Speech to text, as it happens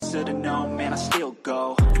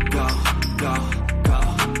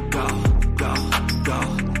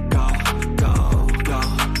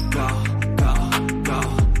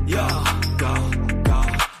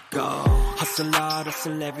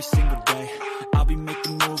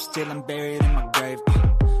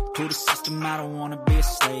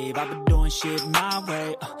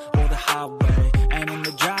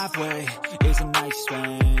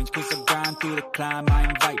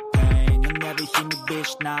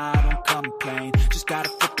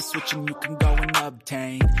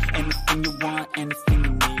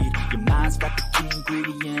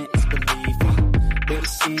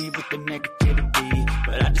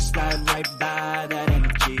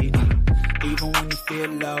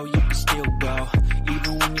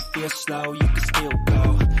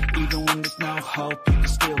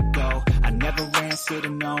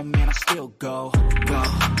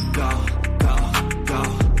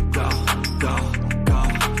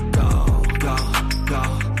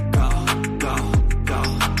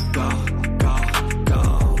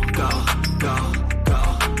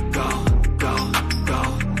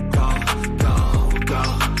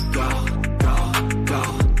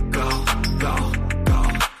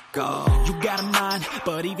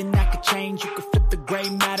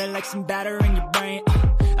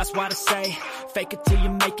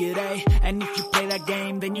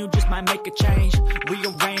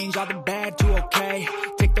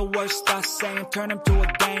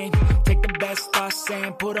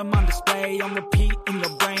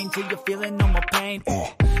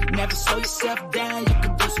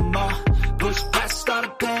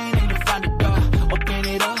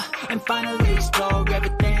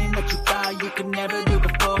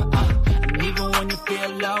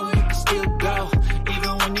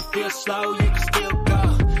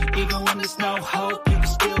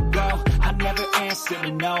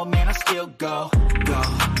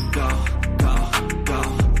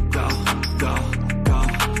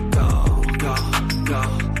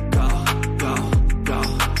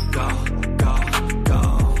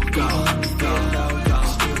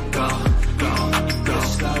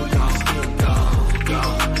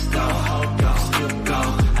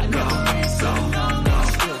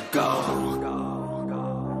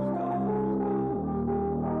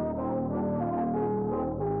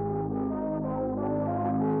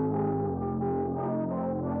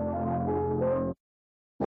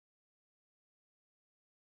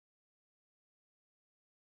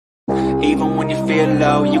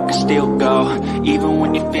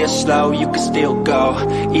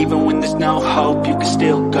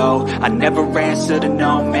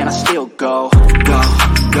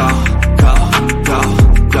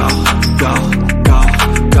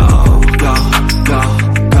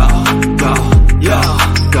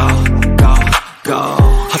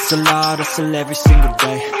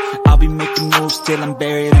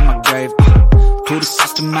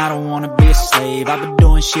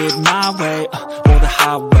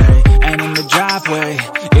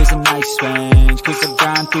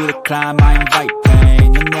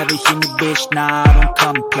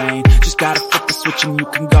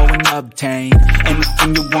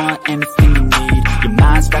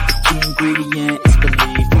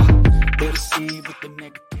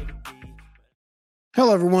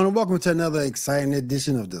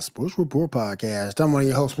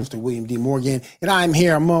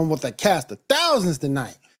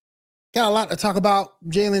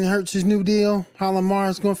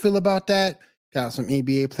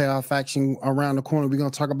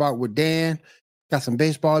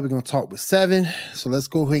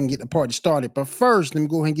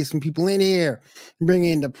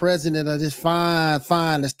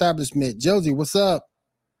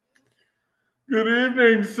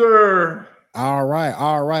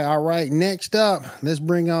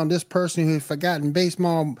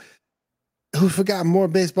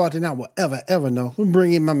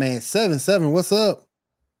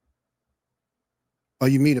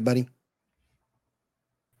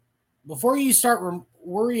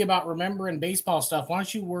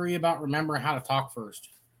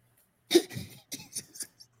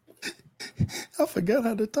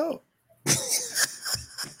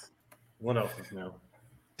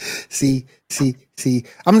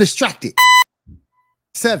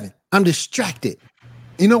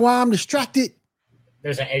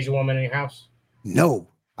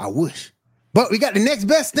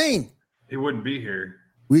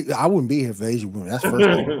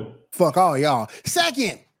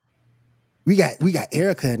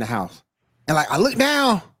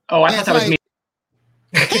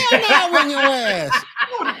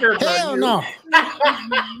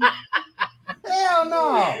Hell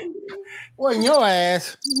no. Wasn't your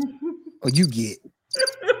ass. Oh, you get.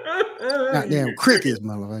 Goddamn crickets,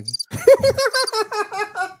 motherfucker.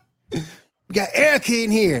 We got Erica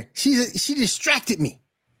in here. She distracted me.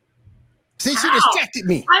 See, she distracted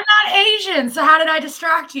me. I'm not Asian, so how did I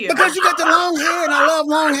distract you? Because you got the long hair, and I love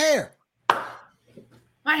long hair.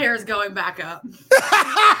 My hair is going back up.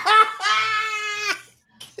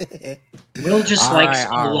 Will just All likes right,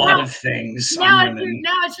 a all lot right. of things. Now on women.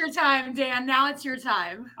 it's your time, Dan. Now it's your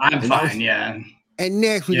time. I'm fine, yeah. And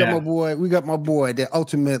next we Yeah. got my boy. We got my boy, the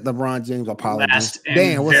ultimate LeBron James apologist. Last and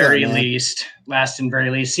Dan, what's very up, man? least. Last and very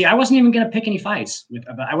least. See, I wasn't even gonna pick any fights.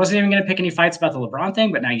 I wasn't even gonna pick any fights about the LeBron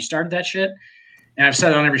thing, but now you started that shit, and I've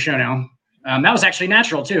said it on every show now. That was actually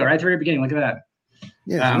natural too, right at the very beginning. Look at that.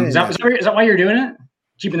 Yeah, Is that why you're doing it?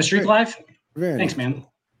 Keeping the streak alive? Thanks, man. Very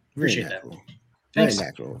Appreciate natural. that. Very Thanks.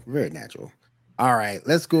 natural. Very natural. All right,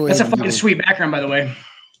 let's go That's ahead. a fucking sweet background, by the way.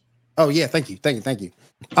 Oh yeah, thank you.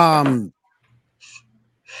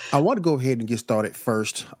 I want to go ahead and get started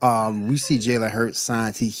first. We see Jalen Hurts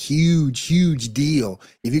signs a huge deal.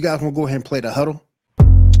 If you guys want to go ahead and play the huddle.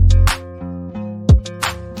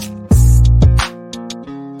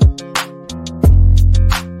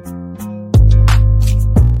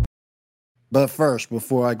 But first,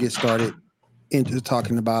 before I get started into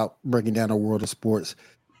talking about breaking down the world of sports,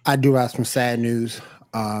 I do have some sad news.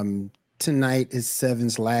 Tonight is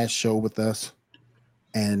Seven's last show with us.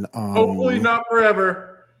 And Hopefully not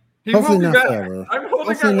forever. He hopefully will be not back. forever. I'm holding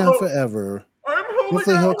Hopefully out not hope. forever. I'm holding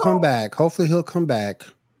Hopefully out he'll come hope. back. Hopefully he'll come back.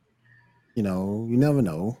 You know, you never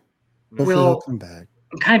know. Hopefully he'll Will, come back.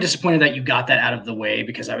 I'm kind of disappointed that you got that out of the way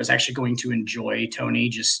because I was actually going to enjoy Tony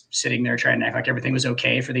just sitting there trying to act like everything was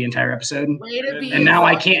okay for the entire episode. Way to be. And now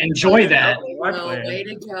I can't enjoy that. Will, way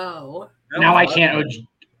to go. Now I can't.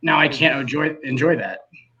 Now I can't enjoy that.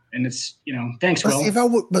 And it's thanks, But Will. see, if I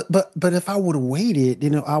would, but if I would have waited,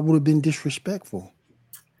 I would have been disrespectful.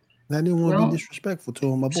 And I didn't want to be disrespectful to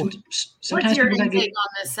him, my boy. What's Sometimes your people intake on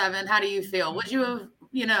this, Seven? How do you feel? Would you have,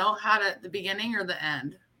 had it at the beginning or the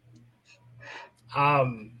end? I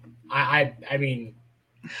mean,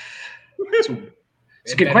 it's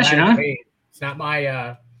a good question, huh? It's not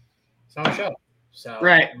my show. So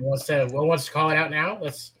Right. Will wants to call it out now.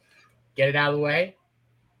 Let's get it out of the way.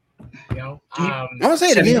 I'm gonna say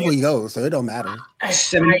it again before you go, so it don't matter.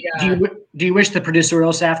 Seven, do you wish the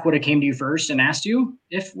producerial staff would have came to you first and asked you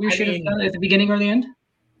if we should have done it at the beginning or the end?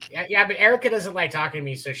 Yeah, but Erica doesn't like talking to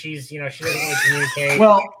me, so she's she doesn't really communicate.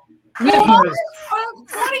 Well, What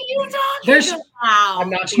are you talking about? I'm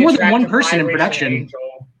not It's the more than one attractive person in biracial production.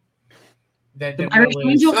 angel That The Irish Will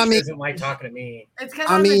angel? doesn't like talking to me. It's because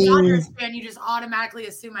I I'm mean- a Dodgers fan. You just automatically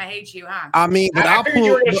assume I hate you, huh? I mean, but I I'll figured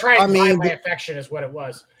you were pull. going to try and buy my but- affection, is what it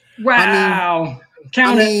was. Wow.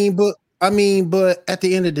 Count it. But at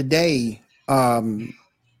the end of the day,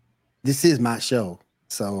 this is my show.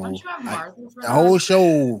 So Don't you have Martha for the whole that?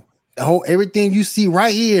 show, everything you see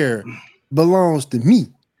right here belongs to me.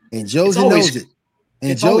 And Josie always- knows it. And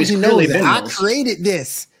it's always Josie clearly knows it. been I Will's. created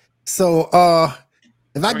this. So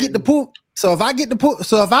if I get to pull, so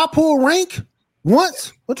if I pull rank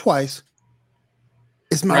once or twice,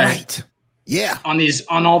 it's my right. Yeah.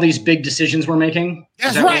 On all these big decisions we're making.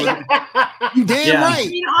 That's Is that right. what You damn Yeah. I right.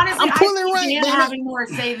 mean, honestly, I'm pulling I see rank, Dan damn it. having more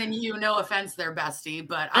say than you. No offense there, bestie,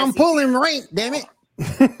 but I'm pulling rank, damn it.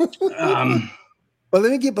 But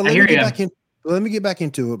let me get back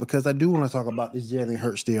into it because I do want to talk about this Jalen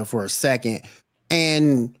Hurts deal for a second.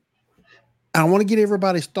 And I want to get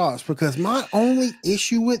everybody's thoughts because my only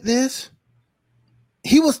issue with this,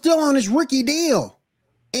 he was still on his rookie deal.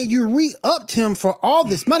 And you re-upped him for all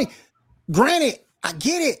this money. Granted, I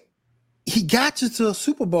get it. He got you to a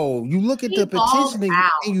Super Bowl. You look at He the balled potential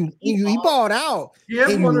out. and he balled out. He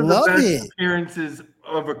has And one you of the love best it. appearances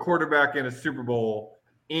of a quarterback in a Super Bowl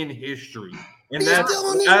in history. And He's that's, still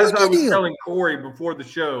on his as I rookie was deal. telling Corey before the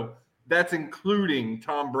show, that's including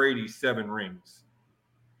Tom Brady's 7 rings.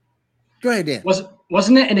 Go ahead, Dan.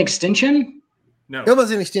 Wasn't it an extension? No. It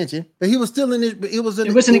was an extension, but he was still in it. It was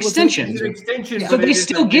an extension. It's an extension, Yeah. So but they it is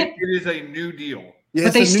still get- it is a new deal. Yeah,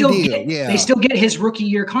 But they it's a new still deal. get they still get his rookie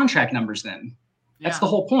year contract numbers then. That's Yeah. the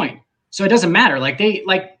whole point. So it doesn't matter.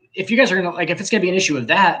 If you guys are gonna if it's gonna be an issue of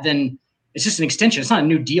that, then it's just an extension. It's not a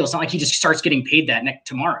new deal. It's not like he just starts getting paid that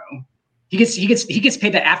tomorrow. He gets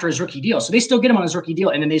paid that after his rookie deal. So they still get him on his rookie deal,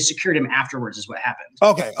 and then they secured him afterwards. Is what happened.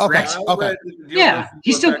 Okay. Correct. I Okay. read that the deal Yeah, doesn't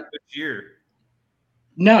he's go still- back this year.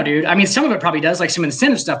 No, dude. I mean, some of it probably does. Like some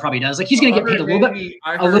incentive stuff probably does. Like he's gonna get paid a little bit. 180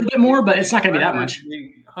 I a little heard bit more, but it's not gonna be that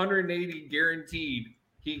 180 guaranteed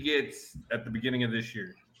he gets at the beginning of this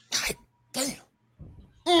year. Damn.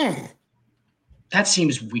 Mm. That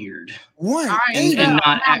seems weird. One, All right, And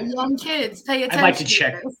not now, young kids, pay attention. I'd like to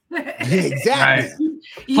check. yeah, exactly.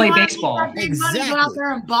 You Play wanna baseball. make that big money, go Exactly. out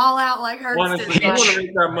there and ball out like Hurts Honestly, did. if you want Pitch. to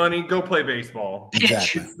make that money, go play baseball. Pitch.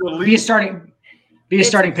 Exactly. It's the Be a least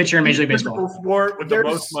starting pitcher in Major League physical Baseball. sport with the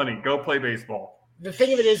There's- most money. Go play baseball. The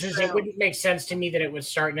thing of it is it wouldn't make sense to me that it would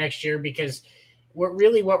start next year because what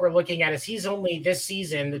we're looking at is he's only this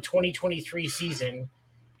season, the 2023 season,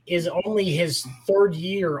 is only his third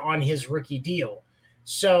year on his rookie deal.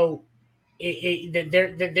 So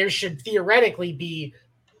there should theoretically be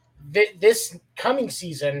this coming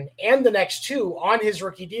season and the next two on his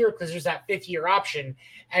rookie deal because there's that 5th-year option,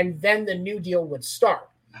 and then the new deal would start.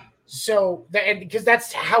 So because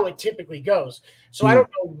that's how it typically goes. So I don't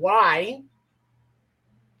know why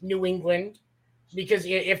New England, because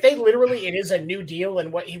if they literally it is a new deal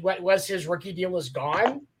and what was his rookie deal is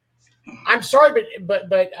gone. I'm sorry, but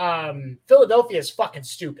Philadelphia is fucking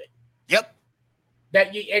stupid. Yep.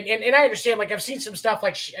 That you and I understand. Like I've seen some stuff.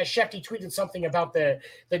 Like Shefty tweeted something about the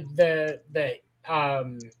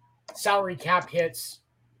salary cap hits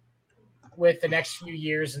with the next few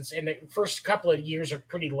years, and the first couple of years are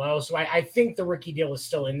pretty low. So I think the rookie deal is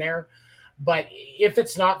still in there. But if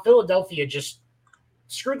it's not, Philadelphia just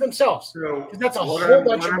screwed themselves. So 'Cause that's a what whole I'm,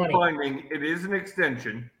 bunch what of I'm money. finding, it is an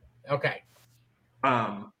extension. Okay.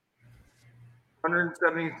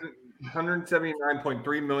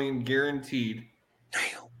 179.3 million guaranteed.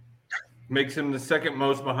 Makes him the second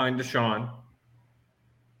most behind Deshaun.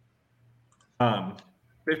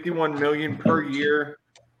 51 million per year.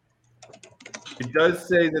 It does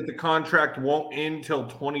say that the contract won't end till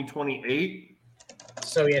 2028.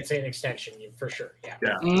 So yeah, it's an extension for sure. Yeah.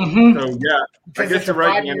 Yeah. Mhm. So yeah, I Because guess it's you're a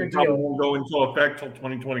right. 5-year It probably deal. won't go into effect till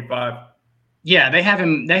 2025. Yeah, they have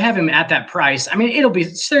him at that price. I mean,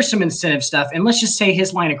 there's some incentive stuff, and let's just say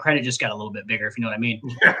his line of credit just got a little bit bigger, if you know what I mean.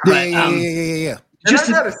 But, Yeah. And just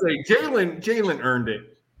I gotta say, Jalen earned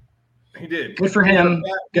it. He did. good for him.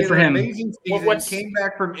 Good for him. Amazing season. What's- Came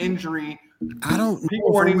back from injury. I don't know. People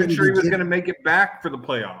if weren't I'm even ready sure he to was get- going to make it back for the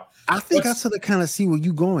playoffs. I think I What's- sort of kind of see where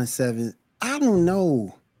you going, Seven. I don't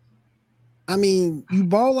know. I mean, you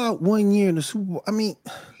ball out 1 year in the Super Bowl. I mean,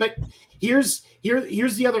 But here's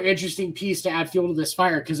the other interesting piece to add fuel to this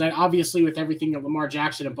fire, because obviously with everything that Lamar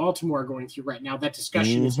Jackson and Baltimore are going through right now, that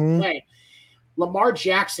discussion is in play. Lamar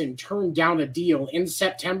Jackson turned down a deal in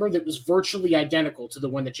September that was virtually identical to the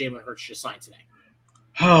one that Jalen Hurts just signed today.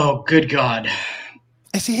 Oh, good God.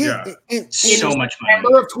 and see, Yeah. So much money.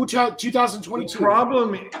 September of The 2022.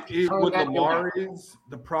 problem is Turn with that Lamar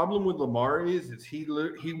is he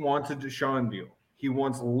wants a Deshaun deal. He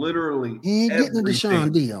wants literally he ain't getting the Deshaun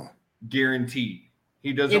everything deal. guaranteed.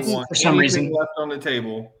 He doesn't It's- want for some anything reason. left on the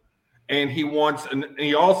table. And he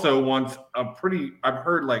also wants a pretty, I've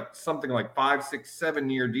heard like something like 5, 6, 7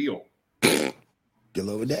 year deal. Get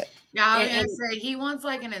over that. Yeah, I was And- gonna say he wants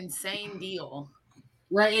like an insane deal.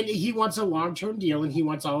 Right, and he wants a long-term deal, and he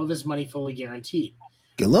wants all of his money fully guaranteed.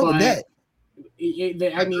 Good luck with But- that.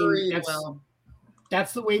 I mean, Agreed, Will.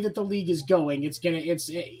 that's the way that the league is going.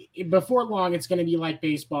 Before long, it's gonna be like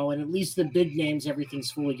baseball, and at least the big names,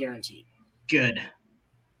 everything's fully guaranteed. Good.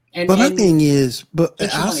 And, But my and thing is, Get your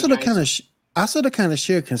I money, sort of guys. kind of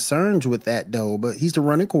share concerns with that though. But he's the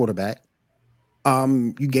running quarterback.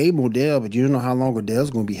 You gave Odell, but you don't know how long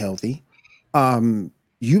Odell's going to be healthy.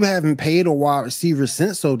 You haven't paid a wide receiver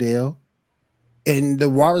since Odell, and the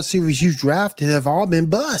wide receivers you drafted have all been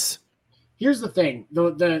busts. here's the thing: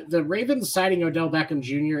 the Ravens signing Odell Beckham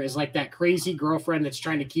Jr. is like that crazy girlfriend that's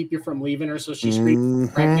trying to keep you from leaving her, so she's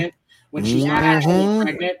Mhm. pregnant when she's not actually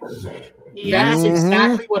pregnant. Yeah. That's Mhm.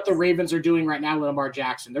 exactly what the Ravens are doing right now with Lamar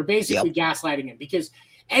Jackson. They're basically gaslighting him, because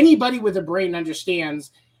anybody with a brain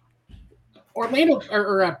understands Orlando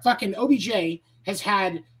or fucking OBJ has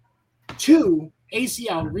had 2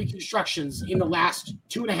 ACL reconstructions in the last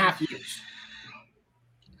 2.5 years.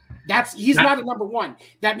 He's not a number one.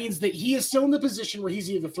 That means that he is still in the position where he's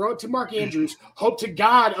either throw it to Mark Andrews, hope to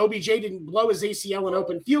God OBJ didn't blow his ACL in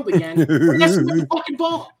open field again, or that's the fucking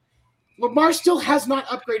ball. Lamar still has not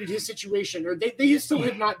upgraded his situation, or they still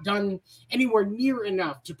have not done anywhere near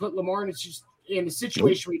enough to put Lamar in a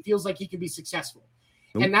situation where he feels like he can be successful.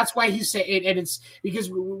 And that's why he's saying, and it's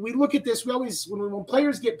because we look at this, we always, when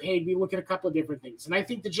players get paid, we look at a couple of different things. And I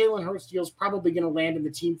think the Jalen Hurts deal is probably going to land in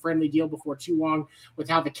the team-friendly deal before too long, with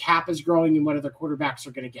how the cap is growing and what other quarterbacks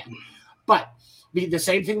are going to get. But the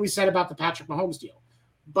same thing we said about the Patrick Mahomes deal.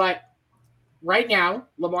 But right now,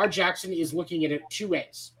 Lamar Jackson is looking at it 2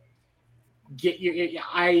 ways.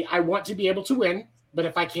 I want to be able to win, but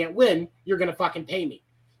if I can't win, you're going to fucking pay me.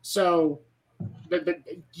 So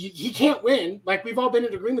he can't win. Like, we've all been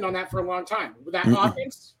in agreement on that for a long time. With that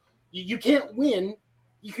offense, You can't win.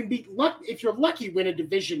 You can be lucky if you're lucky, win a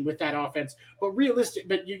division with that offense. But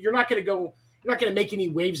you're not going to go. You're not going to make any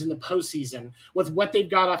waves in the postseason with what they've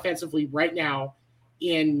got offensively right now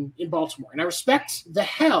in Baltimore. And I respect the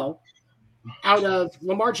hell out of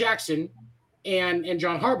Lamar Jackson and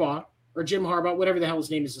John Harbaugh or Jim Harbaugh, whatever the hell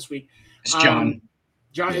his name is this week. It's John.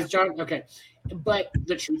 John is John. Okay. But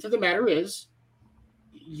the truth of the matter is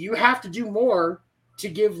you have to do more to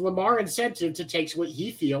give Lamar incentive to take what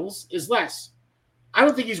he feels is less. I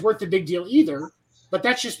don't think he's worth the big deal either, but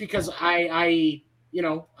that's just because I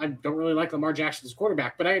don't really like Lamar Jackson as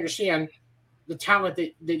quarterback, but I understand the talent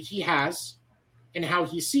that he has and how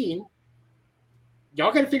he's seen.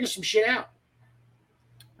 Y'all got to figure some shit out.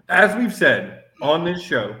 As we've said on this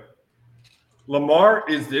show, Lamar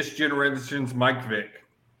is this generation's Mike Vick,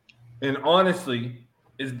 and honestly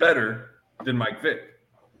is better than Mike Vick.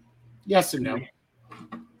 Yes and no.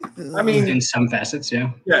 I mean, in some facets,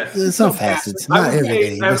 yeah. Yes, in some facets, not every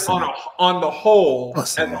day. On the whole,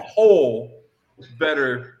 as a whole,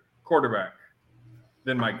 better quarterback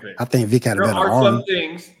than Mike Vick. I think Vick had a better arm.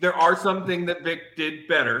 There are some things that Vick did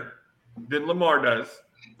better than Lamar does,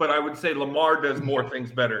 but I would say Lamar does more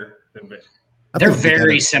things better than Vick. They're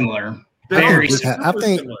very similar. Very similar.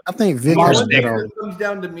 I think Vick has better. What comes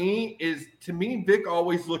down to me, Vick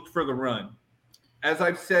always looked for the run. As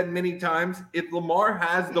I've said many times, if Lamar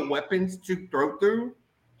has the weapons to throw through,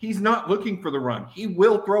 he's not looking for the run. He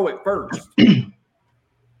will throw it first.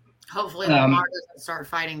 Hopefully Lamar doesn't start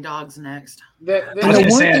fighting dogs next. And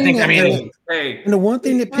the one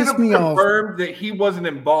thing that pissed me off, confirmed that he wasn't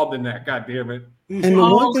involved in that. God damn it! And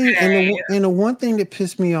the one thing that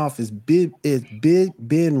pissed me off is Big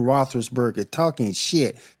Ben Roethlisberger talking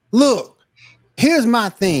shit. Look, here's my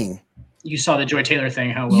thing. You saw the Joy Taylor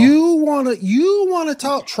thing. How well you wanna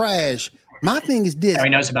talk trash? My thing is this. He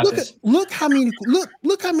knows about this. Look how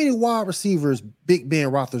many wide receivers Big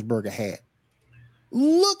Ben Roethlisberger had.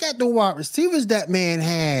 Look at the wide receivers that man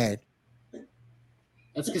had.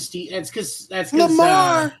 That's because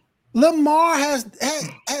Lamar has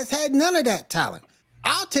had none of that talent.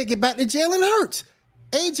 I'll take it back to Jalen Hurts,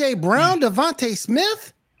 AJ Brown, Devontae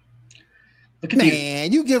Smith.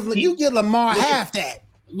 You give Lamar half that.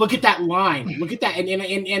 Look at that line. Look at that,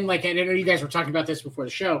 and like I know you guys were talking about this before the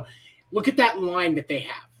show. Look at that line that they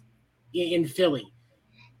have in Philly.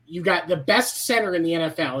 You got the best center in the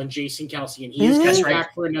NFL in Jason Kelce, and he is coming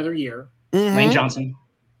back for another year. Mm-hmm. Lane Johnson.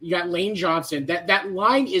 You got Lane Johnson. That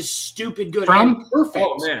line is stupid good. From? Perfect.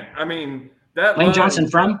 Oh man, I mean that Lane line, Johnson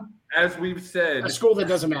from, as we've said, a school that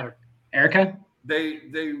doesn't matter. Erica. They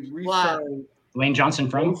re-signed Lane Johnson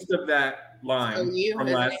from most of that line from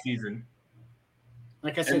last season.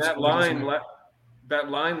 Like I said, and that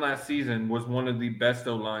line last season was one of the best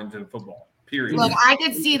O lines in football. Period. Look, I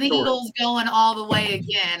could see the Eagles going all the way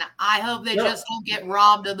again. I hope they just don't get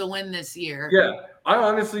robbed of the win this year. Yeah,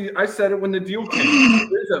 I said it when the deal came.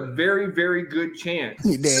 There's a very, very good chance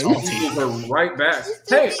the Eagles are right back.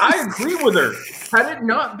 Hey, I agree with her. Had it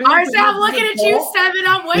not been, I'm looking at you, Seven.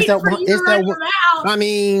 I'm waiting for you to run your mouth. I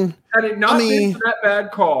mean, had it not been for that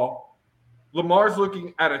bad call, Lamar's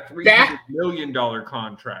looking at a $300 million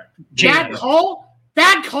contract.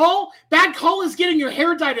 Bad call is getting your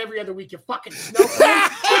hair dyed every other week, you fucking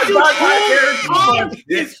snowflake.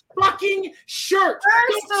 His fucking shirt.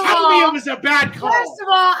 Don't tell me it was a bad call. First of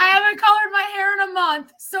all, I haven't colored my hair in a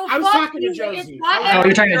month. So I was talking to Josie. Oh,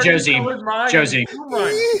 you're talking to Josie. Josie.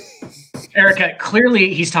 Erica,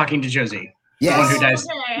 clearly he's talking to Josie. Yes. The one who does.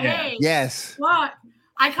 Okay, yeah. hey, Yes. what?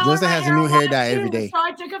 I colored Josie my has a hair new hair on dye too, every day. So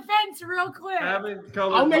I took offense real quick.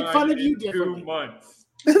 I'll make fun of you differently. 2 months.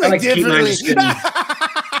 I like to keep mine just kidding.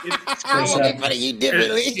 I'll make fun of you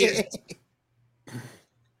differently.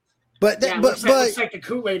 But looks like the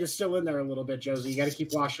Kool-Aid is still in there a little bit, Josie. You got to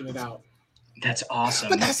keep washing it out. That's awesome.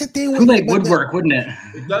 But that's the thing. Kool-Aid would work, wouldn't it?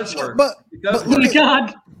 It does work. But oh my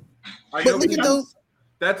God. look at those.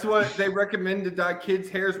 That's what they recommend to dye kids'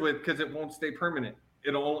 hairs with because it won't stay permanent.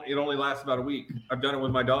 It only lasts about a week. I've done it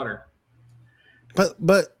with my daughter.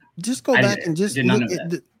 But just go back and just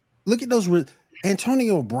look at those with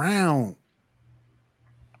Antonio Brown,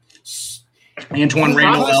 Antoine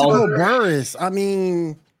Randall, Burris. I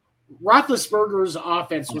mean, Roethlisberger's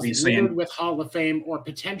offense was littered with Hall of Fame or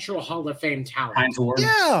potential Hall of Fame talent.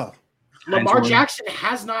 Yeah. Lamar Jackson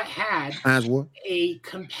has not had a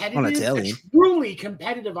truly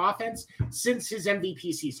competitive offense since his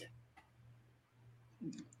MVP season.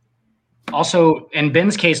 Also, in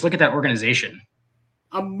Ben's case, look at that organization.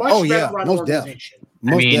 A much better run organization.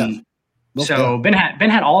 Ben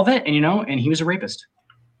had all of it, and he was a rapist.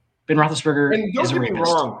 Ben Roethlisberger and don't is a get me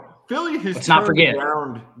rapist. wrong. Philly has Let's not turned forget.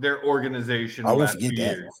 around their organization I the won't last forget few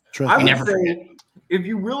that. years. Trust I me. would never say forget. if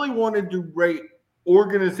you really wanted to rate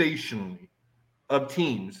organizationally of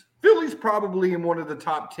teams, Philly's probably in one of the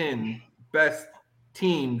top 10 best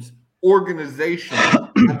teams organizationally.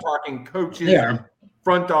 I'm talking coaches, They are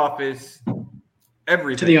front office,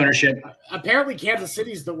 everything. to the ownership. Apparently, Kansas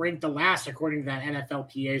City's ranked the last according to that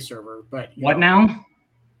NFLPA server. But What now?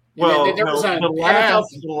 Well, there was a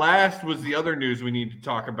the last was the other news we need to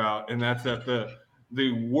talk about, and that's that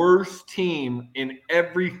the worst team in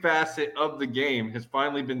every facet of the game has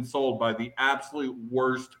finally been sold by the absolute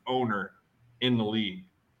worst owner in the league.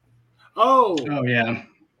 Oh yeah,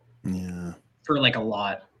 for like a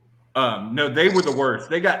lot. No, they were the worst.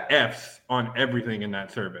 They got Fs on everything in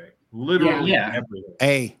that survey. Literally everything.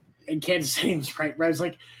 Hey. And Kansas City's right. It's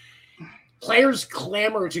like players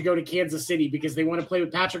clamor to go to Kansas City because they want to play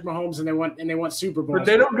with Patrick Mahomes and they want Super Bowl. But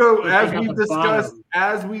they don't go as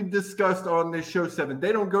we've discussed on this show 7.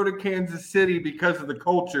 They don't go to Kansas City because of the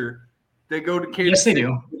culture. They go to Kansas City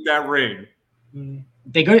with that ring.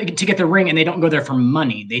 They go to get the ring, and they don't go there for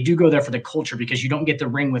money. They do go there for the culture because you don't get the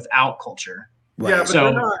ring without culture. Right. Yeah,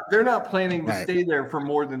 but they're not planning to stay there for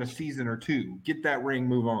more than a season or two. Get that ring,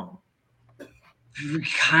 move on.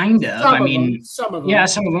 Kind of. Some of them. Yeah,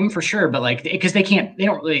 some of them for sure. But like, because they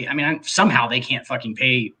don't really. I mean, somehow they can't fucking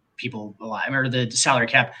pay people a lot. I remember the salary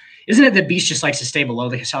cap. Isn't it the Beast just likes to stay below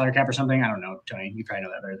the salary cap or something? I don't know, Tony. You probably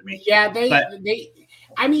know that better than me. Yeah,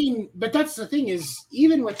 but that's the thing is,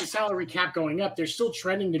 even with the salary cap going up, they're still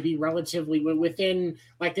trending to be relatively within.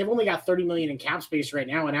 Like they've only got $30 million in cap space right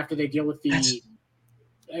now, and after they deal with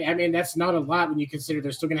that's not a lot when you consider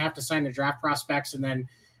they're still going to have to sign the draft prospects, and then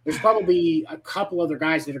there's probably a couple other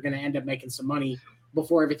guys that are going to end up making some money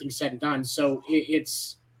before everything's said and done. So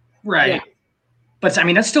it's right. Yeah. But I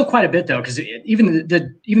mean, that's still quite a bit though, because even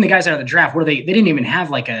the guys out of the draft, where they didn't even have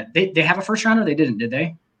they have a first rounder. They didn't, did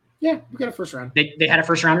they? Yeah, we got a first round. They had a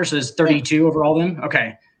first rounder, so there's 32 overall then?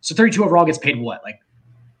 Okay. So 32 overall gets paid what? Like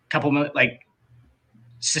a couple like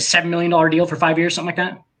it's a $7 million deal for 5 years, something like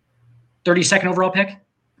that? 32nd overall pick?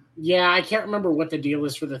 Yeah, I can't remember what the deal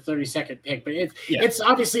is for the 32nd pick, but it's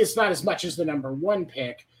obviously it's not as much as the number 1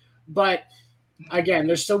 pick. But again,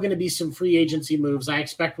 there's still going to be some free agency moves. I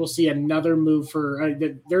expect we'll see another move for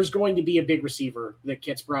there's going to be a big receiver that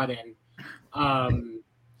gets brought in.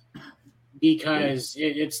 Because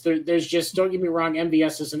there's just, don't get me wrong,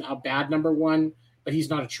 MVS isn't a bad number 1, but he's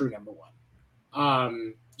not a true number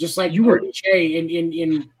 1. Just like OBJ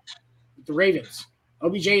in the Ravens,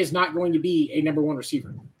 OBJ is not going to be a number 1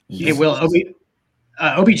 receiver. It will.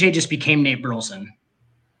 OBJ just became Nate Burleson.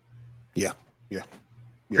 Yeah.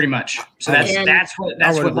 Pretty much. So that's what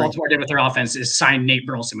Baltimore did with their offense is sign Nate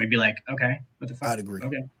Burleson. We'd be like, okay, what the fuck? I'd agree.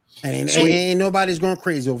 Okay. And ain't nobody's going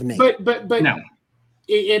crazy over Nate. But no.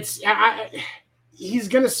 He's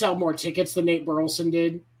going to sell more tickets than Nate Burleson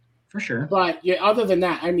did. For sure. But other than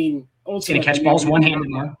that, I mean, he's going to catch balls one-handed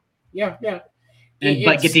more. Yeah. But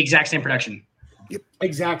get the exact same production. Yep.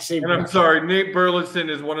 Exact same. And I'm sorry, Nate Burleson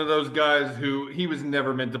is one of those guys who he was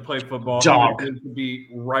never meant to play football. Dog. He was meant to be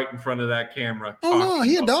right in front of that camera. Oh no,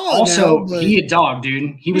 he a dog. Also, now, he a dog,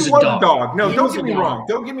 dude. He was a dog. No, don't get me wrong.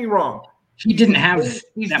 Don't get me wrong. He didn't have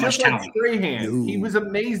He's that much just like talent. Strahan. He was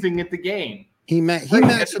amazing at the game. He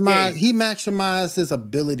maximized his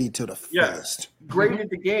ability to the fullest. Great at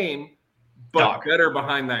the game, but better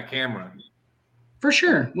behind that camera. For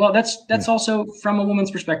sure. Well, that's also from a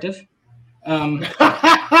woman's perspective. Let's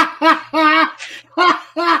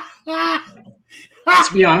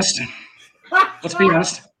be honest.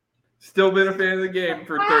 Still been a fan of the game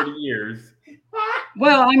for 30 years.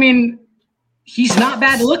 Well, I mean, he's not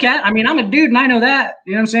bad to look at. I mean, I'm a dude and I know that.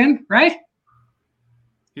 You know what I'm saying? Right?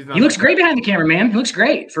 He looks great behind the camera, man. He looks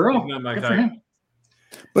great. For real. Not my Good type. for him.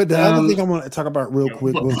 But the other thing I want to talk about real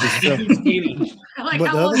quick was the stuff. Like,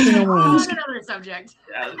 But the other thing I want to another subject.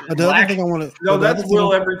 the other thing I want to No, that's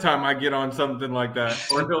Will every time I get on something like that.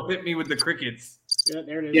 Or he'll hit me with the crickets. Yeah,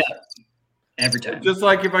 there it is. Yeah. Every time. Just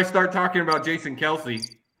like if I start talking about Jason Kelsey,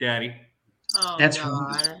 Daddy. Oh, That's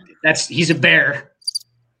God. he's a bear.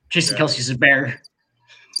 Jason Kelsey's a bear.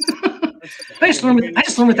 I just learned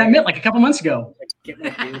what that meant like a couple months ago. Get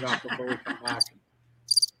my food off before we come back.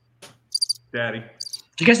 Daddy.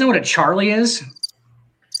 Do you guys know what a Charlie is?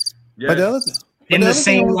 Yes. But the other, In the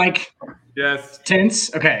same like Yes.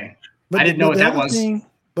 tense? Okay. I didn't know what that was.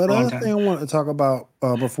 But the other thing I wanted to talk about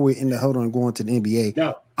before we end the hold on going to the NBA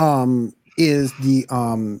is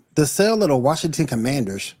the sale of the Washington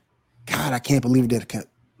Commanders. God, I can't believe that.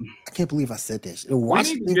 I can't believe I said that. The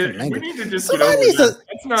Washington Commanders. We need to just Somebody get over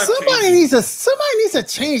that. needs to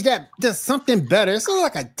change that to something better. It's not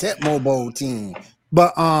like a Tecmo Bowl team.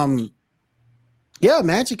 But yeah,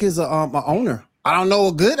 Magic is a owner. I don't know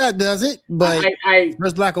what good that does it, but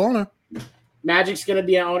first black owner. Magic's going to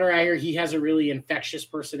be an owner. I hear he has a really infectious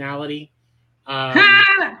personality.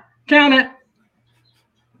 Count it.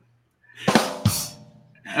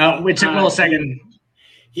 Oh, it took a little second.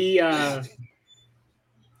 He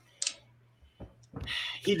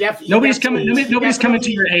definitely. Nobody's coming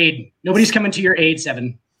to your aid. Nobody's coming to your aid,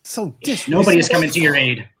 Seven. So disrespectful. Nobody is coming to your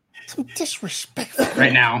aid. So disrespectful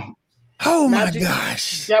right now. Oh my Magic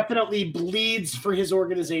gosh! Definitely bleeds for his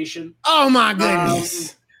organization. Oh my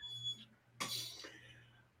goodness!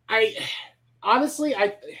 I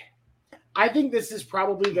think this is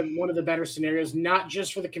probably one of the better scenarios, not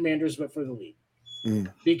just for the Commanders, but for the league.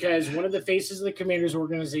 Because one of the faces of the Commanders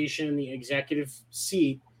organization in the executive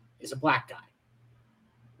seat is a black guy.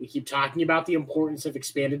 We keep talking about the importance of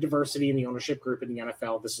expanded diversity in the ownership group in the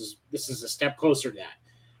NFL. This is a step closer to that.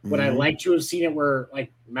 Would I like to have seen it where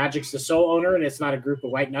like Magic's the sole owner and it's not a group of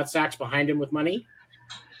white nutsacks behind him with money?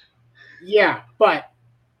 Yeah, but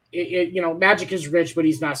Magic is rich, but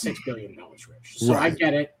he's not $6 billion rich. So right. I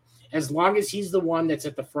get it. As long as he's the one that's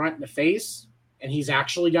at the front and the face, and he's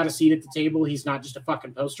actually got a seat at the table, he's not just a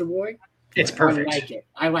fucking poster boy. It's perfect.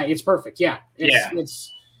 I like it. It's perfect. Yeah.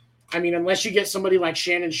 It's I mean, unless you get somebody like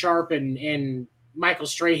Shannon Sharp and Michael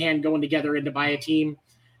Strahan going together in to buy a team,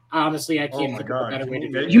 honestly, I can't think of a better way to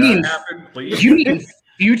do it. You mean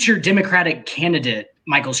future Democratic candidate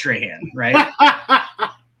Michael Strahan, right?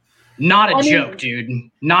 Not a joke, dude.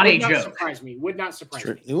 Not a joke. Would not surprise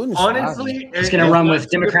me. It wouldn't honestly, he's going to run with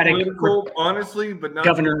Democratic honestly, but not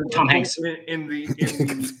Governor Tom Hanks. In the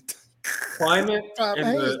climate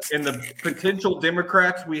and the potential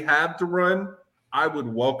Democrats we have to run, I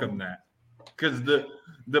would welcome that because the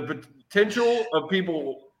potential of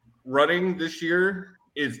people running this year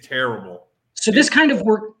is terrible. So this kind of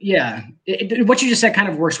work, yeah. What you just said kind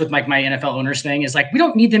of works with like my NFL owners thing is like we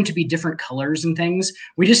don't need them to be different colors and things.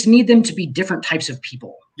 We just need them to be different types of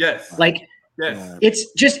people. Yes. Like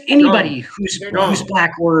it's just anybody who's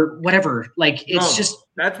black or whatever. Like it's just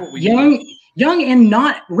that's what we young and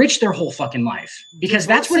not rich their whole fucking life because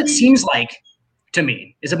that's what it seems like to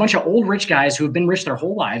me is a bunch of old rich guys who have been rich their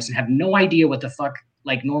whole lives and have no idea what the fuck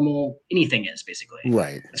like normal anything is basically.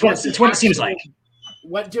 Right. It's what it seems like.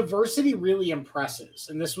 What diversity really impresses,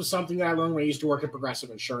 and this was something that I learned when I used to work at Progressive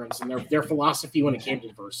Insurance and their philosophy when it came to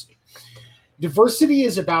diversity. Diversity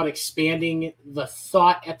is about expanding the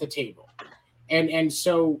thought at the table. And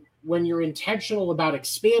so when you're intentional about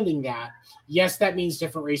expanding that, yes, that means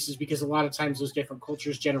different races because a lot of times those different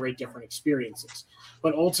cultures generate different experiences.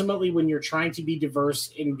 But ultimately, when you're trying to be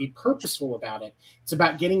diverse and be purposeful about it, it's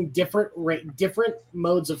about getting different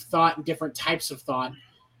modes of thought and different types of thought.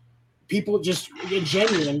 People just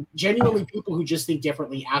genuinely people who just think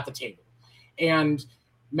differently at the table. And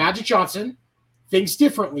Magic Johnson thinks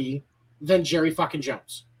differently than Jerry fucking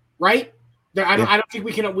Jones, right? I don't think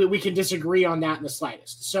we can disagree on that in the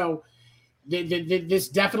slightest. So this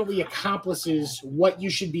definitely accomplishes what you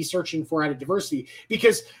should be searching for out of diversity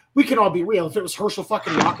because we can all be real. If it was Herschel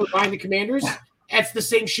fucking Walker buying the Commanders, that's the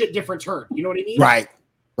same shit, different turn. You know what I mean?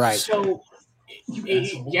 Right. So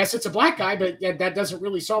yes, it's a black guy, but that doesn't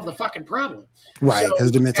really solve the fucking problem. Right,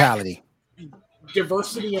 because the mentality.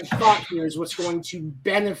 Diversity of thought here is what's going to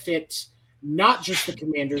benefit not just the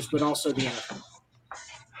Commanders, but also the NFL.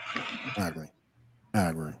 I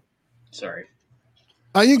agree. Sorry.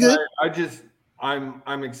 Are you good?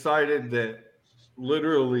 I'm excited that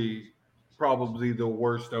literally probably the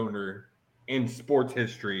worst owner in sports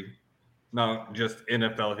history, not just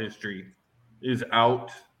NFL history, is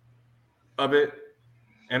out of it,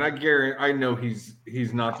 and I know he's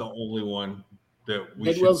not the only one that we.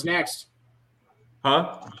 Bidwill's next.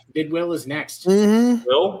 Huh? Bidwill is next. Mm-hmm.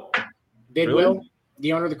 Will? Bidwill,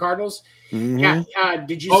 the owner of the Cardinals. Mm-hmm. Yeah.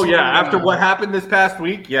 Did you? Oh see after what happened this past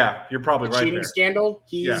week, yeah, you're probably right. Cheating scandal.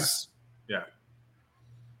 He's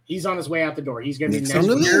on his way out the door. He's going to be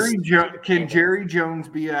next. Can Jerry Jones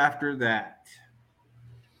be after that?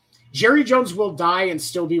 Jerry Jones will die and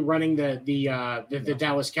still be running the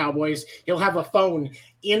Dallas Cowboys. He'll have a phone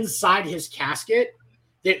inside his casket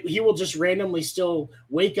that he will just randomly still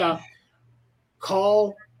wake up,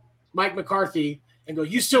 call Mike McCarthy, and go,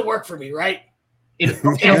 "You still work for me, right?" It'll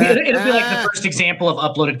be like the first example of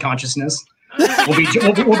uploaded consciousness.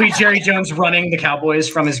 We'll be Jerry Jones running the Cowboys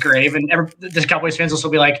from his grave, and the Cowboys fans will still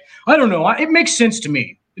be like, "I don't know, it makes sense to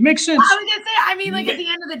me." It makes sense. I was gonna say, I mean, like at the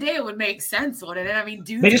end of the day, it would make sense, wouldn't it? I mean,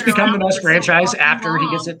 dude, they just become the best franchise after he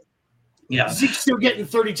gets it. Yeah, Zeke's still getting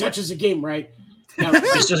 30 touches a game, right? No,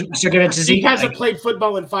 Just give it to Zeke. Zeke hasn't played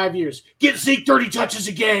football in 5 years. Get Zeke 30 touches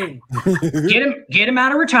a game. Get him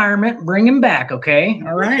out of retirement. Bring him back, okay?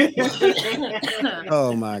 All right.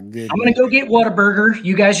 Oh my goodness. I'm gonna go get Whataburger.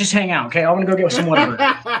 You guys just hang out, okay? I'm gonna go get some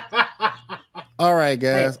Whataburger. All right,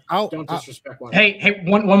 guys. Hey, don't disrespect one. Hey,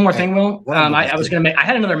 one more thing, Will. I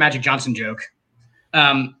had another Magic Johnson joke.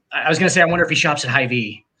 I was gonna say I wonder if he shops at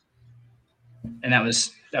Hy-Vee, and that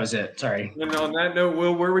was it. Sorry. And on that note,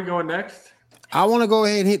 Will, where are we going next? I want to go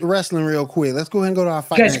ahead and hit the wrestling real quick. Let's go ahead and go to our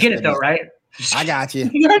fight. You guys get it though, right? I got you.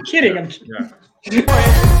 I'm kidding. I'm kidding.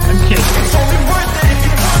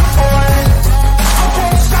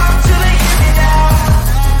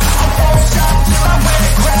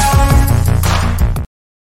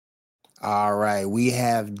 All right, we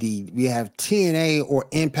have TNA or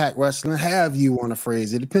Impact Wrestling. Have you want to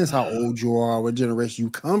phrase it? Depends how old you are, what generation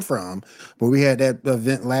you come from. But we had that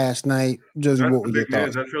event last night. Just That's what the we big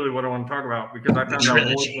news. That's really what I want to talk about because I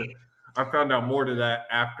found out more to that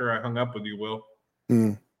after I hung up with you, Will.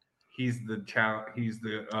 Mm. He's the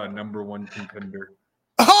number one contender.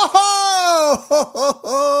 Oh,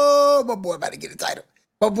 my boy about to get the title.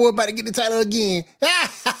 My boy about to get the title again.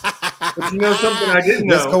 But you know something I didn't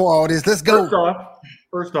know. Let's go all this. Let's go.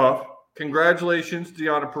 First off, congratulations,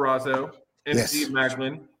 Deonna Purrazzo and Steve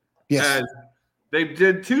Macklin. Yes. As they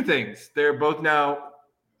did two things. They're both now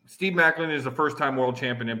 – Steve Macklin is a first-time world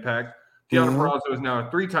champion Impact. Deonna Purrazzo is now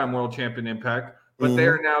a three-time world champion Impact. But they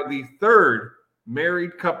are now the third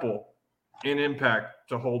married couple in Impact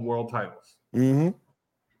to hold world titles. Mm-hmm.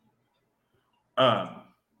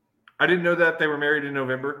 I didn't know that they were married in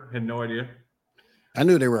November. Had no idea. I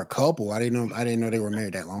knew they were a couple. I didn't know they were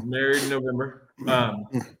married that long. Married in November.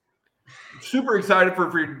 Super excited for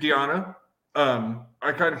Deonna.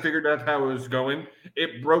 I kind of figured out how it was going.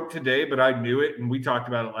 It broke today, but I knew it, and we talked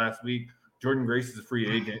about it last week. Jordan Grace is a free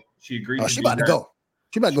agent. She agreed. She about to go.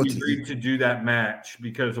 She agreed to do that match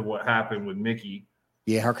because of what happened with Mickey.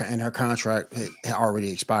 Yeah, her contract had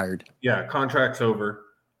already expired. Yeah, contract's over.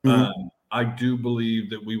 Mm-hmm. I do believe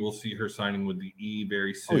that we will see her signing with the E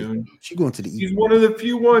very soon. She's going to the E. She's one of the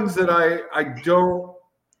few ones that I don't.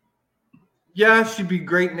 Yeah, she'd be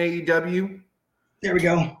great in AEW. There we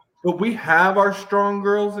go. But we have our strong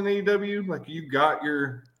girls in AEW. Like you got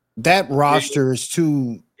your that roster is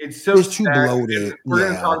too. It's too bloated. We're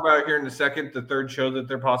going to talk about it here in a second. The third show that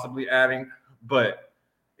they're possibly adding, but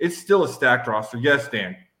it's still a stacked roster. Yes,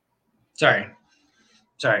 Dan. Sorry.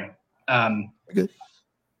 Good.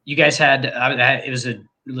 You guys had it was a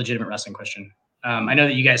legitimate wrestling question. I know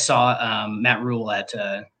that you guys saw Matt Rule at.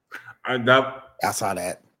 I saw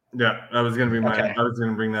that. Yeah, that was going to be my. Okay. I was going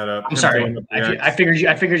to bring that up. I'm sorry. I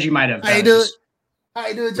figured you might have. How you do it,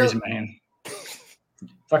 Joe? Raising my hand.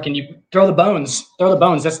 Fucking you! Throw the bones.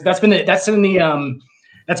 That's been the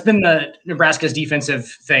Nebraska's defensive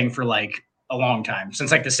thing for like a long time,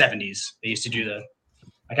 since like the 70s. They used to do the.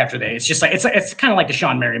 Like after it's just like it's kind of like the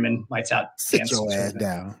Sean Merriman lights out. Sit your ass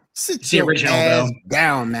down. Sit the original ass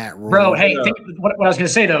down, Matt Rule. Bro, hey, what I was gonna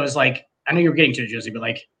say though is like I know you were getting to it, Josie, but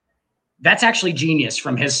like that's actually genius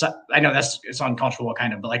from his side. I know it's on college football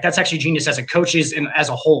kind of, but like that's actually genius as a coaches and as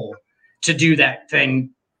a whole to do that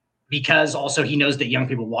thing because also he knows that young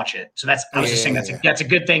people watch it. So I was just saying that's a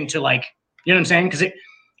good thing to like, you know what I'm saying? Because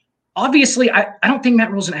obviously I don't think Matt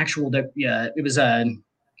Rule's an actual it was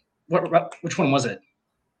which one was it?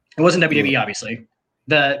 It wasn't WWE, obviously.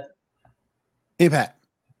 The Impact.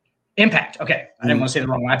 Okay, I didn't want to say the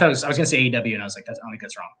wrong one. I was going to say AEW, and I was like, I don't think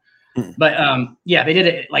that's wrong. But yeah, they did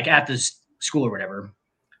it like at the school or whatever.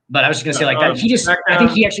 But I was just going to say like that. I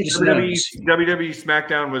think he actually just knows. WWE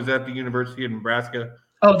SmackDown was at the University of Nebraska.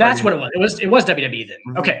 Oh, that's what it was. It was WWE then.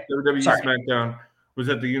 Okay. WWE SmackDown was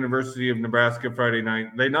at the University of Nebraska Friday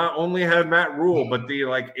night. They not only had Matt Rule, but the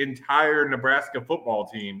like entire Nebraska football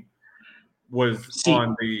team was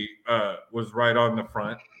right on the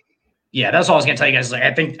front. Yeah, that's all I was gonna tell you guys. Like,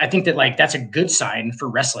 I think that like that's a good sign for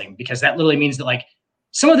wrestling because that literally means that like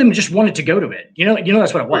some of them just wanted to go to it. You know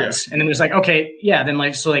that's what it was. And then there's like, okay, yeah, then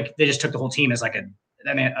like so like they just took the whole team as like I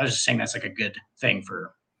was just saying that's like a good thing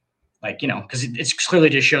for like, because it's clearly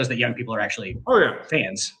just shows that young people are actually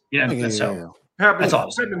fans. That's all. Happens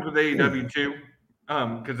with AEW too,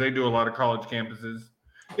 because they do a lot of college campuses.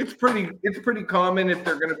 It's pretty common if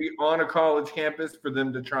they're going to be on a college campus for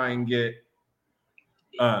them to try and get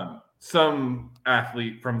some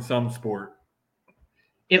athlete from some sport.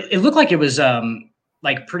 It looked like it was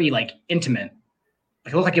like pretty like intimate.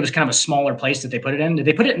 Like it looked like it was kind of a smaller place that they put it in. Did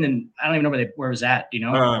they put it in? I don't even know where it was at. Do you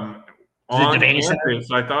know? On the Devaney campus,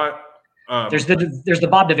 Center. I thought there's the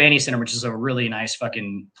Bob Devaney Center, which is a really nice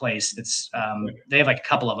fucking place. That's they have like a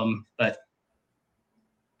couple of them, but.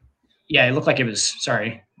 Yeah, it looked like it was.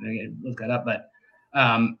 Sorry, I looked that up, but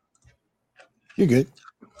You're good.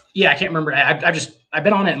 yeah, I can't remember. I've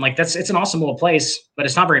been on it, and like it's an awesome little place, but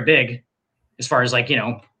it's not very big as far as like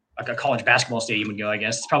like a college basketball stadium would go. I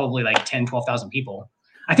guess it's probably like 10,000-12,000 people.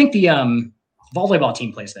 I think the volleyball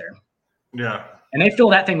team plays there. Yeah. And they fill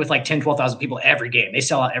that thing with like 10,000-12,000 people every game. They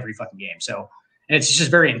sell out every fucking game. So, and it's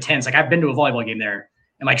just very intense. Like I've been to a volleyball game there,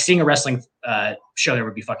 and like seeing a wrestling show there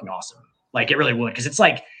would be fucking awesome. Like it really would, because it's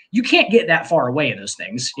like you can't get that far away in those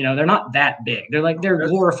things. They're not that big. They're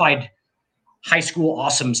glorified high school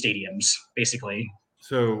awesome stadiums, basically.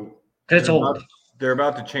 So because it's old. They're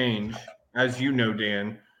about to change, as you know,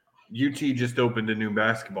 Dan. UT just opened a new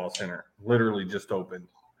basketball center. Literally just opened.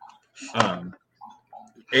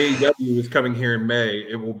 AEW is coming here in May.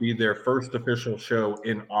 It will be their first official show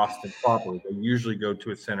in Austin proper. They usually go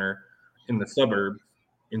to a center in the suburbs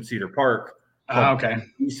in Cedar Park. Okay.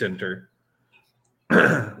 Center,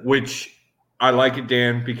 which I like it,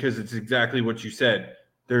 Dan, because it's exactly what you said.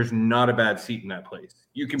 There's not a bad seat in that place.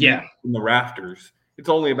 You can be in the rafters. It's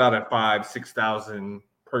only about a 5,000-6,000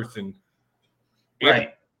 person.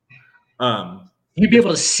 Right. You'd be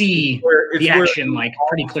able to see the action like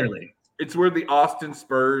pretty clearly. It's where the Austin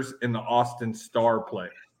Spurs and the Austin Star play,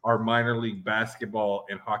 our minor league basketball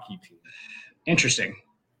and hockey team. Interesting.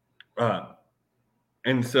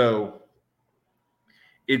 And so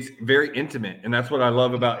it's very intimate, and that's what I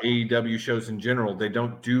love about AEW shows in general. They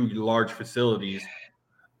don't do large facilities.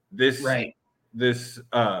 This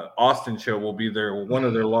Austin show will be one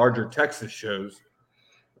of their larger Texas shows.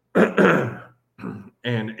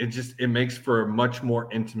 And it makes for a much more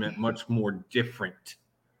intimate, much more different.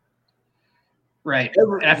 Right.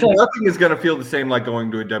 And I feel like nothing is going to feel the same like going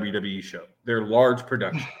to a WWE show. They're large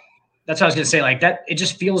production. That's what I was going to say. Like that, it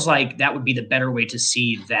just feels like that would be the better way to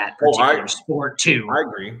see that particular sport too. I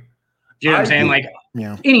agree. Do you know what I'm saying? Like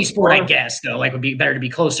any sport, I guess, though, like would be better to be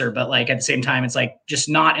closer. But like at the same time, it's like just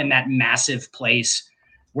not in that massive place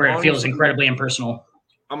where it feels incredibly impersonal.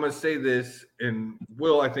 I'm going to say this, and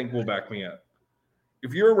Will, I think, will back me up.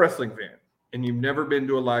 If you're a wrestling fan and you've never been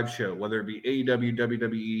to a live show, whether it be AEW,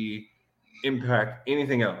 WWE, Impact,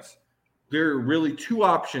 anything else, there are really two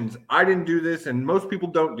options. I didn't do this, and most people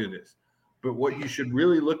don't do this. But what you should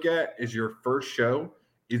really look at is your first show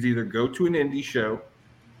is either go to an indie show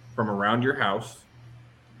from around your house,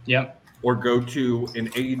 or go to an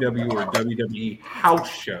AEW or WWE house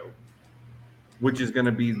show, which is going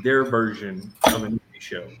to be their version of an indie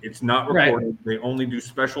show. It's not recorded. Right. They only do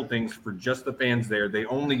special things for just the fans there. They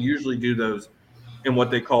only usually do those in what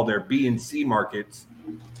they call their B and C markets,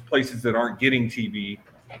 places that aren't getting TV,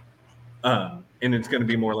 and it's going to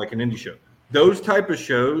be more like an indie show. Those type of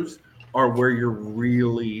shows are where you're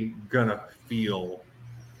really going to feel.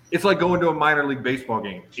 It's like going to a minor league baseball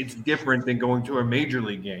game. It's different than going to a major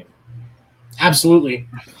league game. Absolutely.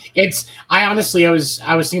 I was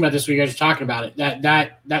thinking about this when you guys were talking about it.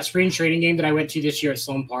 That spring training game that I went to this year at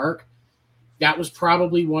Sloan Park, that was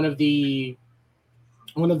probably one of the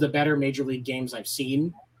better major league games I've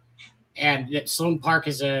seen. And that Sloan Park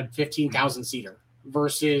is a 15,000 seater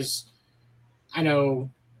versus, I know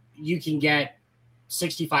you can get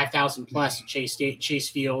 65,000 plus at Chase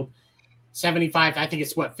Field, 75. I think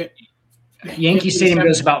it's what Yankee Stadium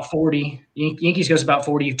goes about 40. Yankees goes about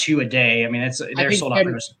 42 a day. I mean, they're sold out.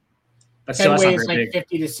 But still, that's not very big.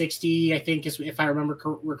 50 to 60, I think, is if I remember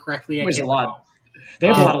correctly. It's a lot. They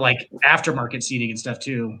have a lot of like aftermarket seating and stuff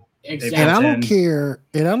too. Exactly. And I don't care.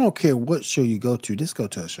 And I don't care what show you go to. Just go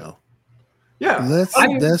to a show. Yeah,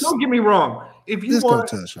 don't get me wrong. If you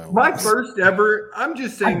want go to a show. My first ever, I'm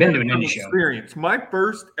just saying, I've been to an indie experience. My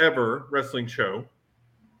first ever wrestling show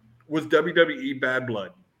was WWE Bad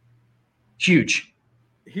Blood. Huge.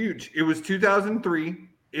 It was 2003.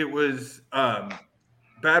 It was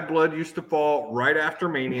Bad Blood used to fall right after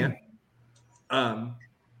Mania.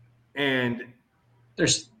 And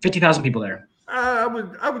there's 50,000 people there. I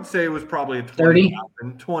would say it was probably a 30,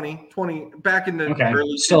 20 back in the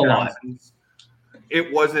early still 2000s. A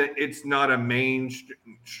lot. It's not a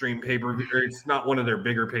mainstream pay-per-view, or it's not one of their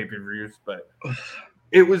bigger pay-per-views, but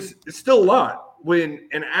it's still a lot. When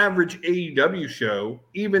an average AEW show,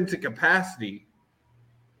 even to capacity,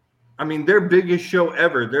 I mean, their biggest show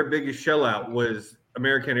ever, their biggest sellout was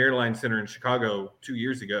American Airlines Center in Chicago 2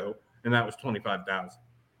 years ago, and that was 25,000.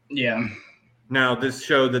 Yeah. Now, this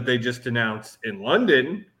show that they just announced in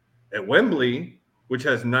London at Wembley, which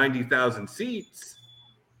has 90,000 seats.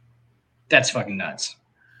 That's fucking nuts.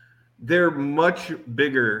 They're much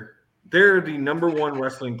bigger. They're the number one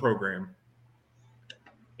wrestling program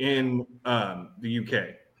in the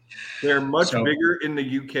UK. They're much bigger in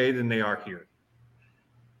the UK than they are here.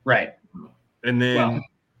 Right. And then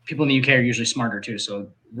people in the UK are usually smarter too. So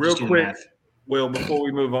Real just do the quick, math. Will, before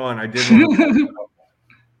we move on, I did want to talk about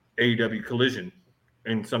AEW Collision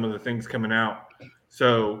and some of the things coming out.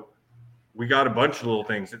 So we got a bunch of little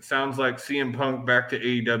things. It sounds like CM Punk back to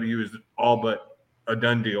AEW is all but a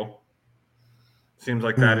done deal. Seems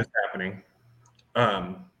like that is happening.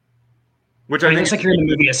 Which I think looks like you're in the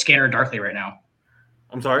movie A Scanner Darkly right now.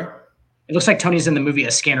 I'm sorry? It looks like Tony's in the movie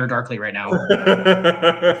A Scanner Darkly right now.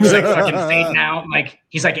 He's like fucking fading out. Like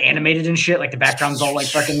he's like animated and shit. Like the background's all like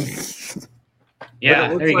fucking.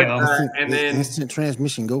 Yeah, there you like go. That, and then instant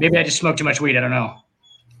transmission go. Maybe I just smoked too much weed. I don't know.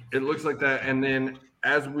 It looks like that. And then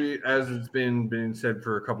as it's been said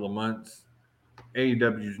for a couple of months,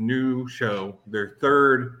 AEW's new show, their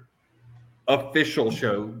third official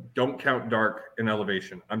show, don't count Dark and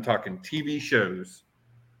Elevation, I'm talking TV shows,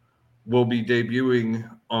 will be debuting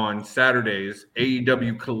on Saturdays.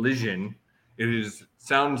 AEW Collision.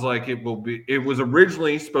 Sounds like it will be. It was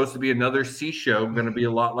originally supposed to be another C show, going to be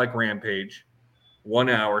a lot like Rampage, 1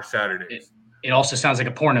 hour Saturdays. It also sounds like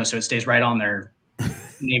a porno, so it stays right on there.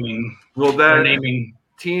 Naming. Well, that naming.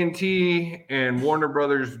 TNT and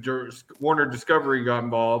Warner Discovery got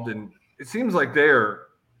involved, and it seems like they're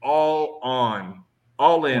all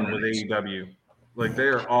in with AEW. Like they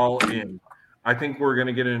are all in. I think we're going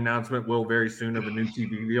to get an announcement, Will, very soon of a new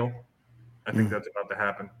TV deal. I think that's about to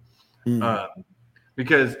happen.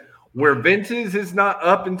 Because where Vince's is not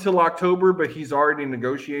up until October, but he's already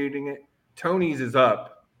negotiating it, Tony's is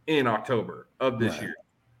up in October of this year.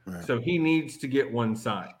 Right. So he needs to get one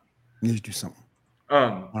signed. Needs to do something.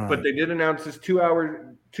 But they did announce this 2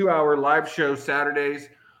 hour live show Saturdays.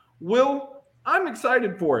 Will, I'm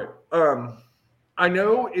excited for it. I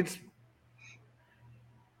know it's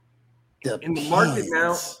in the market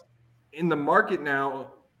now. In the market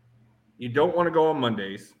now, you don't want to go on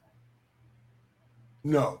Mondays.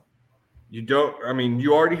 No. You don't. I mean,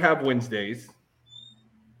 you already have Wednesdays.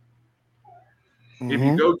 If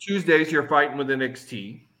you go Tuesdays, you're fighting with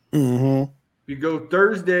NXT. If you go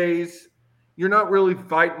Thursdays, you're not really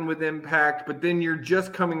fighting with Impact, but then you're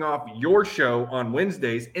just coming off your show on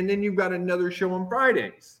Wednesdays, and then you've got another show on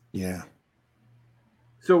Fridays. Yeah.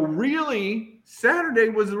 So really, Saturday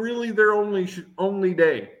was really their only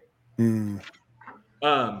day. And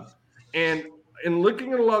in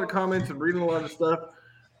looking at a lot of comments and reading a lot of stuff,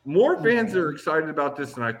 more fans are excited about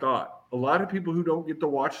this than I thought. A lot of people who don't get to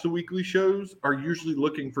watch the weekly shows are usually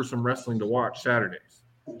looking for some wrestling to watch Saturdays.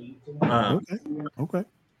 Okay.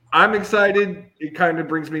 I'm excited. It kind of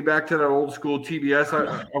brings me back to that old school TBS.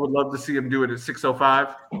 I would love to see him do it at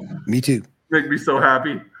 6:05. Me too. Make me so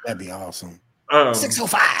happy. That'd be awesome.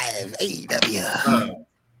 6:05 AEW.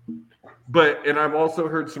 And I've also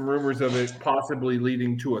heard some rumors of it possibly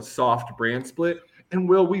leading to a soft brand split. And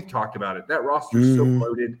Will, we've talked about it. That roster is so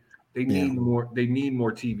loaded. They need more. They need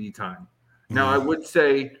more TV time. Now, I would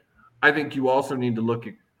say, I think you also need to look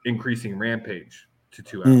at increasing Rampage to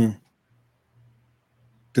 2 hours.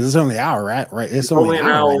 Because it's only an hour, right? Right. It's only an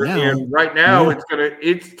hour right now. And right now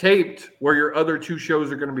it's taped where your other two shows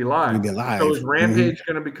are going to be live. So is Rampage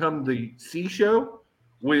going to become the C show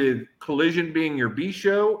with Collision being your B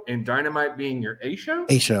show and Dynamite being your A show?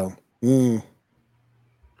 A show.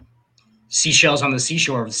 Seashells on the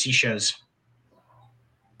seashore with seashells.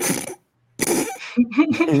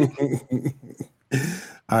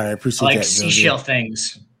 All right, appreciate like that. Seashell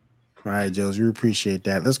things. All right, Joes, we appreciate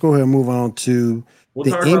that. Let's go ahead and move on to we'll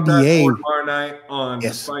the talk NBA. About that tomorrow night on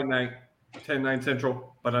Fight Night, 10/9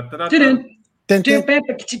 Central. Watch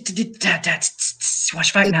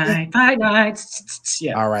Fight Night.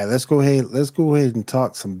 Yeah. All right, let's go ahead and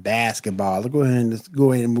talk some basketball. Let's go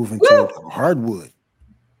ahead and move into hardwood.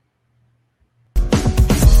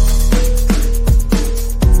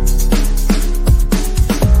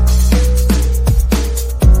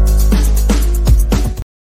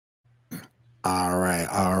 All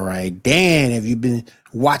right. Dan, have you been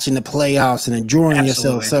watching the playoffs and enjoying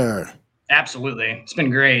yourself, sir? Absolutely. It's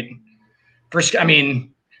been great. The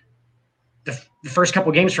first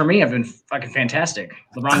couple games for me have been fucking fantastic.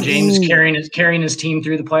 LeBron James carrying his team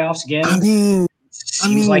through the playoffs again.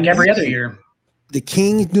 Seems like every other year. The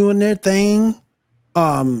Kings doing their thing.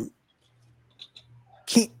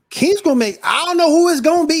 Kings gonna make. I don't know who it's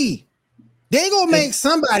gonna be. They gonna make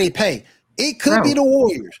somebody pay. It could be the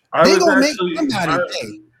Warriors. They gonna make somebody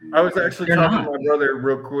pay. I was actually talking to my brother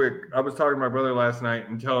real quick. I was talking to my brother last night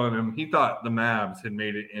and telling him he thought the Mavs had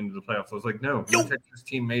made it into the playoffs. I was like, no, the Texas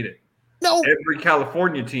team made it. No, every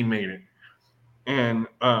California team made it. And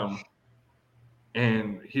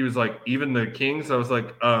he was like, even the Kings. I was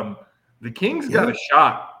like, the Kings got a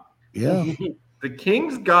shot. Yeah, the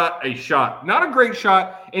Kings got a shot, not a great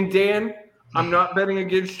shot. And Dan, I'm not betting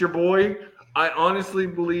against your boy. I honestly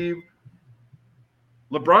believe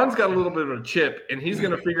LeBron's got a little bit of a chip, and he's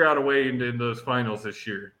going to figure out a way into those finals this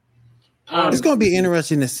year. It's going to be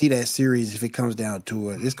interesting to see that series if it comes down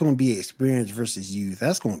to it. It's going to be experience versus youth.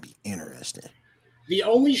 That's going to be interesting. The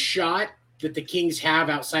only shot that the Kings have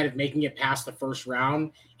outside of making it past the first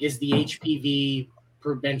round is the HPV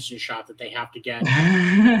prevention shot that they have to get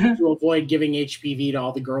to avoid giving HPV to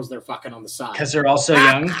all the girls they're fucking on the side. Because they're all so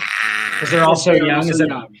young. Because they're all so young. Is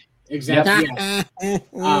it? Exactly. Yep.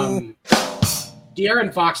 Yes.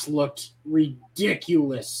 De'Aaron Fox looked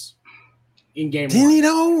ridiculous in game one. Didn't he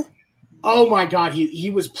though? Oh my God,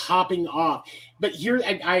 he was popping off. But here,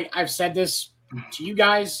 I've said this to you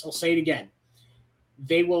guys. I'll say it again.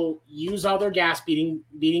 They will use all their gas beating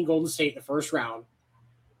Golden State in the first round,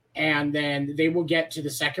 and then they will get to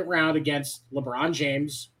the second round against LeBron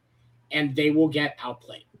James, and they will get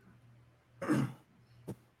outplayed.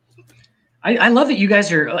 I love that you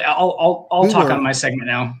guys are. I'll talk on my segment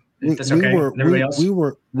now. If that's okay. Everybody else. We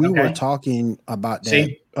were talking about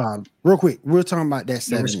that. Real quick, we were talking about that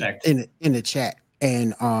 7 in the chat,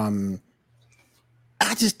 and I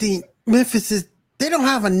just think Memphis they don't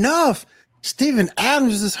have enough. Steven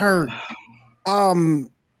Adams is hurt.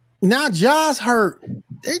 Now Ja's hurt.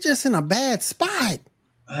 They're just in a bad spot.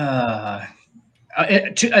 As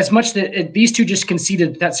much that these two just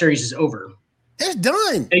conceded that series is over. It's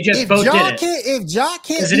done. They just both did it. If Ja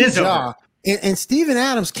can't beat Ja and Steven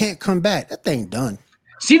Adams can't come back, that thing done.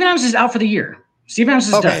 Steven Adams is out for the year. Steven Adams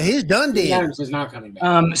is done. He's done. Steven Adams is not coming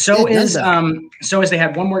back. So is they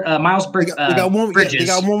had one more Miles Bridges. They got one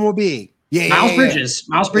more big. Yeah, Miles Bridges.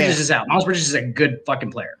 Miles Bridges is out. Miles Bridges is a good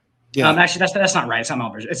fucking player. Yeah. Actually, that's not right. It's not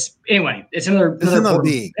Miles Bridges. It's another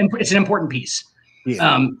big. And it's an important piece.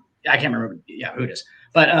 Yeah. I can't remember. Yeah, who it is.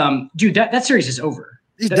 But dude, that series is over.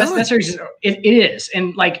 That series is it is,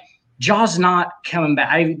 and like Ja's not coming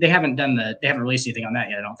back. They haven't released anything on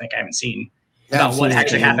that yet. I don't think. I haven't seen about what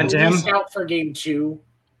actually happened to him. He's out for game 2.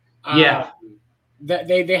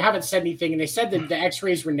 They haven't said anything, and they said that the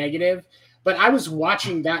X-rays were negative. But I was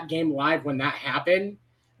watching that game live when that happened.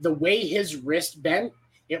 The way his wrist bent,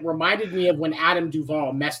 it reminded me of when Adam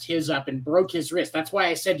Duvall messed his up and broke his wrist. That's why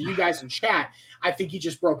I said to you guys in chat, I think he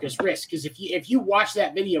just broke his wrist. Because if you watch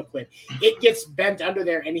that video clip, it gets bent under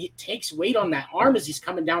there, and he takes weight on that arm as he's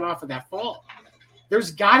coming down off of that fall. There's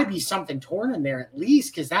got to be something torn in there at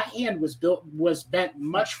least, because that hand was bent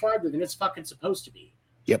much farther than it's fucking supposed to be.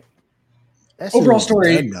 Yep. Overall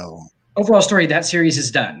story, that series is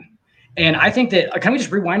done. And I think that can we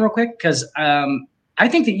just rewind real quick? Because I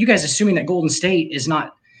think that you guys assuming that Golden State is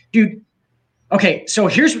not, dude. Okay, so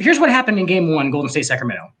here's what happened in Game 1, Golden State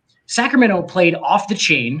Sacramento. Sacramento played off the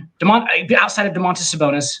chain, outside of Domantas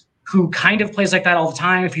Sabonis, who kind of plays like that all the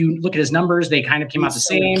time. If you look at his numbers, they kind of came out the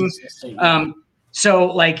same. So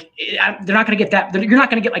like they're not going to get that. You're not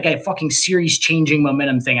going to get like a fucking series-changing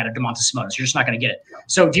momentum thing out of Domantas Sabonis. You're just not going to get it.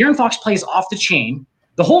 So De'Aaron Fox plays off the chain.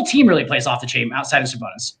 The whole team really plays off the chain outside of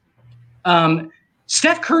Sabonis.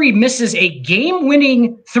 Steph Curry misses a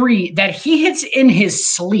game-winning 3 that he hits in his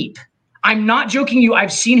sleep. I'm not joking you.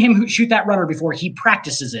 I've seen him shoot that runner before. He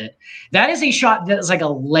practices it. That is a shot that is like a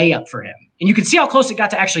layup for him. And you can see how close it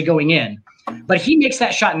got to actually going in. But he makes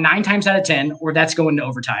that shot 9 times out of 10, or that's going to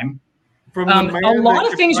overtime. A lot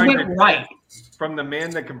of things went right. From the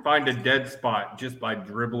man that can find a dead spot just by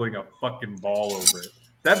dribbling a fucking ball over it.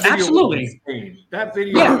 That video Absolutely. Was insane. That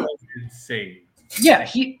video was insane. Yeah,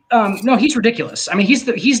 he's ridiculous. I mean,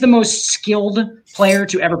 he's the most skilled player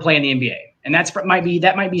to ever play in the NBA, and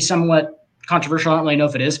that might be somewhat controversial. I don't really know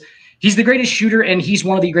if it is. He's the greatest shooter, and he's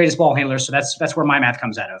one of the greatest ball handlers. So that's where my math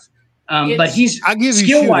comes out of. But he's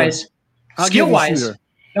skill wise.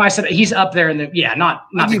 No, I said he's up there in the not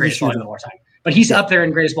the greatest ball handler of all time, but he's up there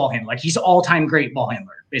in greatest ball handler. Like he's all time great ball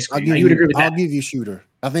handler. Basically, you would agree with that. I'll give you shooter.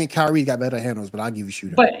 I think Kyrie got better handles, but I'll give you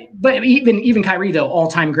shooter. But even Kyrie though, all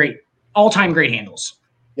time great handles.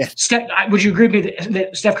 Yeah. Would you agree with me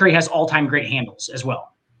that Steph Curry has all time great handles as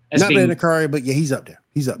well? Not better than Curry, but yeah, he's up there.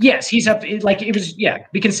 Yes, he's up. Like it was,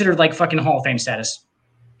 be considered like fucking Hall of Fame status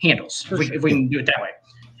handles if we can do it that way.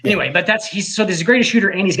 Yeah. Anyway, but he's the greatest shooter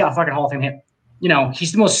and he's got fucking Hall of Fame.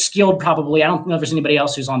 He's the most skilled probably. I don't know if there's anybody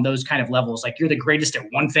else who's on those kind of levels. Like you're the greatest at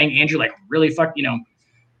one thing and you're like really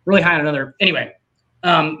really high on another. Anyway,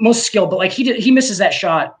 most skilled, but like he misses that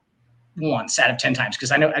shot once out of 10 times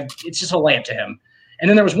because I know it's just a layup to him. And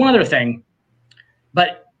then there was one other thing,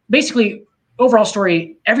 but basically overall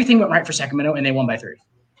story, everything went right for Sacramento and they won by 3.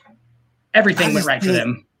 Everything went right for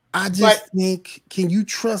them. I just think, can you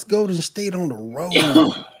trust Golden State on the road?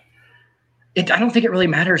 I don't think it really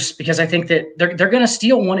matters because I think that they're going to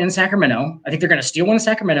steal one in Sacramento. I think they're going to steal one in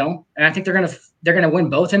Sacramento, and I think they're going to win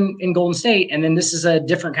both in Golden State. And then this is a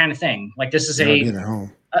different kind of thing. Like this is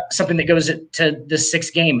something that goes to the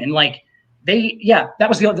 6th game, and like that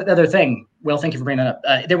was the other thing. Well, thank you for bringing that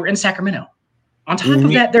up. They were in Sacramento. On top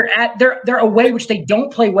of that, they're away, which they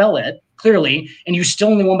don't play well at clearly, and you still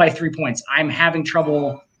only won by 3 points. I'm having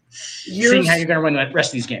trouble seeing how you're going to win the rest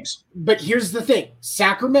of these games. But here's the thing: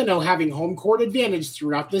 Sacramento having home court advantage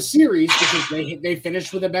throughout this series because they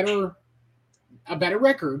finished with a better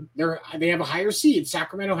record. They have a higher seed.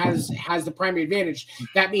 Sacramento has the primary advantage.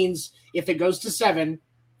 That means if it goes to 7,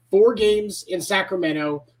 4 games in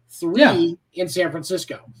Sacramento, 3 in San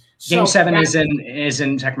Francisco. Game 7 is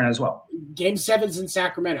in Sacramento as well. Game 7's in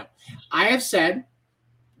Sacramento. I have said,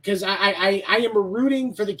 because I am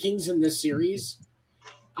rooting for the Kings in this series.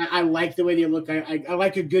 I like the way they look. I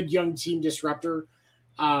like a good young team disruptor.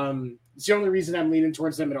 It's the only reason I'm leaning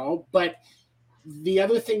towards them at all. But the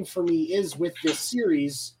other thing for me is with this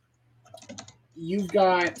series, you've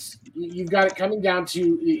got it coming down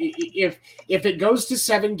to if it goes to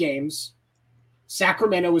 7 games,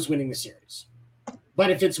 Sacramento is winning the series. But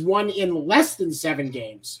if it's won in less than 7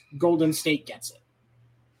 games, Golden State gets it.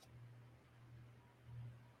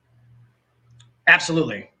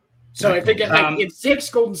 Absolutely. So if it gets in 6,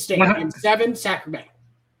 Golden State, in 7, Sacramento.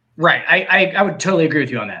 Right. I would totally agree with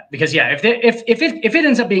you on that because if it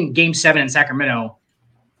ends up being Game 7 in Sacramento,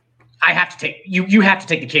 I have to take you have to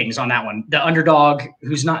take the Kings on that one. The underdog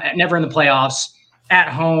who's never in the playoffs at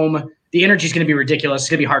home. The energy is going to be ridiculous. It's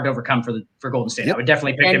going to be hard to overcome for Golden State. Yep. I would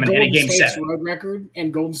definitely pick them in a Game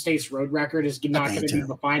 7. Golden State's road record is not going to be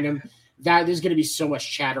behind them. There's going to be so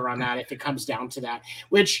much chatter on that if it comes down to that,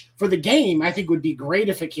 which for the game, I think would be great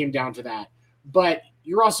if it came down to that. But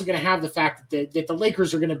you're also going to have the fact that the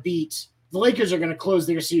Lakers are going to close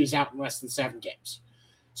their series out in less than 7 games.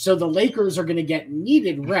 So the Lakers are going to get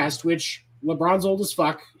needed rest, which LeBron's old as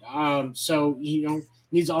fuck. So,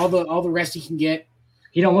 needs all the rest he can get.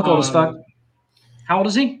 He don't look old as fuck. How old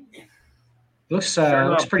is he? Looks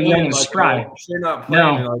pretty young and spry. They're not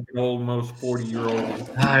playing like an almost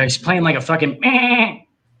 40-year-old. He's playing like a fucking playing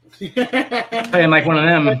like one of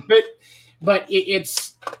them. But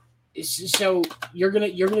it's so you're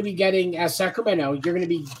gonna be getting as Sacramento. You're gonna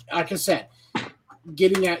be, like I said,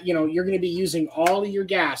 getting at you're gonna be using all of your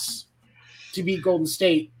gas to beat Golden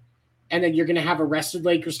State, and then you're gonna have a rested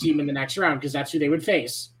Lakers team in the next round because that's who they would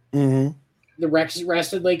face. Mm-hmm. The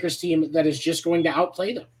rested Lakers team that is just going to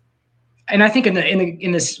outplay them. And I think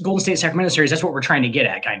in this Golden State Sacramento series, that's what we're trying to get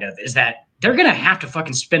at, kind of, is that they're gonna have to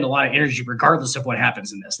fucking spend a lot of energy regardless of what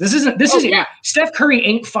happens in this. Steph Curry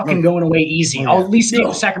ain't fucking going away easy. I'll at least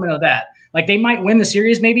give Sacramento that. Like they might win the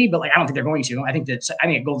series, maybe, but like I don't think they're going to. I think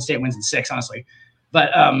Golden State wins in 6, honestly.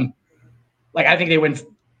 But I think they win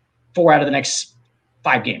 4 out of the next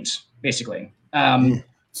 5 games, basically.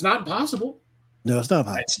 It's not impossible. No, it's not.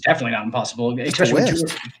 It's definitely not impossible, especially when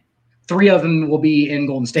 3 of them will be in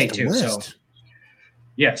Golden State too. So,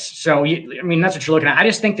 yes. So, that's what you're looking at. I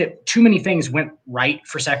just think that too many things went right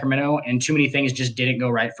for Sacramento and too many things just didn't go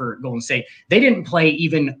right for Golden State. They didn't play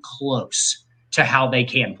even close to how they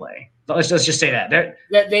can play. But let's just say that.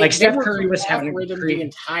 Steph Curry was having the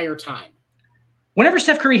entire time. Whenever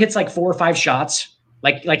Steph Curry hits like 4 or 5 shots,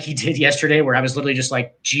 like he did yesterday, where I was literally just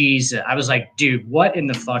like, geez, I was like, dude, what in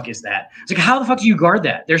the fuck is that? It's like, how the fuck do you guard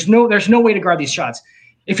that? There's no way to guard these shots.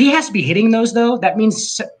 If he has to be hitting those, though, that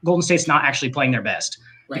means Golden State's not actually playing their best,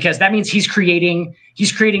 because that means he's creating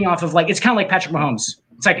off of it's kind of like Patrick Mahomes.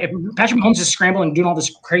 It's like if Patrick Mahomes is scrambling and doing all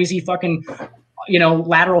this crazy fucking,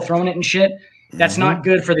 lateral throwing it and shit, that's not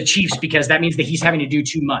good for the Chiefs because that means that he's having to do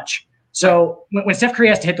too much. So when Steph Curry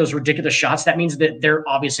has to hit those ridiculous shots, that means that they're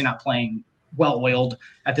obviously not playing well-oiled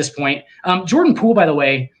at this point. Jordan Poole, by the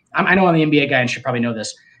way, I know I'm the NBA guy and should probably know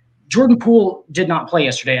this. Jordan Poole did not play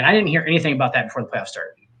yesterday, and I didn't hear anything about that before the playoffs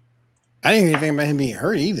started. I didn't hear anything about him being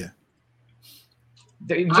hurt either.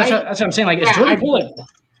 That's what I'm saying. Like, is Jordan Poole?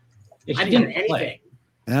 I didn't hear anything.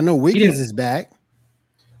 And I know Wiggins is back.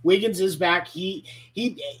 Wiggins is back. He.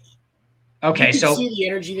 Okay, so see the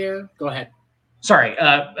energy there. Go ahead. Sorry,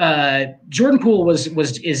 Jordan Poole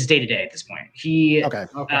is day to day at this point. He okay.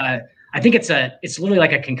 I think it's literally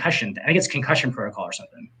like a concussion. I think it's concussion protocol or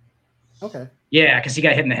something. Okay. Yeah, because he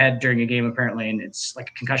got hit in the head during a game apparently, and it's like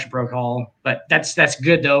a concussion protocol. But that's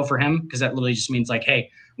good though for him because that literally just means like, hey,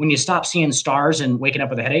 when you stop seeing stars and waking up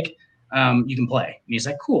with a headache, you can play. And he's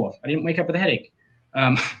like, cool, I didn't wake up with a headache.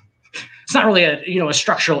 It's not really a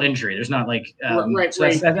structural injury. There's not like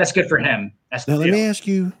that's good for him. Let me ask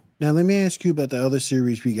you about the other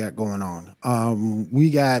series we got going on. We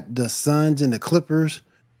got the Suns and the Clippers.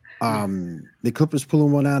 The Clippers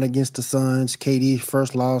pulling one out against the Suns. KD's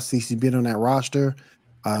first loss since he's been on that roster.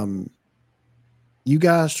 You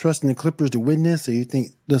guys trusting the Clippers to win this, or you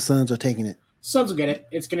think the Suns are taking it? Suns will get it.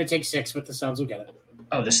 It's going to take 6, but the Suns will get it.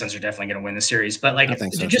 Oh, the Suns are definitely going to win the series. But like, I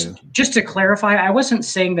think so just to clarify, I wasn't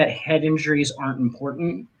saying that head injuries aren't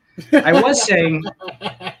important. I was saying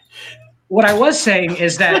what I was saying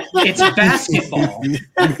is that it's basketball.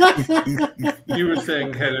 You were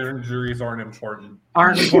saying head injuries aren't important.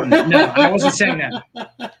 No, I wasn't saying that.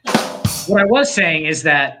 What I was saying is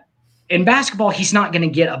that in basketball, he's not going to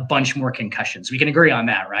get a bunch more concussions. We can agree on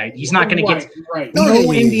that, right? He's not going to get right. No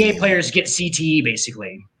NBA players get CTE,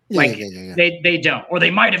 basically. They don't. Or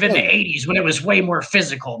they might have in the 80s when it was way more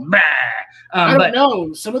physical. I don't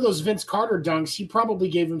know. Some of those Vince Carter dunks, he probably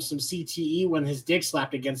gave him some CTE when his dick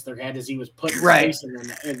slapped against their head as he was putting face in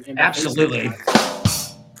them. Absolutely.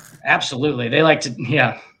 Absolutely. They like to,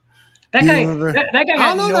 yeah. That guy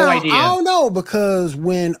had no idea. I don't know, because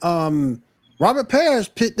when Robert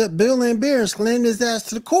Parrish picked up Bill Laimbeer and slammed his ass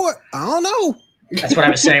to the court, I don't know. That's what I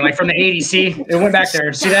was saying. Like from the 80s, see? It went back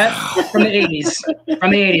there. See that? From the 80s.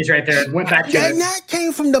 From the 80s right there. It went back to it. And that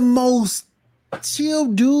came from the most chill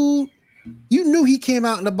dude. You knew he came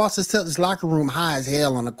out in the Boston Celtics locker room high as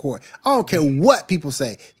hell on the court. I don't care what people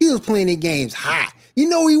say. He was playing the games high. You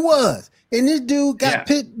know he was. And this dude got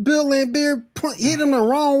picked, Bill Laimbeer hit him the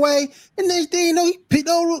wrong way. And next thing you know, he picked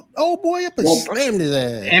old boy up and slammed his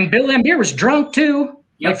ass. And Bill Laimbeer was drunk too.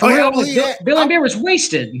 Like for real, Bill Laimbeer was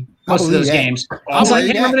wasted most of those games.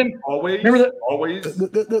 Always.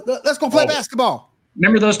 Let's go play basketball.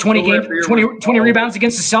 Remember those 20 rebounds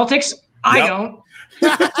against the Celtics? I don't.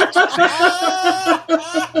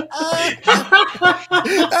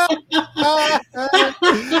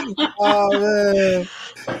 Oh man.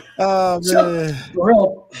 For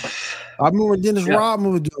real. I remember Dennis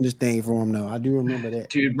Rodman was doing this thing for him though. I do remember that.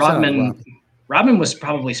 Dude, Rodman was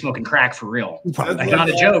probably smoking crack for real. Like, not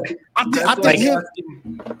a joke.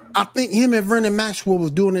 I think him and Vernon Maxwell was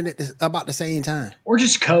doing it at about the same time. Or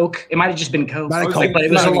just coke. It might have just been coke. But it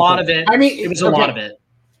was a lot of it. I mean, it was a lot of it.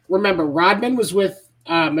 Remember, Rodman was with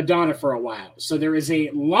Madonna for a while. So there is a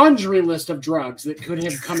laundry list of drugs that could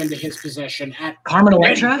have come into his possession at Carmen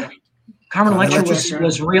Electra. Carmen Electra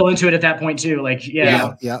was real into it at that point too. Like,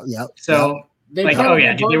 yeah. So they like, oh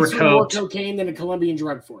yeah, dude, they were more cocaine than a Colombian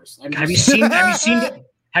drug force. Have you seen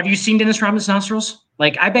Dennis Rodman's nostrils?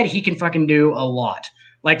 Like, I bet he can fucking do a lot.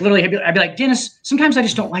 Like, literally, I'd be like, Dennis, sometimes I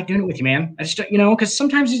just don't like doing it with you, man. I just don't, because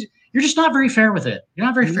sometimes you're just not very fair with it. You're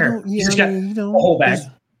not very fair. You just got a whole bag.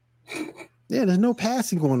 Yeah, there's no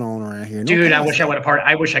passing going on around here. Dude, I wish I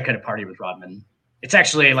could have partied with Rodman. It's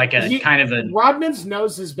actually like a kind of a. Rodman's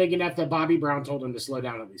nose is big enough that Bobby Brown told him to slow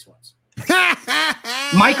down at least once.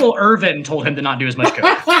 Michael Irvin told him to not do as much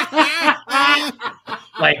coke.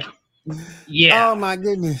 Like, yeah. Oh my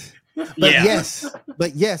goodness.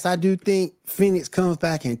 But yes, I do think Phoenix comes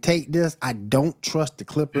back and take this. I don't trust the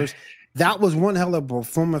Clippers. That was one hell of a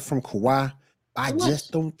performance from Kawhi. I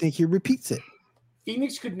just don't think he repeats it.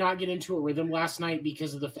 Phoenix could not get into a rhythm last night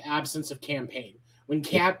because of the absence of campaign. When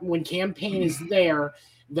campaign is there,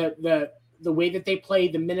 the way that they play,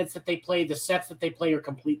 the minutes that they play, the sets that they play are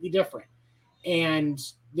completely different. And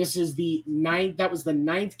this is the ninth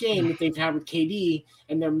game that they've had with KD,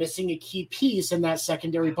 and they're missing a key piece in that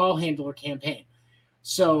secondary ball handler campaign.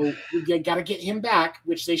 So we got to get him back,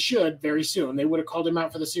 which they should very soon. They would have called him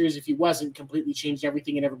out for the series if he wasn't, completely changed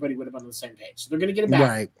everything, and everybody would have been on the same page. So they're going to get him back.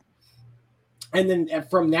 Right. And then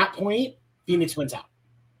from that point, Phoenix wins out.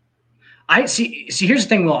 I see. Here's the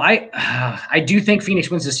thing, Will. I do think Phoenix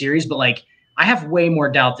wins the series, but like I have way more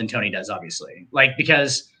doubt than Tony does, obviously. Like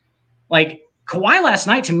because like Kawhi last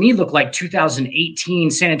night to me looked like 2018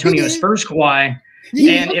 San Antonio Spurs Kawhi.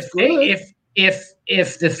 And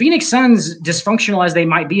if the Phoenix Suns, dysfunctional as they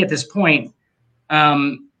might be at this point,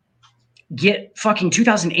 get fucking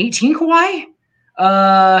 2018 Kawhi,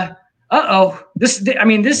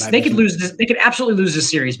 they could lose this. They could absolutely lose this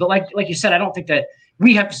series. But like you said, I don't think that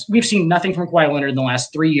we've seen nothing from Kawhi Leonard in the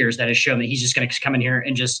last 3 years that has shown that he's just going to come in here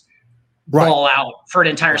and just ball out for an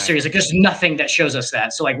entire series. Like there's nothing that shows us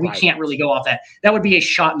that. So like we can't really go off that. That would be a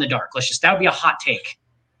shot in the dark. That would be a hot take.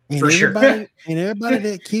 And for sure. And everybody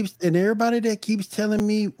that keeps telling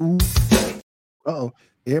me,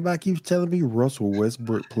 everybody keeps telling me Russell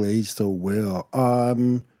Westbrook plays so well.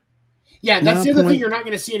 Yeah, that's the other thing you're not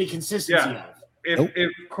going to see any consistency of.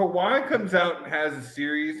 If Kawhi comes out and has a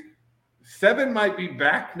series, 7 might be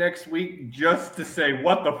back next week just to say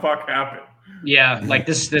what the fuck happened. Yeah, like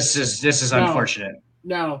this is unfortunate.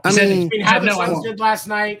 No, I mean, how the Suns did last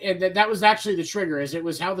night, and that was actually the trigger. It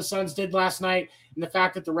was how the Suns did last night, and the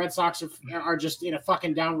fact that the Red Sox are just in a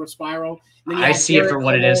fucking downward spiral. And then I see it for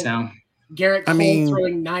what it is now. Garrett Cole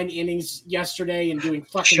throwing 9 innings yesterday and doing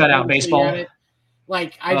fucking shutout baseball. At it.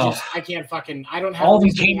 Like I can't fucking. I don't have all of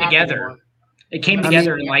them came together. Anymore. It came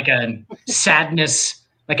together in like a sadness,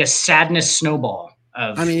 snowball.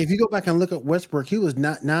 If you go back and look at Westbrook, he was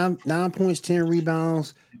not 9 points, 10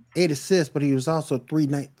 rebounds, 8 assists, but he was also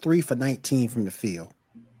 3 for 19 from the field.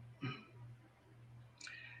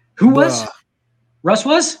 Who was? Russ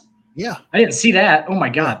was? Yeah. I didn't see that. Oh my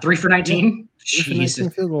God. 3 for 19? Yeah. 3 for 19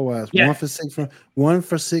 field goal wise. Yeah. 1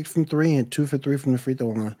 for 6 from 3 and 2 for 3 from the free throw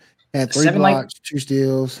line. Had 3 blocks, 2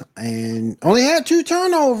 steals, and only had 2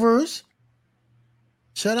 turnovers.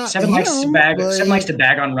 Shut up. Seven likes to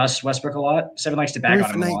bag on Russ Westbrook a lot. 7 likes to bag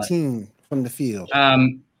on him a lot. 19 from the field.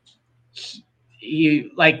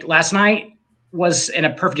 Last night was a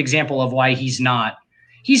perfect example of why he's not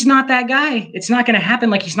that guy. It's not going to happen.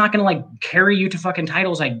 Like, he's not going to like carry you to fucking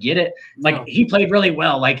titles. I get it. Like, no. He played really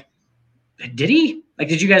well. Like, did he? Like,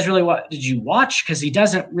 did you guys really did you watch? Because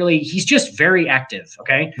he's just very active.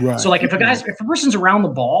 Okay. Right. So like if a person's around the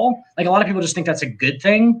ball, like a lot of people just think that's a good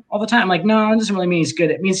thing all the time. I'm like, no, it doesn't really mean he's good.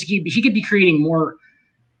 It means he could be creating more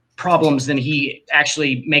problems than he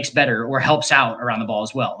actually makes better or helps out around the ball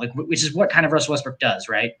as well. Like, which is what kind of Russell Westbrook does,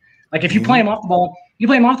 right? Like if you play him off the ball,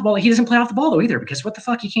 he doesn't play off the ball though either, because what the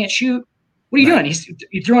fuck, he can't shoot. What are you doing?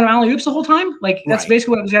 You throwing alley oops the whole time? Like that's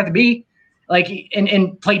basically what it was going to be. Like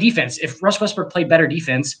and play defense. If Russ Westbrook played better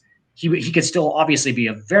defense, he could still obviously be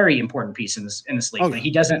a very important piece in this league. But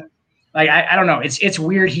he doesn't. Like I don't know. It's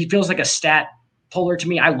weird. He feels like a stat puller to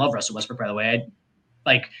me. I love Russell Westbrook, by the way.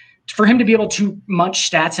 For him to be able to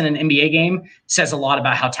munch stats in an NBA game says a lot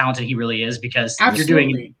about how talented he really is, because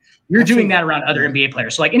you're doing that around other NBA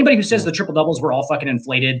players. So like anybody who says the triple doubles were all fucking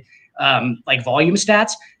inflated, like volume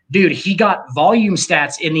stats, dude, he got volume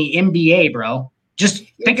stats in the NBA, bro. Just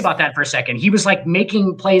think about that for a second. He was like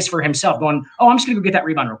making plays for himself, going, "Oh, I'm just gonna go get that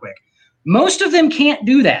rebound real quick." Most of them can't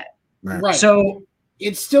do that, right? So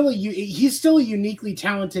he's still a uniquely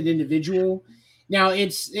talented individual. Now,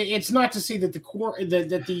 it's not to say that the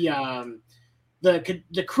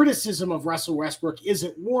criticism of Russell Westbrook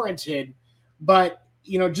isn't warranted, but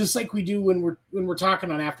just like we do when we're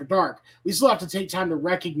talking on After Dark, we still have to take time to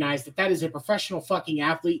recognize that is a professional fucking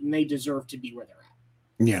athlete, and they deserve to be where they're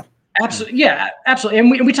at. Yeah. Absolutely. Yeah, absolutely.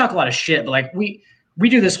 And we talk a lot of shit, but like we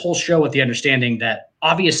do this whole show with the understanding that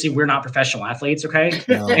obviously we're not professional athletes. Okay.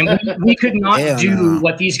 No. And we could not do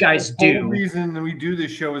what these guys do. The whole reason we do this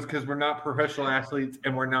show is because we're not professional athletes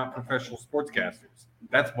and we're not professional sportscasters.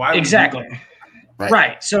 That's why. Exactly.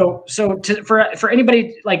 Right. So for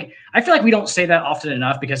anybody, like, I feel like we don't say that often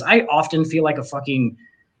enough, because I often feel like a fucking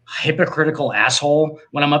hypocritical asshole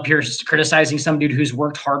when I'm up here criticizing some dude who's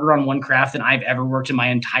worked harder on one craft than I've ever worked in my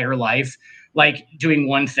entire life, like doing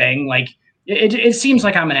one thing. Like it seems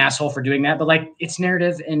like I'm an asshole for doing that, but like it's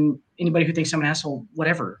narrative, and anybody who thinks I'm an asshole,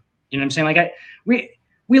 whatever, you know what I'm saying? Like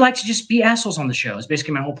we like to just be assholes on the show is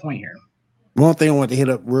basically my whole point here. One thing I want to hit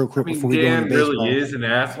up real quick before we go into baseball. Dan really is an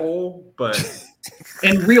asshole, but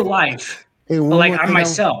in real life. Like I'm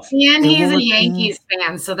myself. And he's a Yankees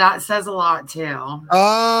fan, so that says a lot too.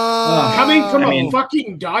 Coming from a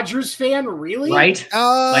fucking Dodgers fan, really? Right?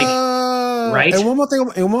 Right. And one more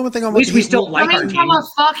thing. At least we still like our team. From a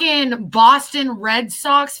fucking Boston Red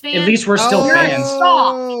Sox fan. At least we're still fans.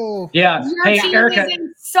 Yeah. Your team Erica, is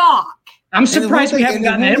in stock. I'm surprised we haven't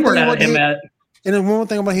gotten the N-word out of him yet. And then one more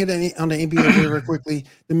thing about here on the NBA very quickly: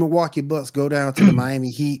 the Milwaukee Bucks go down to the Miami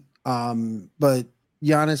Heat, but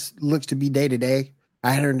Giannis looks to be day to day. I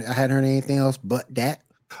hadn't heard anything else but that.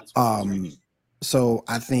 So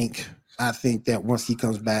I think that once he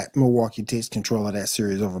comes back, Milwaukee takes control of that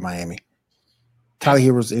series over Miami. Tyler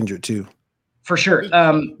Hero's injured too. For sure.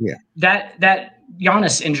 That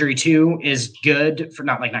Giannis injury too is good for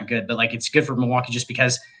not good, but like it's good for Milwaukee just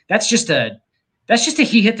because that's just a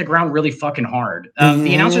he hit the ground really fucking hard.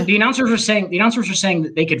 The announcers were saying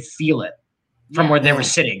that they could feel it from where they were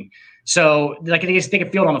sitting. So like they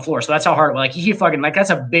could feel it on the floor. So that's how hard. Like he fucking that's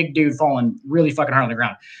a big dude falling really fucking hard on the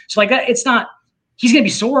ground. So like that, it's not. He's gonna be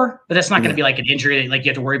sore, but that's not gonna be like an injury that like you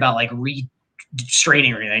have to worry about like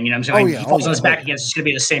re-straining or anything. You know what I'm saying? Like, he falls on his back again. It's gonna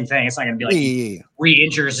be the same thing. It's not gonna be like he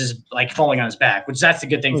re-injures his like falling on his back, which that's the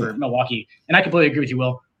good thing for Milwaukee. And I completely agree with you,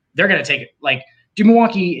 Will. They're gonna take it. Like, dude,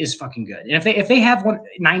 Milwaukee is fucking good. And if they have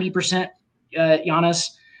 90% Giannis,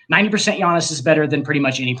 90% Giannis is better than pretty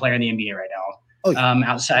much any player in the NBA right now.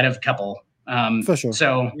 Outside of a couple. For sure.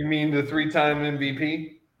 So you mean the 3-time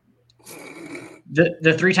MVP? The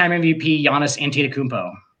 3-time MVP, Giannis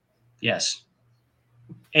Antetokounmpo. Yes.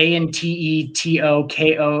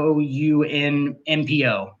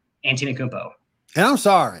 Antetokounmpo. Antetokounmpo. And I'm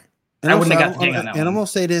sorry. And I wouldn't have got the ding on that and one. I'm gonna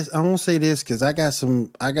say this. I'm gonna say this because I got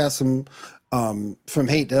some from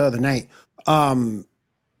hate the other night.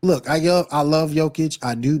 Look, I love Jokic.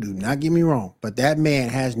 I do not get me wrong, but that man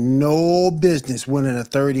has no business winning a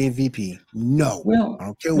third MVP. No, Well, I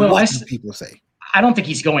don't care what people say. I don't think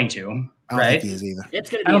he's going to. I don't think he is either.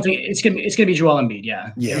 I don't think it's gonna be Joel Embiid. Yeah.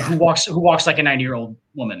 Who walks like a 90-year-old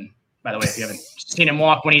woman. By the way, if you haven't seen him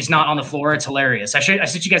walk when he's not on the floor, it's hilarious. I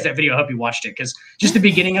sent you guys that video. I hope you watched it because just the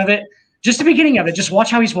beginning of it, just watch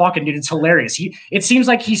how he's walking, dude. It's hilarious. It seems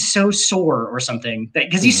like he's so sore or something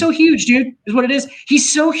because he's so huge, dude. Is what it is.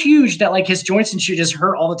 He's so huge that like his joints and shit just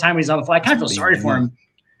hurt all the time when he's on the floor. I kind of feel sorry for him.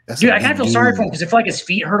 Dude, I kind of feel sorry for him because I feel like his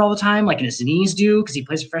feet hurt all the time, like and his knees do because he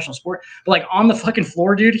plays a professional sport. But like on the fucking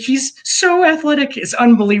floor, dude, he's so athletic. It's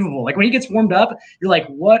unbelievable. Like when he gets warmed up, you're like,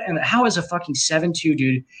 what? And how is a fucking 7'2"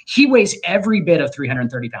 dude? He weighs every bit of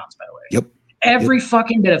 330 pounds, by the way. Yep. Every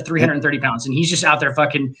fucking bit of 330 pounds. And he's just out there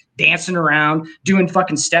fucking dancing around, doing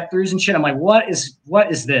fucking step throughs and shit. I'm like, what is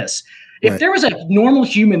this? If there was a normal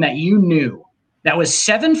human that you knew that was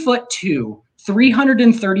 7'2",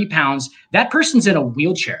 330 pounds, that person's in a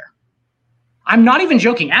wheelchair. I'm not even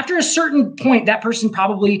joking. After a certain point, that person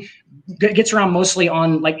probably gets around mostly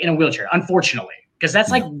on like in a wheelchair, unfortunately, because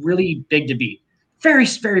that's like really big to beat. Very,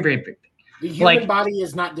 very, very big. The human body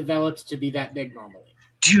is not developed to be that big normally.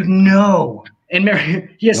 Dude, no. And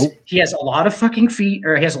he has a lot of fucking feet,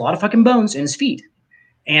 or he has a lot of fucking bones in his feet.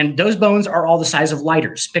 And those bones are all the size of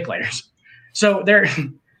lighters, pick lighters. So they're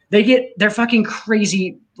fucking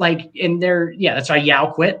crazy. Like, and that's why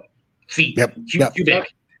Yao quit. Feet. Too big.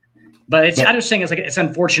 But I'm just saying it's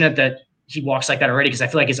unfortunate that he walks like that already because I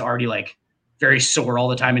feel like he's already like very sore all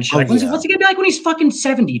the time and shit. What's he gonna be like when he's fucking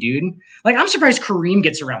 70, dude? Like I'm surprised Kareem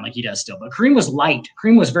gets around like he does still, but Kareem was light.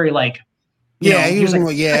 Kareem was very like he was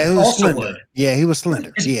slender. Wood. Yeah, he was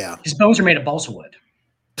slender. His bones are made of balsa wood.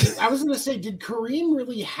 I was gonna say, did Kareem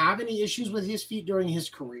really have any issues with his feet during his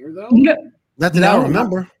career though? No, not that I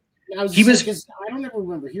remember. I don't ever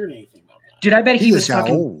remember hearing anything about that. Dude, I bet he was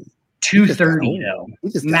fucking old. 230 though.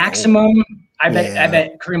 Maximum. I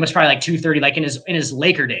bet Kareem was probably like 230, like in his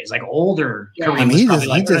Laker days, like older. Kareem was probably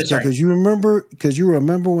like because you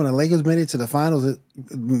remember when the Lakers made it to the finals,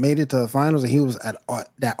 and he was at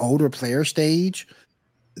that older player stage.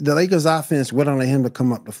 The Lakers offense wouldn't let him to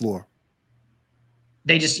come up the floor.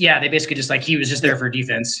 They basically just like he was just there for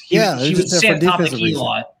defense. He was just there for top of the defensive key a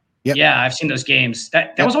lot. Yep. Yeah, I've seen those games.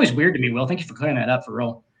 That was always weird to me, Will. Thank you for clearing that up for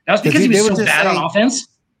real. That was because he was so bad on offense.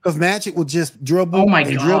 Because Magic would just dribble. Oh my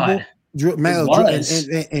god.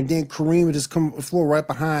 And then Kareem would just come the floor right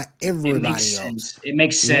behind everybody else. It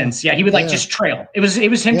makes sense. Yeah, he would just trail. It was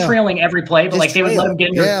him trailing every play, but like they would let him get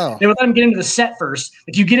into they would let him get into the set first.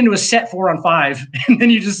 Like you get into a set 4-on-5, and then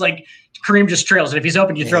you just like Kareem just trails, and if he's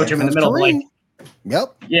open, you throw it to him in the middle. Kareem.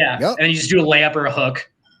 And then you just do a layup or a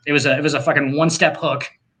hook. It was a fucking one-step hook,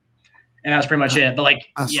 and that was pretty much it. But like,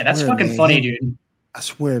 that's fucking funny, dude. I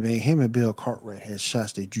swear, man, him and Bill Cartwright had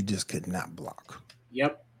shots that you just could not block.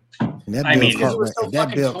 Yep. And that Bill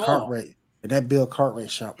Cartwright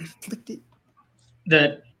shot was flicked it.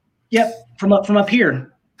 From up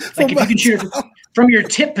here. Like if you can shoot from your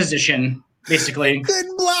tip position, basically.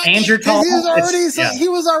 Couldn't block. And you're tall. He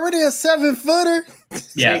was already a 7-footer.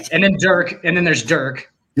 Yeah. And then there's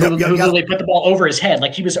Dirk. Who literally put the ball over his head.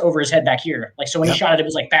 Like he was over his head back here. Like so when he shot it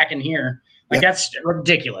was like back in here. Like that's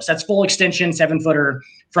ridiculous. That's full extension, 7-footer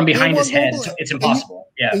from behind his head. It's impossible.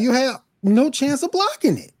 You have no chance of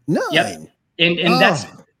blocking it. None. Yep. And that's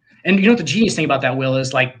you know what the genius thing about that, Will,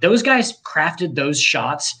 is like those guys crafted those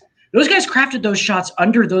shots. Those guys crafted those shots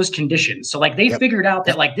under those conditions. So like they figured out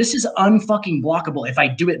that like this is unfucking blockable if I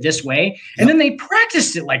do it this way. And then they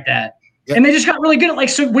practiced it like that. Yep. And they just got really good at like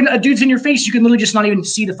so when a dude's in your face, you can literally just not even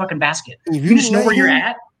see the fucking basket. You can just know where you're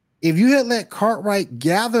at. If you had let Cartwright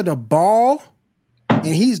gather the ball and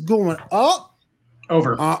he's going up,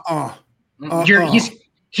 over.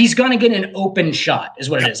 He's gonna get an open shot, is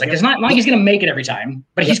what it is. Like it's not like he's gonna make it every time,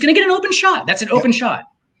 but he's gonna get an open shot. That's an open shot.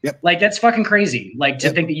 Yep. Like that's fucking crazy. Like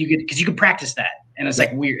to think that you could, because you could practice that, and it's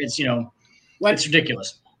like weird. It's it's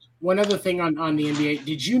ridiculous. One other thing on the NBA,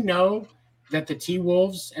 did you know that the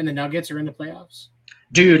T-Wolves and the Nuggets are in the playoffs?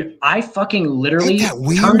 Dude, I fucking literally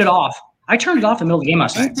turned it off. I turned it off in the middle of the game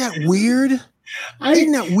last night. Ain't that weird?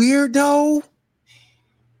 Ain't that weird though?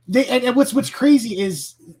 And what's crazy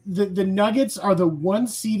is the Nuggets are the 1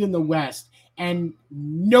 seed in the West, and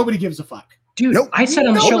nobody gives a fuck. Dude, I said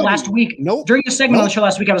on the show last week, during the segment on the show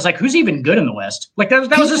last week, I was like, who's even good in the West? Like that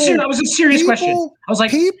was a serious question. I was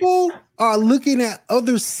like, people are looking at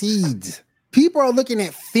other seeds. People are looking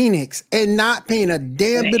at Phoenix and not paying a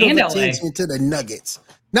damn bit of attention to the Nuggets.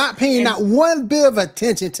 Not paying not one bit of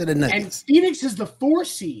attention to the Nuggets. And Phoenix is the 4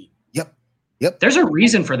 seed. Yep. There's a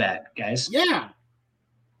reason for that, guys. Yeah.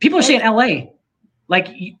 People are saying LA. Like,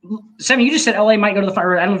 Sammy, you just said LA might go to the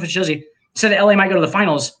final. I don't know if it shows you. Said that LA might go to the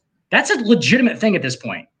finals. That's a legitimate thing at this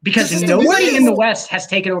point because nobody in the West has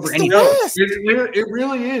taken over anything. It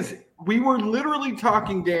really is. We were literally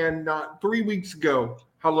talking, Dan, not 3 weeks ago,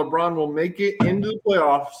 how LeBron will make it into the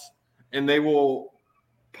playoffs and they will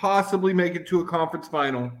possibly make it to a conference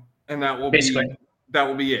final, and that will be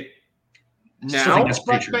it. Now,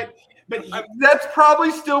 but that's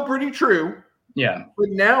probably still pretty true. Yeah. But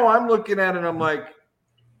now I'm looking at it, I'm like,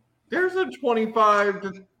 there's a 25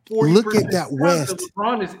 to 40%. Look at that West. That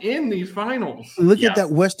LeBron is in these finals. Look at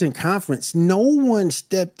that Western Conference. No one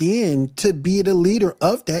stepped in to be the leader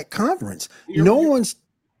of that conference. No one's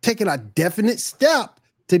taken a definite step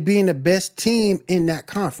to being the best team in that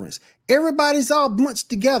conference. Everybody's all bunched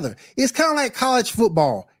together. It's kind of like college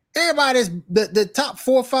football. Everybody's the top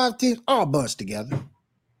 4 or 5 teams all bunched together.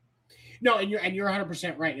 No, and you're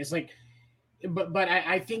 100% right. It's like, but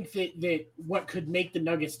I think that what could make the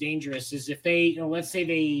Nuggets dangerous is if they, let's say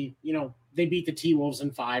they beat the T-Wolves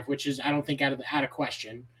in 5, which is I don't think out of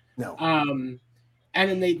question. No. And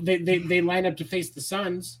then they line up to face the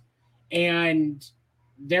Suns, and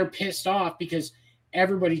they're pissed off because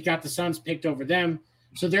everybody's got the Suns picked over them.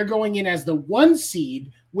 So they're going in as the 1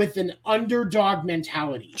 seed with an underdog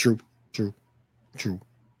mentality. True.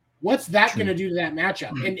 What's that going to do to that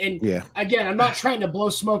matchup? And yeah. Again, I'm not trying to blow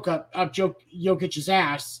smoke up Jokic's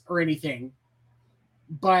ass or anything,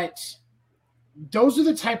 but those are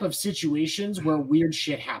the type of situations where weird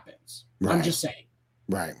shit happens. Right. I'm just saying.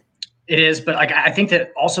 Right. It is, but like I think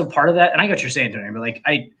that also part of that, and I get what you're saying, Tony, but like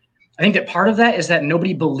I think that part of that is that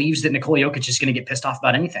nobody believes that Nikola Jokic is going to get pissed off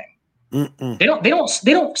about anything. Mm-mm. They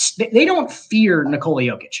don't fear Nikola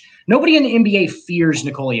Jokic. Nobody in the NBA fears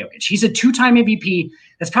Nikola Jokic. He's a 2-time MVP.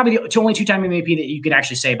 That's probably the only 2-time MVP that you could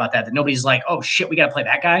actually say about that. That nobody's like, oh shit, we got to play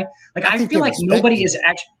that guy. Like I feel like nobody is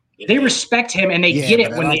actually. They respect him and they get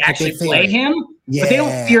it when they actually play him. Yeah. But they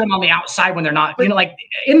don't fear him on the outside when they're not. Like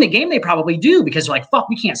in the game they probably do because they're like, fuck,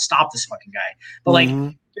 we can't stop this fucking guy. But like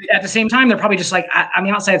at the same time, they're probably just like, on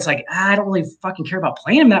the outside, it's like, I don't really fucking care about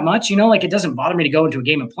playing him that much. Like it doesn't bother me to go into a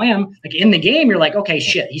game and play him. Like in the game, you're like, okay,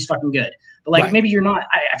 shit, he's fucking good. But like maybe you're not.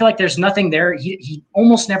 I feel like there's nothing there. He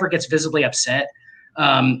almost never gets visibly upset. You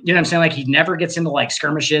know what I'm saying? Like he never gets into like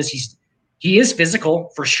skirmishes. He is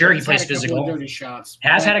physical for sure. He plays physical. Dirty shots.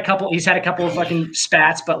 He's had a couple of fucking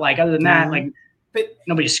spats, but like other than that, like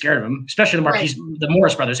nobody's scared of him. Especially the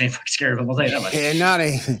Morris brothers ain't fucking scared of him. We'll tell you that much. Yeah, not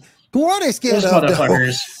who are they scared Those of?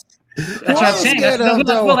 motherfuckers. That's what I'm saying.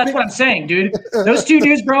 That's what I'm saying, dude. Those 2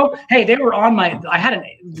 dudes, bro. Hey, they were on my. I had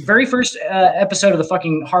the very first episode of the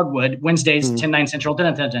fucking Hardwood Wednesdays, 10/9 Central.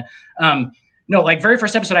 No, like very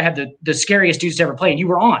first episode, I had the scariest dudes to ever play, and you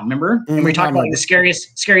were on, remember? And we talked about like, the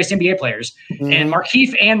scariest NBA players. And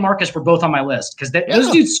Markieff and Marcus were both on my list because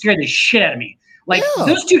those dudes scared the shit out of me. Like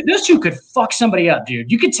those two could fuck somebody up, dude.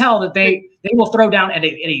 You could tell that they will throw down at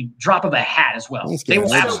a drop of a hat as well. They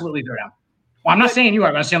will absolutely throw down. Well, I'm not saying you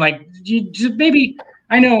are, but I'm saying like maybe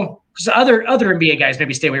I know because other NBA guys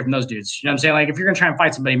maybe stay away from those dudes. You know what I'm saying? Like if you're gonna try and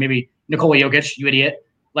fight somebody, maybe Nikola Jokic, you idiot.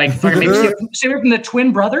 Like fucking maybe stay away from the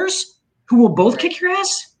twin brothers who will both kick your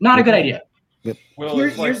ass. Not a good idea. Well,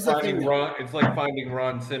 it's like finding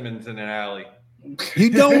Ron Simmons in an alley. You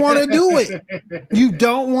don't want to do it. You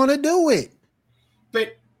don't want to do it.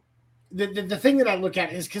 But the thing that I look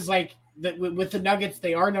at is because like with the Nuggets,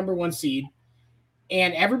 they are number 1 seed.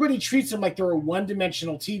 And everybody treats them like they're a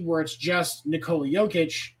one-dimensional team where it's just Nikola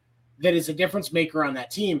Jokic that is a difference maker on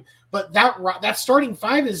that team. But that starting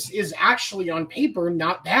 5 is actually on paper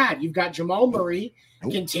not bad. You've got Jamal Murray,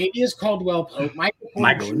 Kentavious Caldwell-Pope, Michael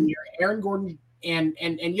Porter Jr., Aaron Gordon, and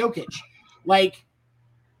Jokic. Like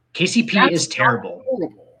KCP is terrible.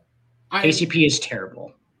 KCP is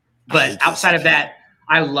terrible. But outside of that,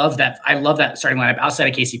 I love that starting lineup outside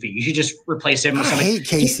of KCP. You should just replace him with something. I hate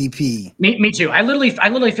KCP. Me too. I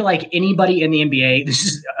literally feel like anybody in the NBA, this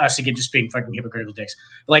is us again just being fucking hypocritical dicks.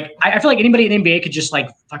 Like I feel like anybody in the NBA could just like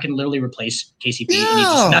fucking literally replace KCP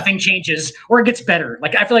and nothing changes or it gets better.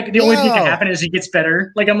 Like I feel like the only thing that can happen is he gets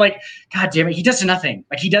better. Like I'm like, God damn it, he does nothing.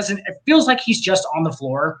 Like it feels like he's just on the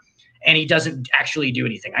floor and he doesn't actually do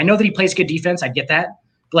anything. I know that he plays good defense. I get that.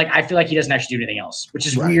 Like I feel like he doesn't actually do anything else, which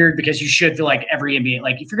is weird because you should feel like every NBA,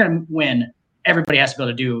 like if you're gonna win, everybody has to be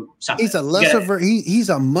able to do something. He's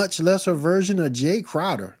a much lesser version of Jay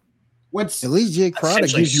Crowder. At least Jay Crowder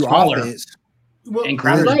gives you offense. And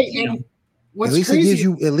Crowder, at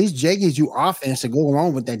least Jay gives you offense to go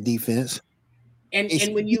along with that defense. And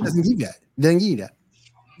when you doesn't give you that.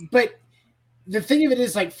 But the thing of it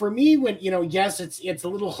is, like, for me, when yes, it's a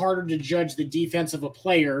little harder to judge the defense of a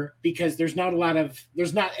player because there's not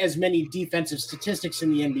as many defensive statistics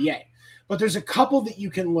in the NBA. But there's a couple that you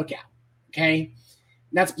can look at. Okay, and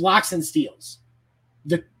that's blocks and steals.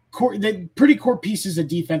 The pretty core pieces of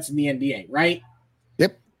defense in the NBA, right?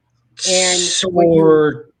 Yep. And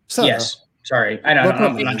yes. Sorry, I'm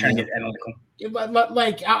not trying to get analytical. But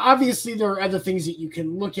like, obviously, there are other things that you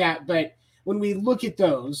can look at, but when we look at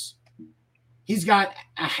those,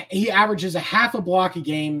 he averages a half a block a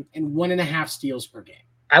game and 1.5 steals per game.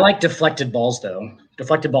 I like deflected balls though.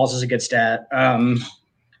 Deflected balls is a good stat. For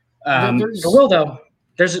Will though,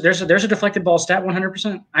 there's a deflected ball stat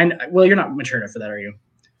 100%. Will, you're not mature enough for that, are you?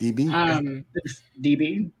 DB.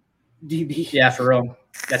 DB. Yeah, for real.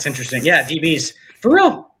 That's interesting. Yeah, DBs for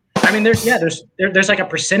real. I mean, there's like a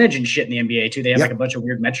percentage and shit in the NBA too. They have like a bunch of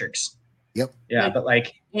weird metrics. Yep. Yeah, but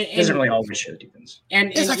like it doesn't really always show defense.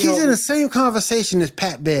 And it's like he's in the same conversation as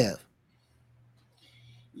Pat Bev.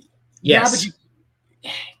 Yes.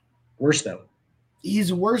 Yeah, worse though.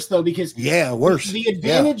 He's worse though because worse. The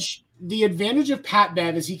advantage of Pat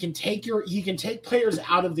Bev is he can take players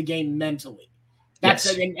out of the game mentally.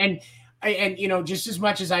 That's and just as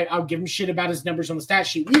much as I'll give him shit about his numbers on the stat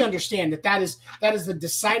sheet, we understand that is the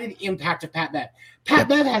decided impact of Pat Bev. Pat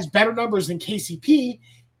Bev has better numbers than KCP,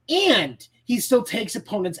 and he still takes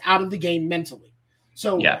opponents out of the game mentally.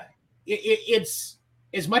 So it's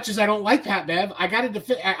as much as I don't like Pat Bev, I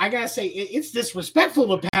gotta say it's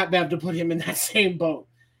disrespectful of Pat Bev to put him in that same boat.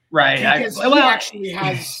 Right. Because he actually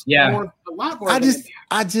has a lot more. I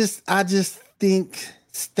just think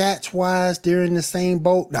stats wise, they're in the same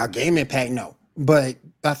boat. Now, game impact, no. But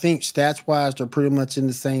I think stats wise, they're pretty much in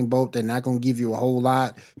the same boat. They're not going to give you a whole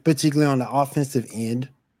lot, particularly on the offensive end.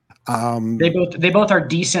 They both are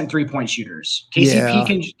decent 3-point shooters.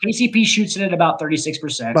 KCP shoots it at about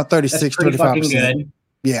 36%. About 36, 35%. Good.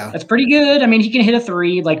 Yeah. That's pretty good. I mean, he can hit a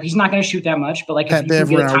 3. Like, he's not going to shoot that much, but like Pat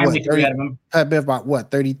if you can get a timely 30, out of him. Pat Bev about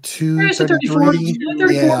what, 32, 34,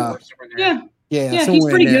 33? Yeah, he's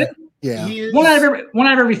pretty good. Yeah. One out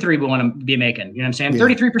of every 3 we want to be making. You know what I'm saying?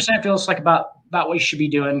 33% feels like about what you should be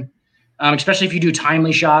doing. Especially if you do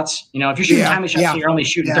timely shots. If you're shooting timely shots and you're only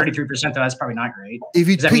shooting 33%, though, that's probably not great.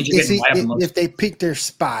 If they pick their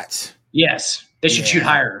spots. Yes. They should shoot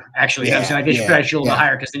higher, actually. They should try to shoot a little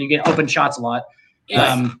higher because then you get open shots a lot.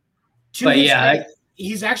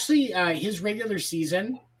 He's actually his regular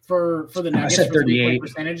season for the Nuggets for 38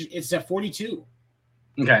 percentage. It's at 42.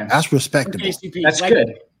 Okay, that's respectable. That's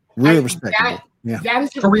good. Really respectable. That is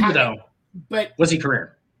career though. But what's he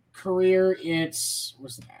career? Career, what's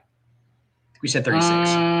that? We said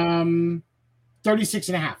 36. 36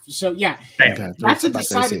 and a half. So that's a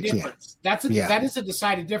decided difference. That is a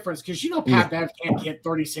decided difference because Pat Bev can't hit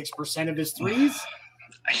 36% of his threes.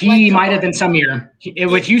 He might have been some year.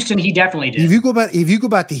 With Houston, he definitely did. If you go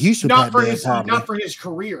back to Houston, not for his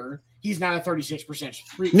career, he's not a 36%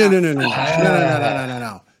 free. No.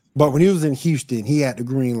 But when he was in Houston, he had the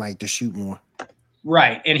green light to shoot more.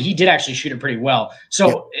 Right, and he did actually shoot it pretty well.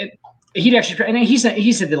 So he'd actually, and he's at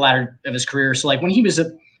the latter of his career. So like when he was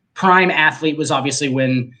a prime athlete was obviously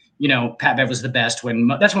when Pat Bev was the best.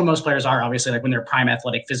 That's when most players are, obviously, like when they're prime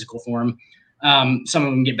athletic physical form. Some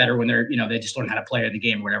of them get better when they're, they just learn how to play the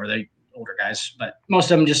game or whatever, they're older guys, but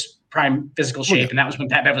most of them just prime physical shape. And that was when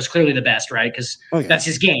Pat Bev was clearly the best, right? Because that's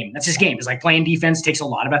his game. It's like playing defense takes a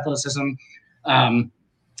lot of athleticism.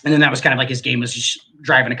 And then that was kind of like his game was just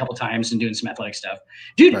driving a couple times and doing some athletic stuff.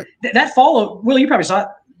 Dude, that follow, Will, you probably saw it.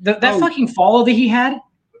 That fucking follow that he had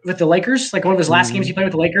with the Lakers, like one of his last games he played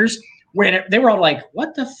with the Lakers, where they were all like,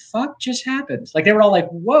 what the fuck just happened? Like they were all like,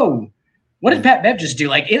 whoa. What did Pat Bev just do?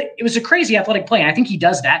 Like it was a crazy athletic play. And I think he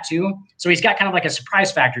does that too. So he's got kind of like a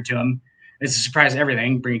surprise factor to him. It's a surprise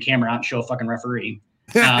everything. Bring a camera out and show a fucking referee.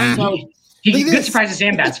 He good surprises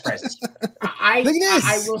and bad surprises.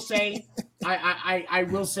 I will say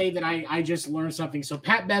that I just learned something. So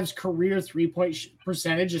Pat Bev's career 3-point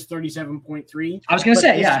percentage is 37.3. I was going to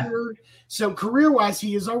say, So career wise,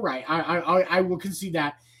 he is all right. I will concede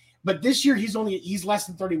that. But this year he's less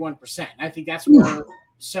than 31%. I think that's where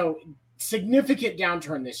significant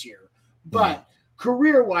downturn this year. But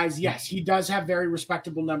career wise, yes, he does have very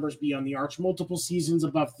respectable numbers beyond the arch. Multiple seasons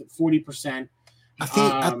above 40%.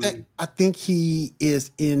 I think he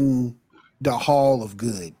is in the Hall of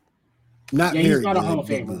Good. He's not a Hall of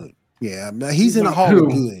Famer. Good. Yeah, he's in the Hall of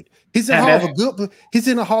Good. He's in the Hall of a good. He's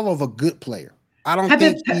in the Hall of a good player. I don't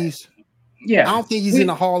think he's in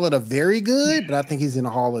the Hall of the very good, but I think he's in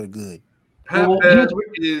the Hall of the good.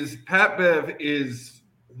 Pat Bev is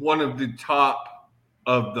one of the top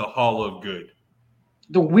of the Hall of Good.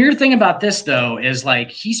 The weird thing about this, though, is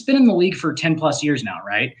like he's been in the league for 10 plus years now,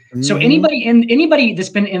 right? Mm-hmm. So anybody that's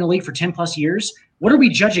been in the league for 10 plus years, what are we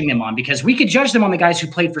judging them on? Because we could judge them on the guys who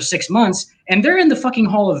played for 6 months, and they're in the fucking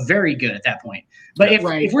Hall of Very Good at that point. But if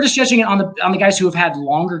we're just judging it on the guys who have had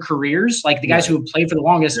longer careers, like the guys who have played for the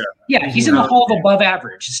longest, he's in the Hall of Above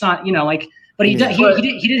Average. It's not, but he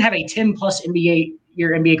did have a 10 plus NBA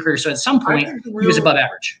career. So at some point he was above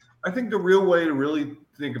average. I think the real way to really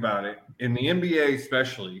think about it, in the NBA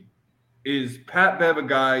especially, is Pat Bev a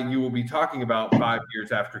guy you will be talking about 5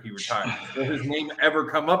 years after he retires? Will his name ever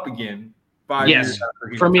come up again 5 years after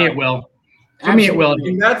he retires? For me it will. For me it will.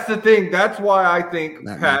 And that's the thing. That's why I think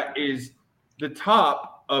Pat is the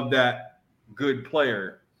top of that good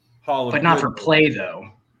player Hall of Fame. But not for play, though.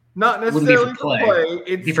 Not necessarily for play.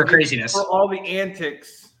 It'd be for craziness. For all the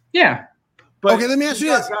antics. Yeah. But okay, let me ask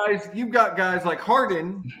you this. You've got guys like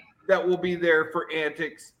Harden that will be there for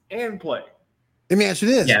antics and play. Let me ask you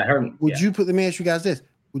this. Let me ask you guys this.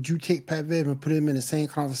 Would you take Pat Bev and put him in the same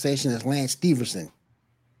conversation as Lance Stevenson?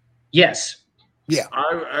 Yes. Yeah.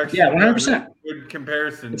 100%. Good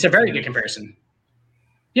comparison. It's a very good comparison.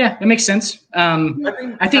 Yeah, that makes sense.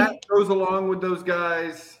 I think Pat goes along with those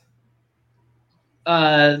guys.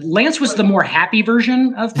 Lance was the more happy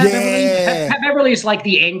version of Pat Beverly. Pat Beverly is like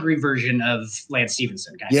the angry version of Lance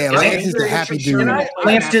Stevenson. Lance is the happy dude.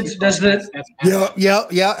 Lance does the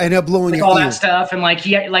and they're blowing like all that stuff, and like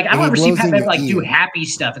I don't ever see Pat Beverly do happy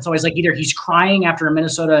stuff. It's always like either he's crying after a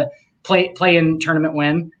Minnesota play-in tournament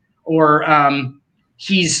win, or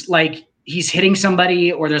he's hitting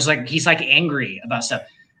somebody, or he's angry about stuff.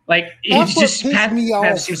 Like it's just Pat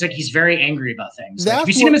seems like he's very angry about things. Like, if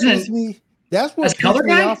you see him That's what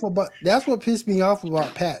pissed me off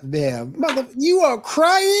about Pat Bev. Mother, you are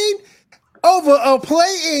crying over a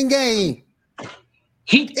play-in game.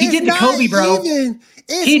 He did the Kobe, bro.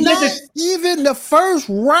 It's not even the first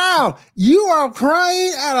round. You are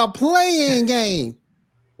crying at a play-in game.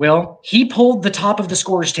 Well, he pulled the top of the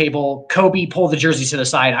scorers table. Kobe pulled the jerseys to the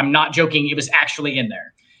side. I'm not joking. It was actually in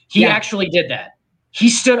there. He actually did that. He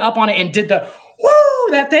stood up on it and did the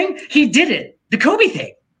woo, that thing. He did it. The Kobe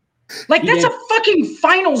thing. Like, that's a fucking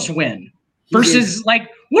finals win versus, what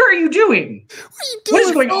are you doing? What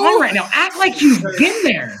is going on right now? Act like you've been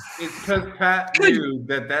there. It's because Pat knew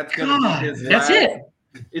that's going to be his last. That's it.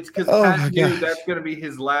 It's because Pat knew that's going to be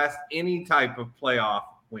his last any type of playoff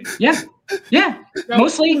win. Yeah.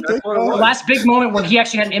 Mostly the last big moment where he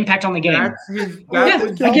actually had an impact on the game. I get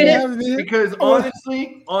it. Because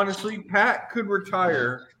honestly, Pat could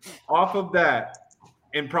retire off of that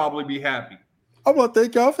and probably be happy. I want to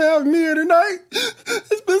thank y'all for having me here tonight.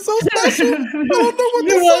 It's been so special. I don't know what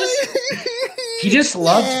to say. He just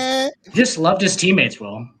loved his teammates,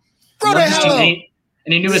 Will. Brother, and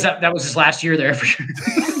he knew that was his last year there for sure.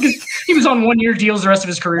 He was on 1-year deals the rest of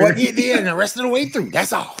his career. What he did and the rest of the way through.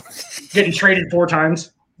 That's all. Getting traded 4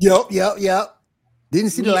 times. Yep. Didn't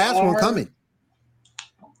see the last one coming.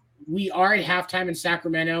 We are at halftime in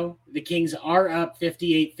Sacramento. The Kings are up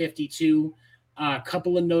 58-52. A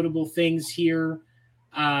couple of notable things here.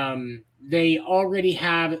 They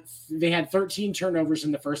had 13 turnovers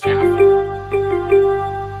in the first half.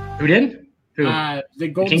 Who did?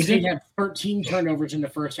 The Golden State had 13 turnovers in the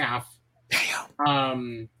first half.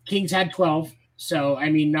 Kings had 12. So, I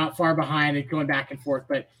mean, not far behind and going back and forth,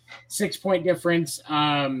 but 6-point difference.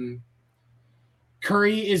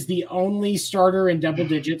 Curry is the only starter in double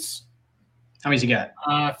digits. How many's he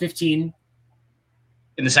got? 15.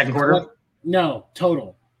 In the second quarter? No,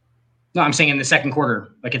 total. No, I'm saying in the second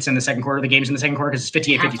quarter. Like it's in the second quarter. The game's in the second quarter because it's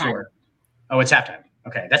 58-54. Oh, it's halftime.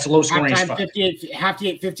 Okay. That's a low scoring spot.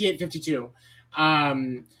 58-52.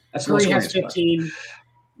 That's Curry has 15.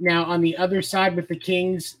 Now, on the other side with the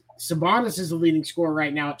Kings, Sabonis is the leading scorer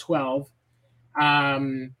right now at 12.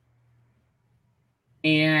 And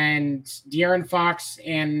De'Aaron Fox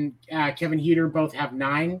and Kevin Huerter both have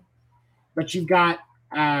 9. But you've got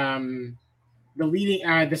the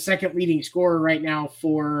second leading scorer right now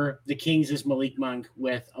for the Kings is Malik Monk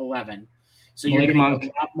with 11. So you're getting a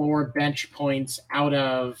lot more bench points out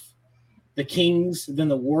of the Kings than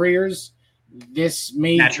the Warriors. This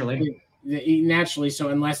may naturally. So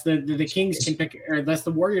unless the Kings can pick, or unless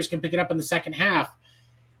the Warriors can pick it up in the second half,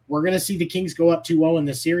 we're going to see the Kings go up 2-0 in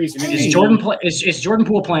this series. Is Jordan Poole playing? Is Jordan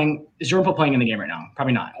Poole playing in the game right now?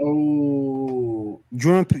 Probably not. Oh,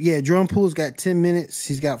 Jordan Poole's got 10 minutes.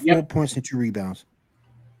 He's got 4 points and 2 rebounds.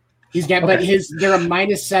 He's got, but they're a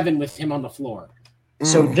 -7 with him on the floor.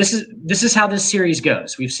 So this is how this series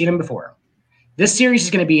goes. We've seen them before. This series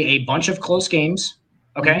is going to be a bunch of close games.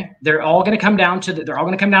 Okay, they're all going to come down to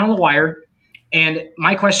on the wire. And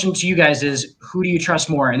my question to you guys is, who do you trust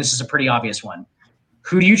more? And this is a pretty obvious one.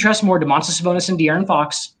 Who do you trust more, Domantas Sabonis and De'Aaron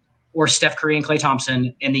Fox, or Steph Curry and Klay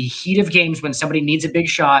Thompson in the heat of games when somebody needs a big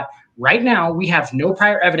shot? Right now, we have no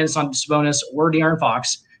prior evidence on Sabonis or De'Aaron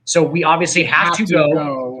Fox, so we obviously have to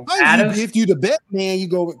go. If you the bet man, you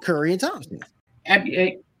go with Curry and Thompson.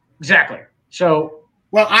 Exactly. So.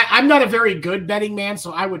 Well, I'm not a very good betting man,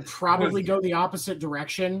 so I would probably go the opposite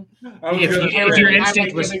direction. If your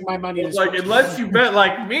instinct was giving my money to like, unless you bet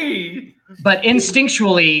like me. But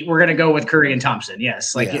instinctually, we're going to go with Curry and Thompson.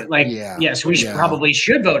 Yes, yes, we probably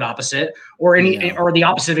should vote opposite, or the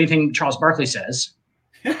opposite of anything Charles Barkley says,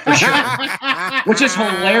 for sure. Which is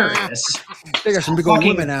hilarious. They got some big old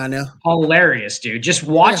women down there. Hilarious, dude. Just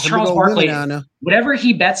watch Charles Barkley. Whatever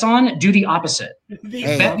he bets on, do the opposite.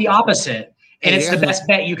 Bet the opposite. And it's the best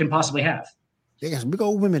bet you can possibly have. They got some big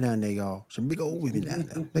old women down there, y'all. Some big old women down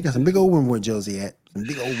there. They got some big old women where Josie at. Some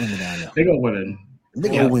big old women down there. Big old women.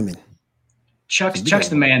 Big old women. Chuck's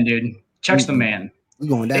the man, dude. Chuck's the man. We're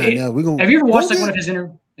going down there. Have you ever watched one of his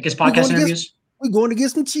his podcast interviews? We're going to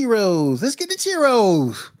get some Cheeros. Let's get the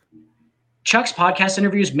Cheeros. Chuck's podcast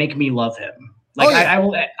interviews make me love him.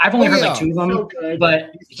 I've only heard like 2 of them,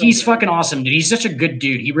 but he's fucking awesome, dude. He's such a good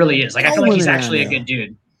dude. He really is. Like, I feel like he's actually a good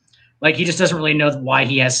dude. Like, he just doesn't really know why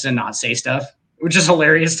he has to not say stuff, which is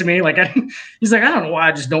hilarious to me. Like, he's like, I don't know why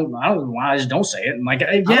I just don't say it. And like,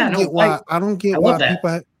 I don't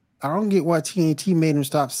get why TNT made him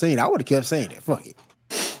stop saying it. I would have kept saying it. Fuck it.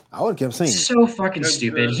 I would have kept saying it. So fucking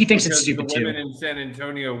stupid. He thinks it's stupid too. The women in San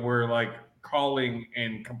Antonio were like calling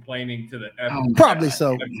and complaining to the probably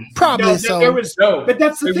so. Probably so. There was but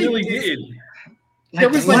that's the thing. Really did. There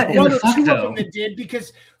was like one or two of them that did,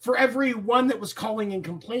 because for every one that was calling and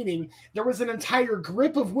complaining, there was an entire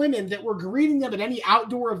grip of women that were greeting them at any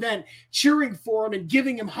outdoor event, cheering for him and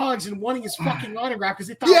giving him hugs and wanting his fucking autograph because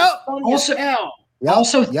they thought it was funny as hell.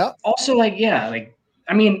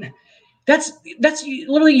 I mean, that's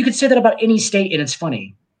literally, you could say that about any state and it's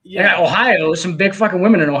funny. Yeah, like, Ohio, some big fucking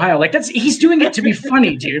women in Ohio. Like, he's doing it to be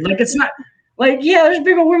funny, dude. Like, it's not. Like, yeah, there's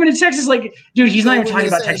big old women in Texas. Like, dude, he's not even talking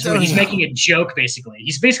about Texas. He's making a joke, basically.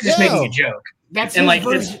 He's basically just making a joke. That's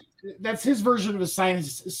his version of a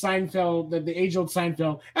Seinfeld, the age-old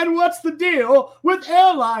Seinfeld. And what's the deal with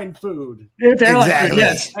airline food? Exactly.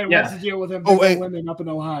 Yes. And what's the deal with them women up in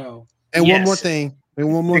Ohio? And one more thing.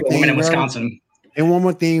 Women in Wisconsin. And one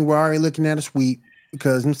more thing. We're already looking at a sweep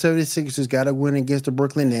because the 76ers got to win against the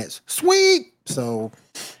Brooklyn Nets. Sweep! So...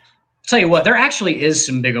 Tell you what, there actually is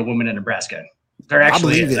some big old women in Nebraska. There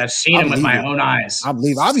actually is. I've seen them with my own eyes. I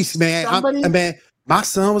believe. Obviously, man. My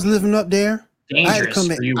son was living up there. Dangerous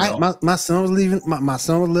for you, my son was leaving. My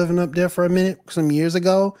son was living up there for a minute some years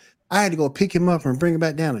ago. I had to go pick him up and bring him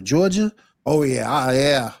back down to Georgia. Oh yeah.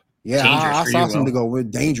 I saw some to go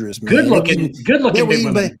with dangerous, man. Good looking big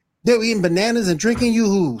women. They were eating bananas and drinking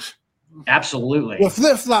yoo-hoos. Absolutely. With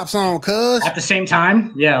flip-flops on, cuz. At the same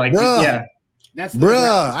time? Yeah, yeah. That's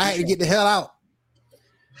I had to get the hell out.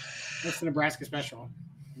 That's the Nebraska special.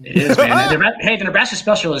 It is, man. The Nebraska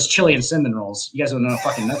special is chili and cinnamon rolls. You guys don't know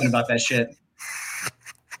fucking nothing about that shit.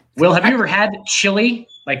 Will, have you ever had chili,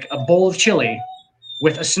 like a bowl of chili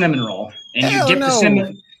with a cinnamon roll, and you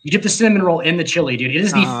dip the cinnamon roll in the chili, dude? It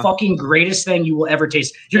is the fucking greatest thing you will ever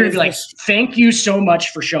taste. You're gonna be like, "Thank you so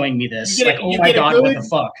much for showing me this." Like, oh my god, what the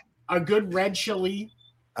fuck? A good red chili.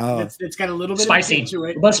 It's got a little bit spicy of to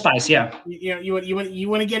it. But spice, yeah. You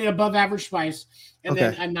want to get it above average spice, and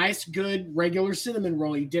then a nice good regular cinnamon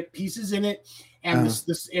roll. You dip pieces in it, and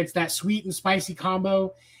it's that sweet and spicy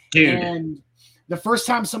combo. Dude. And the first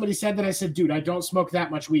time somebody said that, I said, "Dude, I don't smoke that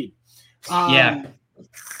much weed." Yeah.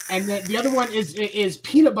 And the other one is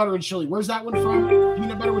peanut butter and chili. Where's that one from?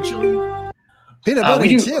 Peanut butter with chili. Peanut butter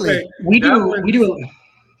and chili. Okay, we do.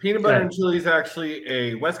 Peanut butter and chili is actually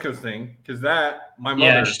a West Coast thing because my mother.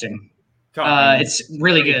 Yeah, interesting. It's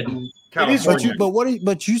really good. It is,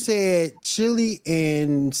 but you said chili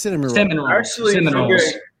and cinnamon roll. Actually, cinnamon rolls.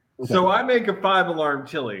 Okay. So I make a 5-alarm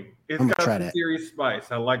chili. It's got some serious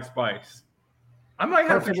spice. I like spice. I might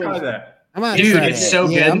have to try that. Dude, it's so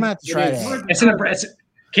good. I'm gonna have to try that. It's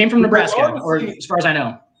came from Nebraska, or as far as I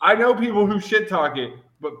know. I know people who shit talk it,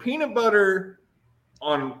 but peanut butter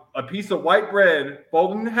on a piece of white bread,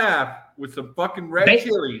 folded in half with some fucking red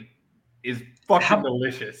chili, is fucking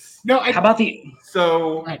delicious. No, how about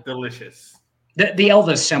delicious. The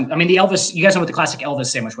Elvis. I mean, the Elvis. You guys know what the classic Elvis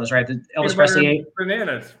sandwich was, right? The Elvis Presley ate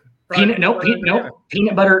bananas.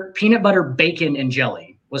 Peanut butter, bacon, and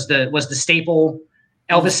jelly was the staple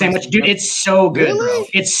Elvis sandwich. Dude, it's so good, bro.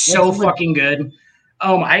 It's so fucking good.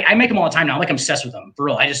 I make them all the time now. I'm like obsessed with them, for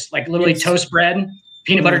real. I just like literally toast bread,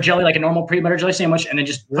 peanut butter jelly, like a normal peanut butter jelly sandwich, and then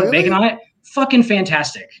just put bacon on it. Fucking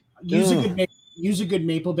fantastic. Use a good use a good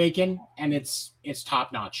maple bacon, and it's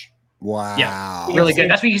top notch. Wow. Yeah, really good.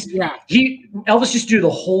 That's what Elvis used to do the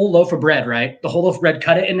whole loaf of bread, right? The whole loaf of bread,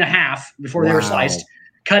 cut it in half before they were sliced,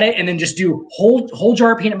 cut it, and then just do whole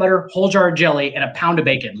jar of peanut butter, whole jar of jelly, and a pound of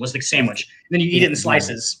bacon was the sandwich. And then you eat it in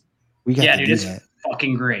slices. It's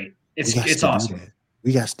fucking great. It's awesome.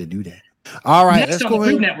 We got to do that. All right, let's go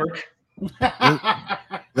ahead. Network.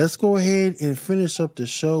 Let's go ahead and finish up the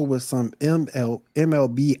show with some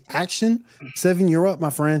MLB action. 7, you're up, my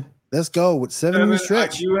friend. Let's go with 7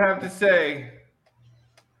 stretch. I do have to say,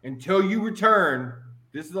 until you return,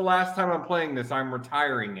 this is the last time I'm playing this. I'm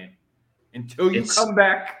retiring it. Until you come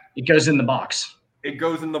back, it goes in the box. It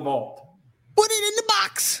goes in the vault. Put it in the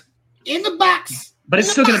box. In the box. But it's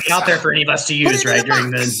still going to be out there for any of us to use, right?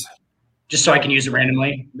 During the, just so I can use it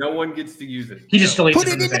randomly. No one gets to use it. He just deletes Put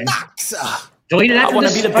it it from in the the box. Delete it after I want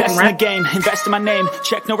to this. be the best in the game, invest in my name,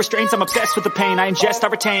 check no restraints, I'm obsessed with the pain, I ingest, I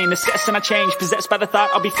retain, assess and I change, possessed by the thought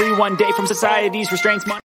I'll be free one day from society's restraints.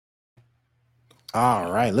 All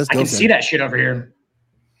right, let's go. I can see that shit over here.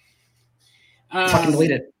 Fucking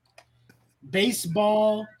delete it.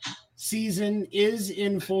 Baseball season is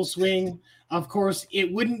in full swing. Of course,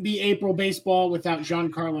 it wouldn't be April baseball without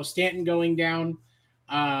Giancarlo Stanton going down.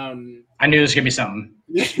 I knew there was going to be something.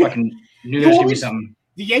 Fucking knew there was going to be something.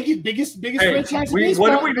 The Yankees' biggest franchise. What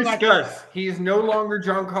did we discuss? He is no longer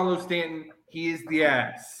Giancarlo Stanton. He is the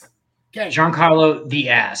ass. Okay. Giancarlo the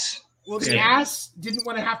ass. Well, the ass didn't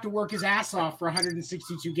want to have to work his ass off for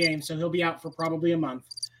 162 games, so he'll be out for probably a month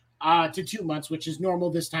to 2 months, which is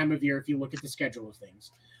normal this time of year if you look at the schedule of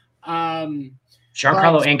things.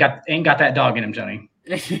 Giancarlo ain't got that dog in him, Johnny.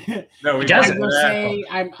 No, he doesn't.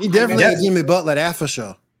 He definitely had Jimmy Butler, that for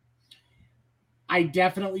sure. I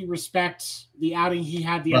definitely respect the outing he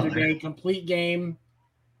had the other day. Complete game,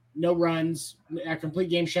 no runs, a complete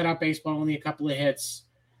game shutout baseball, only a couple of hits.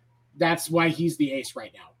 That's why he's the ace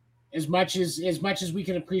right now. As much as we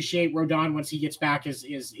can appreciate Rodon once he gets back is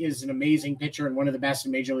an amazing pitcher and one of the best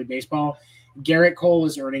in Major League Baseball. Garrett Cole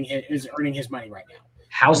is earning his money right now.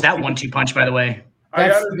 How's that 1-2 punch, by the way?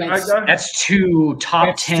 That's 2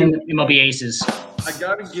 top 10 MLB aces. I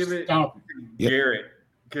gotta give it to Garrett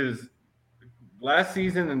because last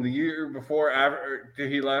season and the year before, after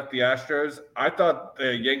he left the Astros, I thought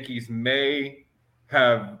the Yankees may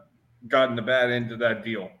have gotten the bad end of that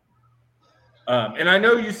deal. And I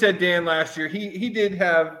know you said Dan last year he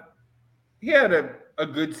had a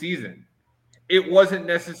good season. It wasn't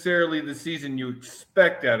necessarily the season you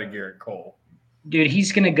expect out of Garrett Cole. Dude,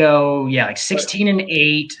 he's gonna go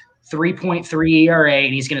 16-8, 3.3 ERA,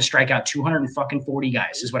 and he's gonna strike out 240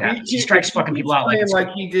 guys. Is what happens. He strikes fucking people out like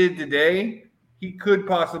he did today. He could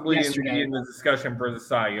possibly be in the discussion for the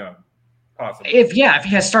Cy Young. Possibly. If he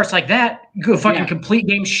has starts like that, go fucking complete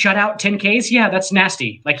game shutout 10 Ks. Yeah, that's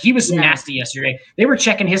nasty. Like he was nasty yesterday. They were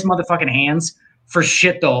checking his motherfucking hands for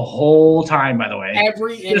shit the whole time, by the way.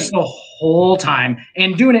 Just the whole time.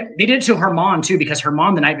 And doing it, they did it to Herman too, because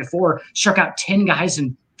Herman the night before struck out 10 guys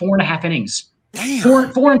in 4.5 innings.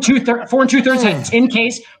 Damn. Four and two thirds had 10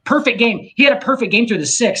 Ks. Perfect game. He had a perfect game through the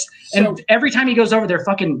 6th. And every time he goes over,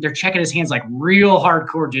 they're checking his hands like real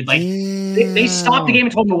hardcore, dude. Like they stopped the game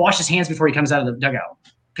and told him to wash his hands before he comes out of the dugout.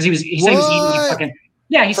 Because he said he was eating fucking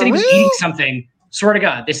he said he was eating something. Swear to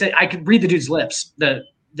God. They said I could read the dude's lips, the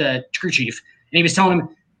crew chief. And he was telling him,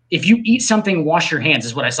 if you eat something, wash your hands,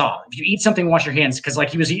 is what I saw. If you eat something, wash your hands. Because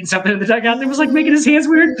he was eating something in the dugout and it was making his hands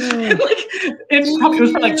weird. And it was probably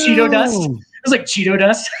Cheeto dust. It was like Cheeto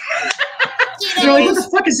dust. They're like, what the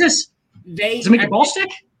fuck is this? Does it make the ball stick?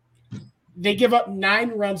 They give up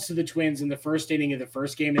 9 runs to the Twins in the first inning of the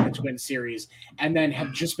first game in the Twins series, and then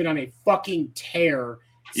have just been on a fucking tear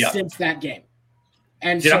since that game.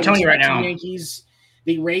 And dude, I'm telling you right now, Yankees.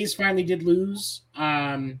 The Rays finally did lose.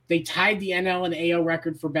 They tied the NL and AL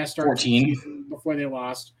record for best start 14 before they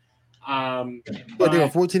lost. But they were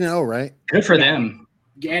 14-0, right? Good for them.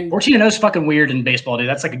 And 14-0 is fucking weird in baseball, dude.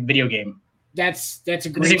 That's like a video game. That's a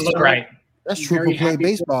great. Doesn't even look right. That's triple play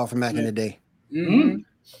baseball from back in the day. Mm-hmm.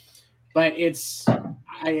 But it's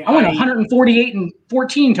I went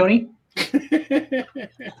 148-14, Tony.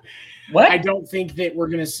 What? I don't think that we're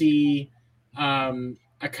gonna see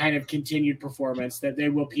a kind of continued performance, that they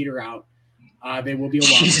will peter out. They will be a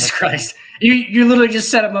Jesus Christ. You literally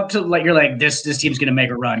just set them up to you're like this team's gonna make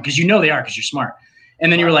a run because you know they are because you're smart.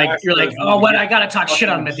 And then you're like, oh, what? I gotta talk shit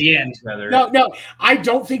on them at the end. No, I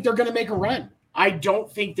don't think they're gonna make a run. I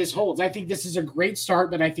don't think this holds. I think this is a great start,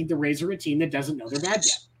 but I think the Rays are a team that doesn't know they're bad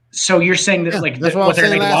yet. So you're saying that that's what I was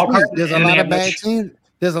saying last week. There's a lot of bad teams.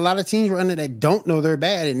 There's a lot of teams running that don't know they're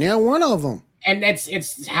bad, and they're one of them. And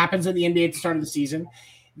it happens in the NBA at the start of the season.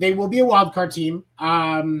 They will be a wild card team.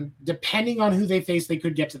 Depending on who they face, they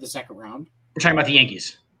could get to the second round. We're talking about the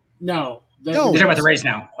Yankees. No. We're talking about the Rays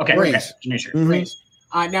now. Okay. Rays. Okay. Sure. Mhm. Rays.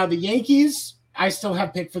 Now, the Yankees, I still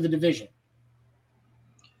have picked for the division.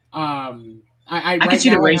 I can see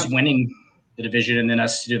the Rays winning the division and then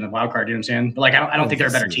us doing the wild card. You know what I'm saying? But like, I don't think they're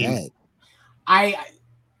a better team.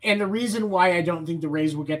 And the reason why I don't think the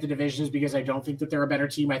Rays will get the division is because I don't think that they're a better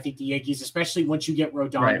team. I think the Yankees, especially once you get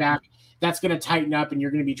Rodon back, that's going to tighten up and you're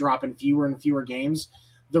going to be dropping fewer and fewer games.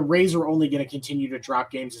 The Rays are only going to continue to drop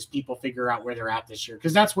games as people figure out where they're at this year,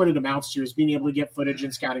 because that's what it amounts to, is being able to get footage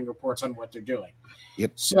and scouting reports on what they're doing.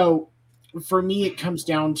 Yep. So for me, it comes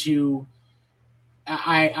down to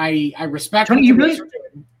I respect Tony, what the Rays are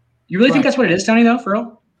doing. You really think that's what it is, Tony, though, for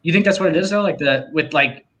real? You think that's what it is, though? Like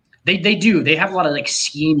they have a lot of like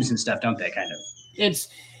schemes and stuff, don't they? Kind of. It's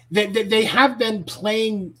they have been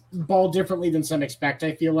playing ball differently than some expect,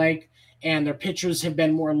 I feel like, and their pitchers have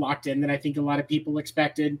been more locked in than I think a lot of people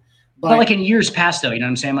expected. But like in years past, though, you know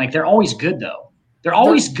what I'm saying? Like they're always good, though. They're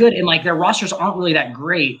always good, and like their rosters aren't really that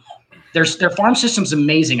great. Their farm system's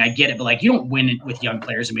amazing. I get it, but like you don't win it with young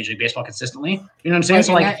players in Major League Baseball consistently. You know what I'm saying? Right,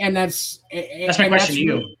 so like, that's my question to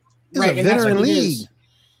you. It's a veteran league.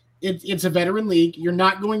 It's a veteran league. You're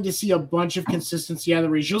not going to see a bunch of consistency out of the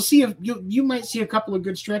Rays. You'll see you might see a couple of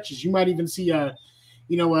good stretches. You might even see a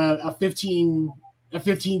 15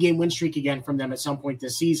 game win streak again from them at some point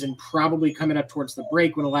this season, probably coming up towards the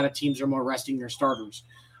break when a lot of teams are more resting their starters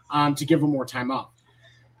to give them more time off.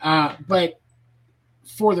 But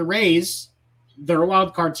for the Rays, they're a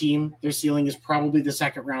wild card team. Their ceiling is probably the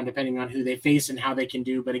second round, depending on who they face and how they can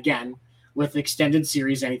do. But again, with extended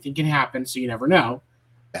series, anything can happen, so you never know.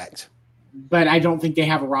 Fact. But I don't think they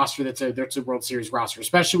have a roster that's a World Series roster,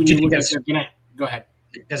 especially when you look at their – go ahead.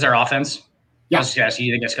 Is their offense? Yeah. I was just asking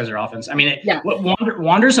you, I guess, because their offense. I mean, yeah.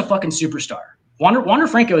 Wander's a fucking superstar. Wander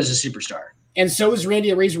Franco is a superstar. And so is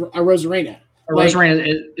Randy Arozarena.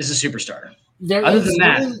 Arozarena is a superstar.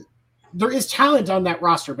 There is talent on that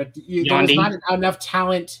roster, but there is not enough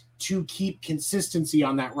talent to keep consistency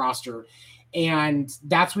on that roster. And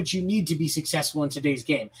that's what you need to be successful in today's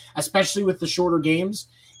game, especially with the shorter games.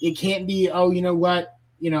 It can't be, oh, you know what,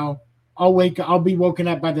 I'll be woken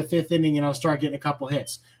up by the fifth inning and I'll start getting a couple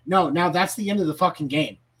hits. No, now that's the end of the fucking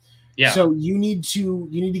game. Yeah. So you need to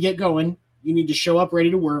get going. You need to show up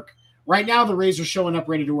ready to work. Right now, the Rays are showing up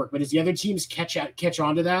ready to work, but as the other teams catch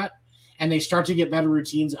on to that and they start to get better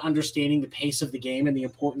routines, understanding the pace of the game and the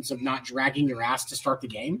importance of not dragging your ass to start the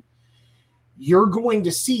game, you're going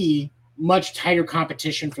to see much tighter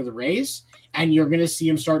competition for the Rays, and you're going to see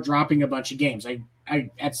them start dropping a bunch of games.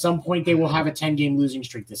 At some point, they will have a 10-game losing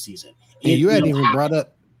streak this season. And you hadn't even brought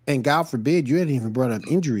up, and God forbid, you hadn't even brought up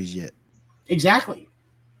injuries yet. Exactly.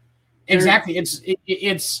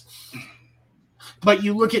 It's but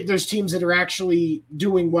you look at those teams that are actually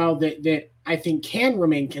doing well that I think can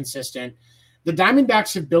remain consistent. The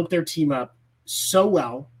Diamondbacks have built their team up so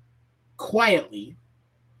well, quietly,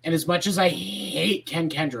 and as much as I hate Ken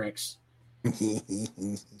Kendricks,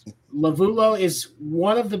 Lavulo is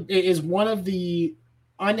one of the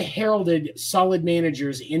unheralded solid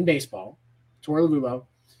managers in baseball, Torey Lavulo,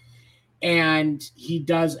 and he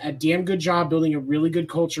does a damn good job building a really good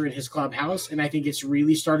culture in his clubhouse, and I think it's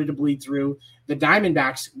really started to bleed through. The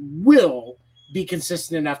Diamondbacks will be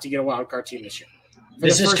consistent enough to get a wild card team this year.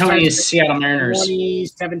 This is Tony's Seattle Mariners.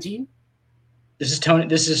 2017. This is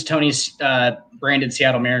Tony's branded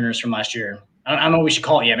Seattle Mariners from last year. I don't know what we should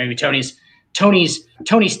call it yet. Maybe Tony's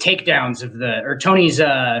takedowns of Tony's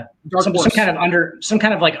some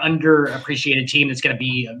kind of like underappreciated team that's going to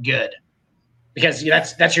be good, because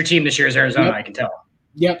that's your team this year is Arizona. Yep. I can tell.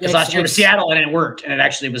 Yep. Because last year was Seattle and it worked, and it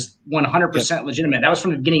actually was 100% legitimate. That was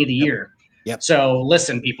from the beginning of the year. Yep. So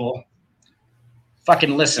listen, people,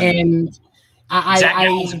 fucking listen. And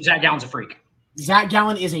Zach Gallen's a freak. Zach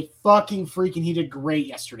Gallen is a fucking freak, and he did great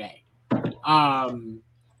yesterday. And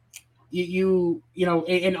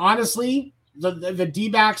honestly, the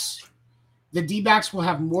D-backs will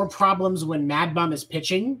have more problems when Mad Bum is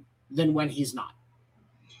pitching than when he's not.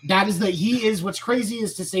 What's crazy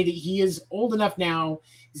is to say that he is old enough now.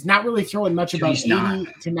 He's not really throwing much above 80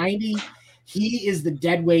 to 90. He is the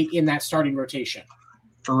dead weight in that starting rotation.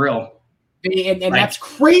 For real. And that's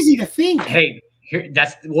crazy to think. Hey,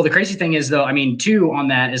 the crazy thing is, though, I mean, too, on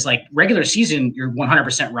that is like regular season, you're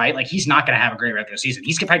 100% right. Like, he's not going to have a great regular season.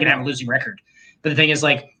 He's probably going to have a losing record. But the thing is,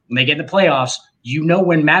 like, when they get in the playoffs,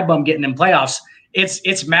 when Mad Bum getting in playoffs,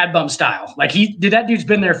 it's Mad Bum style. Like, that dude's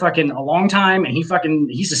been there fucking a long time, and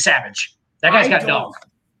he's a savage. That guy's got dog.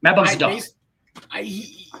 Mad Bum's a dog.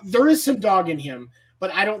 There is some dog in him,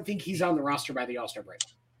 but I don't think he's on the roster by the All-Star break.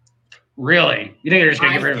 Really? You think they're just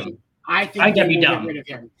going to get rid of him? I think they will get rid of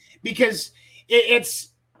him because it's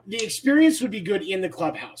the experience would be good in the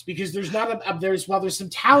clubhouse because there's there's some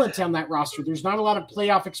talent on that roster. There's not a lot of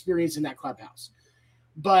playoff experience in that clubhouse.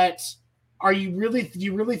 But do you really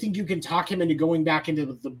think you can talk him into going back into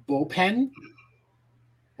the bullpen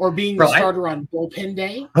or being the starter on bullpen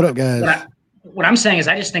day? Hold up, guys. What I'm saying is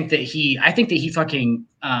I think that he fucking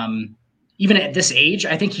even at this age,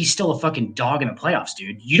 I think he's still a fucking dog in the playoffs,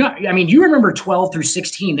 dude. You remember 12 through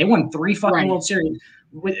 16, they won 3 fucking World Series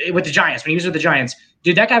with the Giants when he was with the Giants.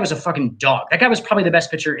 Dude, that guy was a fucking dog. That guy was probably the best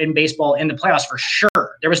pitcher in baseball in the playoffs for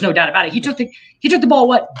sure. There was no doubt about it. He took the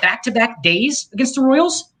ball back-to-back days against the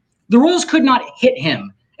Royals. The Royals could not hit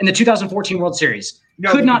him in the 2014 World Series.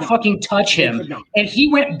 Could not fucking touch him. And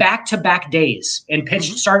he went back-to-back days and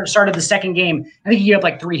pitched. Started the second game. I think he had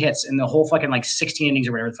like 3 hits in the whole fucking like 16 innings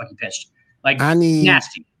or whatever the fuck he pitched. Like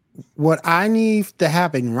nasty. What I need to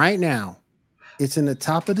happen right now, it's in the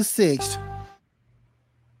top of the 6th.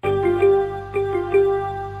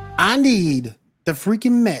 I need the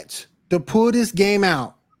freaking Mets to pull this game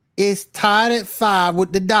out. It's tied at 5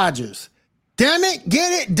 with the Dodgers. Damn it,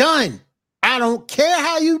 get it done. I don't care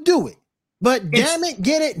how you do it, but damn it,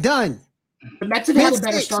 get it done. The Mets have had a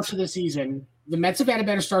better start to the season. The Mets have had a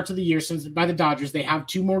better start to the year since by the Dodgers. They have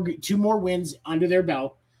two more wins under their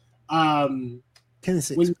belt. 10-6.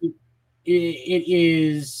 It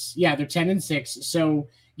is, they're 10-6. So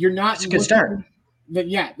you're not. It's a good start.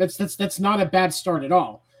 That's not a bad start at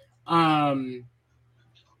all.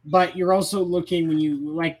 But you're also looking when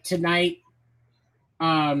you like tonight.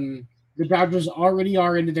 The Dodgers already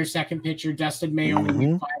are into their second pitcher, Dustin May,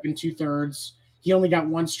 only 5 2/3. He only got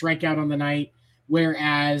 1 strikeout on the night.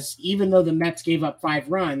 Whereas even though the Mets gave up 5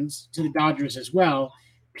 runs to the Dodgers as well,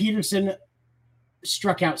 Peterson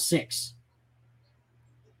struck out 6.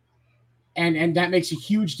 And that makes a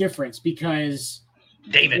huge difference because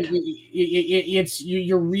David,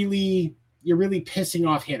 you're really pissing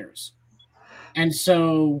off hitters. And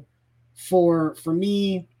so for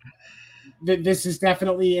me, this is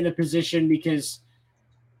definitely in a position because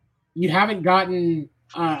you haven't gotten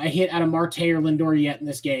a hit out of Marte or Lindor yet in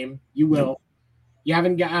this game. You will. You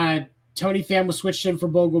haven't got Tony Pham was switched in for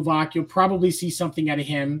Vogelbach. You'll probably see something out of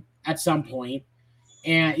him at some point.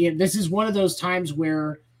 And this is one of those times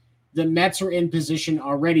where the Mets are in position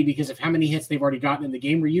already because of how many hits they've already gotten in the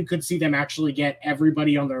game, where you could see them actually get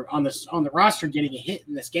everybody on the roster getting a hit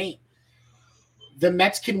in this game. The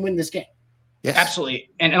Mets can win this game. Yes. Absolutely.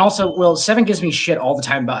 And also, Will, Seven gives me shit all the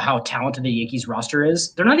time about how talented the Yankees roster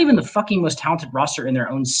is. They're not even the fucking most talented roster in their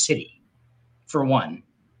own city, for one.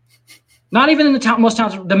 Not even in the most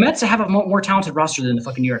talented. The Mets have a more talented roster than the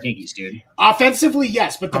fucking New York Yankees, dude. Offensively,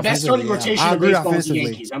 yes, but the best starting rotation in baseball is the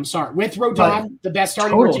Yankees. I'm sorry. With Rodon, the best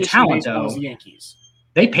starting rotation in baseball is the Yankees.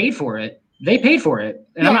 They paid for it.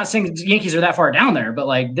 And I'm not saying the Yankees are that far down there, but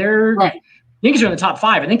like Yankees are in the top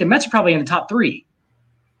 5. I think the Mets are probably in the top 3.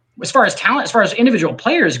 As far as talent, as far as individual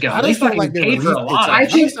players go, they fucking paid for a lot. I'm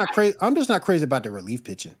just not crazy about the relief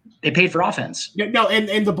pitching. They paid for offense. No,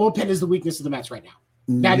 and the bullpen is the weakness of the Mets right now.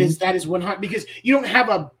 Mm-hmm. That is 100 because you don't have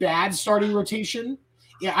a bad starting rotation.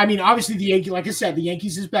 Yeah, I mean, obviously the Yankees, like I said, the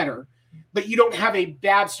Yankees is better, but you don't have a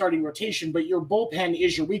bad starting rotation. But your bullpen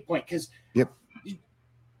is your weak point because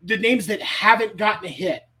the names that haven't gotten a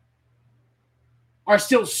hit are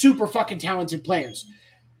still super fucking talented players.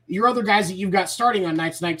 Your other guys that you've got starting on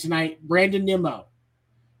night tonight, Brandon Nimmo,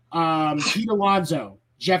 Pete Alonso,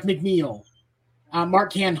 Jeff McNeil,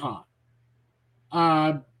 Mark Canha,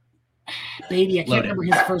 Beatty. I can't remember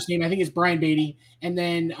his first name. I think it's Brian Beatty. And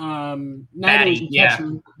then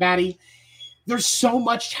Batty. There's so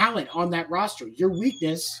much talent on that roster. Your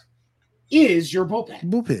weakness is your bullpen.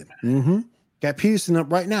 Mm-hmm. Got Peterson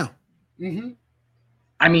up right now. Mm-hmm.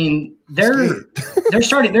 I mean, their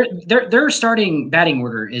starting batting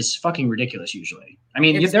order is fucking ridiculous usually. I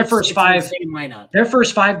mean, their first 5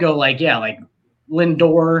 go like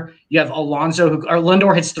Lindor, you have Alonso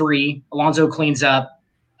Lindor hits 3, Alonso cleans up.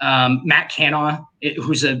 Matt Canha,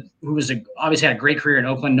 who obviously had a great career in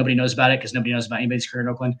Oakland. Nobody knows about it because nobody knows about anybody's career in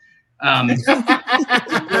Oakland.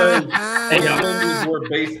 Where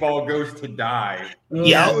baseball goes to die.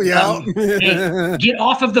 Yeah. Hey, get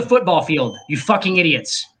off of the football field, you fucking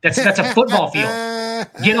idiots. That's a football field.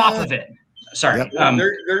 Get off of it. Sorry. Yep.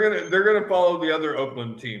 They're gonna follow the other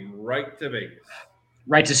Oakland team right to Vegas.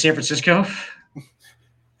 Right to San Francisco.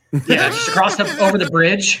 Yeah, just over the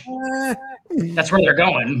bridge. That's where they're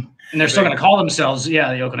going. And they're still going to call themselves, the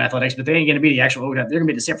Oakland Athletics, but they ain't going to be the actual Oakland. They're going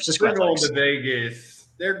to be the San Francisco Athletics.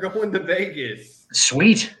 They're going to Vegas.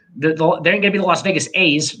 Sweet. They ain't going to be the Las Vegas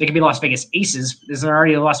A's. They could be Las Vegas Aces. Isn't there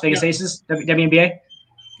already the Las Vegas Aces? WNBA?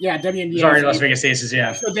 Yeah, WNBA. Sorry, Las Vegas Aces.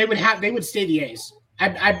 Yeah. So they would stay the A's.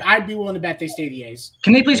 I'd be willing to bet they stay the A's.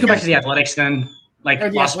 Can they please go back to the Athletics then? Like Or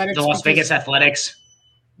the Athletics, the Las Vegas Athletics?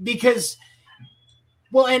 Because,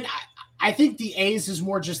 well, and I think the A's is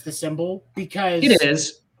more just the symbol because it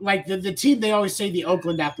is. Like the team, they always say the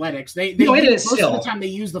Oakland Athletics. They no, it is most still. of the time they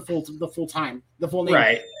use the full name.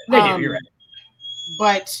 Right. They do. You're right.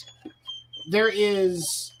 But there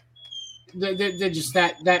is they're just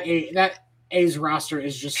that A's roster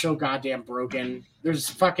is just so goddamn broken. There's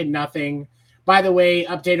fucking nothing. By the way,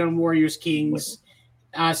 update on Warriors Kings.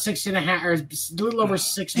 6.5 or a little over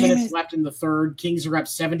 6 minutes left in the third. Kings are up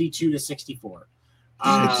 72-64.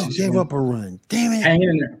 Just gave up a run. Damn it.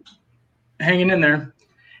 Hanging in there.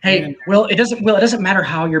 Hey, it doesn't matter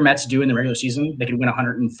how your Mets do in the regular season. They could win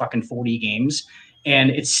 140 games, and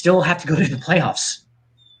it still have to go to the playoffs.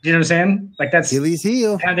 Do you know what I'm saying? Like that's Achilles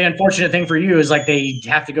heel. And the unfortunate thing for you is like they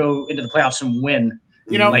have to go into the playoffs and win.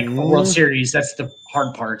 You know, like a World Series. That's the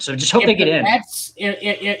hard part. So just hope they get in.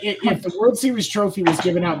 If the World Series trophy was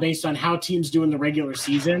given out based on how teams do in the regular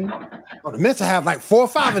season, the Mets would have like 4 or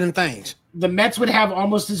 5 of them things. The Mets would have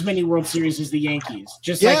almost as many World Series as the Yankees.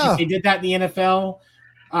 Just like if they did that in the NFL.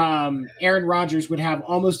 Aaron Rodgers would have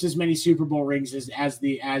almost as many Super Bowl rings as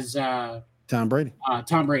Tom Brady.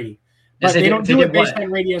 Tom Brady, but they don't do it based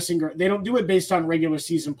on They don't do it based on regular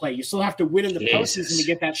season play. You still have to win in the postseason to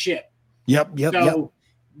get that shit. Yep. So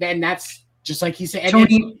then that's just like he said.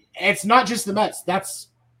 And it's not just the Mets. That's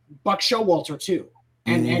Buck Showalter too.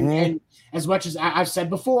 And as much as I've said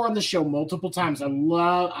before on the show multiple times,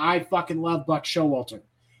 I fucking love Buck Showalter.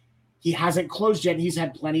 He hasn't closed yet. And he's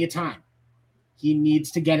had plenty of time. He needs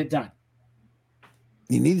to get it done.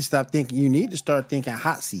 You need to stop thinking. You need to start thinking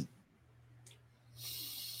hot seat.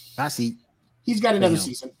 Hot seat. He's got another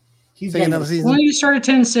season. He's got another season. Well, you started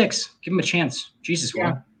 10-6. Give him a chance. Jesus,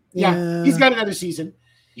 yeah. He's got another season.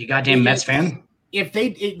 You goddamn Mets fan. If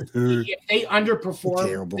they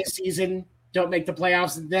underperform this season, don't make the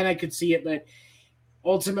playoffs, then I could see it. But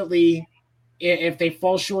ultimately, if they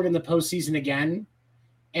fall short in the postseason again,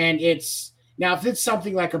 and if it's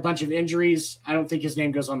something like a bunch of injuries, I don't think his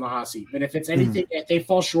name goes on the hot seat. But if it's anything, if they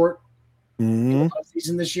fall short in the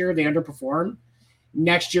postseason this year, they underperform.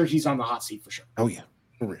 Next year, he's on the hot seat for sure. Oh yeah,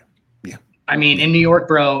 for real. Yeah. I mean, in New York,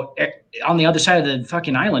 bro, on the other side of the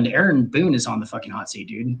fucking island, Aaron Boone is on the fucking hot seat,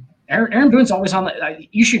 dude. Aaron Boone's always on the.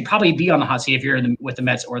 You should probably be on the hot seat if you're with the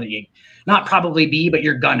Mets or the Yankees. Not probably be, but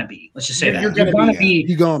you're gonna be. Let's just say that you're gonna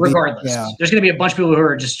be regardless. There's gonna be a bunch of people who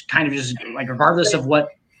are just kind of just like regardless of what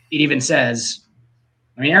it even says.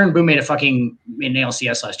 I mean, Aaron Boone made an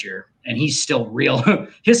ALCS last year, and he's still real.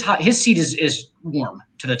 His seat is warm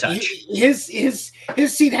to the touch. His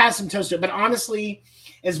seat has some toast to it, but honestly,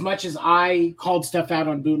 as much as I called stuff out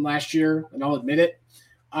on Boone last year, and I'll admit it,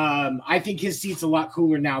 I think his seat's a lot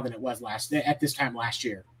cooler now than it was at this time last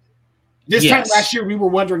year. Time last year, we were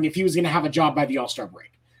wondering if he was going to have a job by the All-Star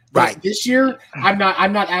break. But right this year, I'm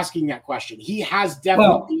not asking that question. He has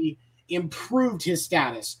definitely improved his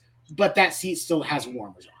status, but that seat still has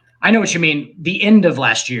warmers on it. I know what you mean. The end of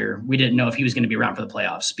last year, we didn't know if he was going to be around for the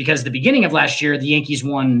playoffs because the beginning of last year, the Yankees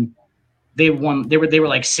won. They were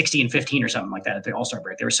like 60-15 or something like that at the All-Star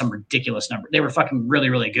break. There was some ridiculous number. They were fucking really,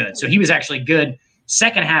 really good. So he was actually good.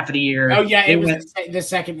 Second half of the year. Oh yeah, it was the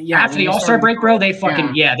second. Yeah, after the All-Star break, bro, they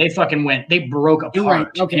fucking went. They broke apart. You're right.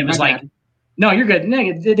 Okay, and it was like, bad. no, you're good. No,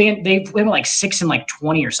 they went like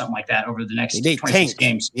 6-20 or something like that over the next 26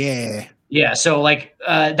 games. Yeah. So like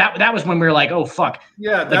that was when we were like, oh fuck.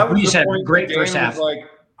 Yeah, that was the point. Great first half. Like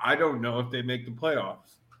I don't know if they make the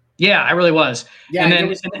playoffs. Yeah, I really was. Yeah, and then there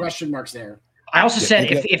was some question marks there. I also said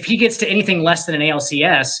if he gets to anything less than an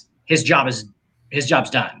ALCS, his job's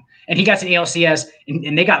done. And he got to an ALCS,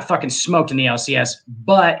 and they got fucking smoked in the ALCS.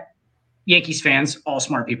 But Yankees fans, all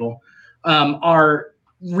smart people, are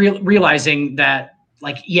realizing that,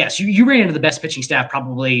 like, yes, you ran into the best pitching staff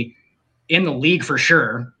probably in the league for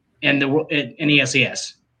sure in the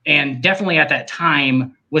ALCS, and definitely at that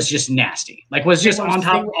time was just nasty. Like, was just on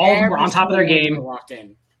top. All were on top of their game.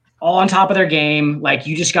 All on top of their game. Like,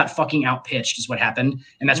 you just got fucking outpitched is what happened,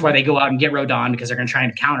 and that's why they go out and get Rodon because they're going to try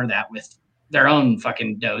and counter that with their own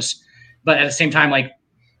fucking dose. But at the same time, like,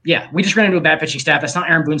 yeah, we just ran into a bad pitching staff. That's not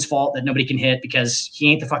Aaron Boone's fault that nobody can hit because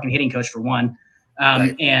he ain't the fucking hitting coach for one.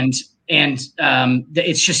 And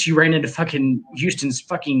it's just you ran into fucking Houston's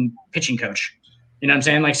fucking pitching coach. You know what I'm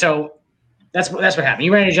saying? Like, so that's what happened.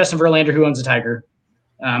 You ran into Justin Verlander, who owns a Tiger.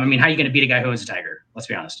 I mean, how are you going to beat a guy who owns a Tiger? Let's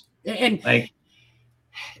be honest. And like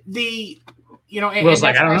Will's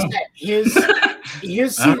like, I don't know. His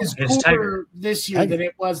seat is cooler this year than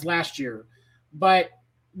it was last year. But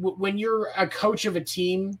when you're a coach of a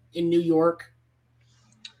team in New York,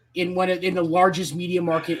 in the largest media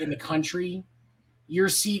market in the country, your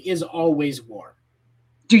seat is always warm.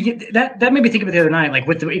 Dude, that made me think of it the other night. Like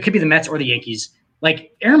it could be the Mets or the Yankees.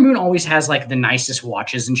 Like Aaron Boone always has like the nicest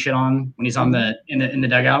watches and shit on when he's on in the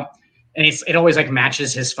dugout, and it always like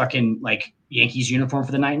matches his fucking like Yankees uniform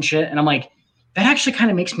for the night and shit. And I'm like, that actually kind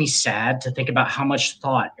of makes me sad to think about how much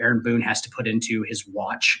thought Aaron Boone has to put into his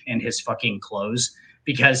watch and his fucking clothes,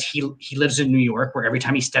 because he lives in New York, where every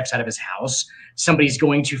time he steps out of his house, somebody's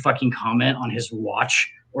going to fucking comment on his watch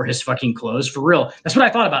or his fucking clothes. For real. That's what I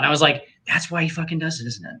thought about. And I was like, that's why he fucking does it,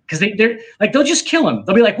 isn't it? Because they're like, they'll just kill him.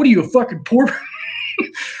 They'll be like, what are you, a fucking poor?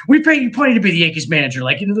 We paid you plenty to be the Yankees manager.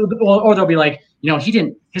 Like, or they'll be like,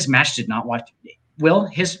 his match did not watch. Will,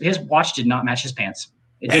 his watch did not match his pants.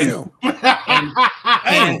 It didn't.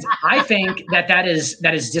 And I think that is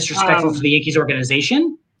disrespectful to the Yankees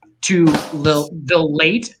organization, to the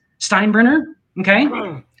late Steinbrenner. Okay.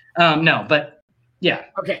 No, but yeah.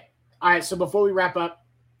 Okay. All right. So before we wrap up,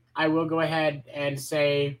 I will go ahead and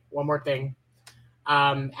say one more thing.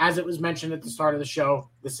 As it was mentioned at the start of the show,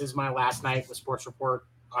 this is my last night with Sports Report.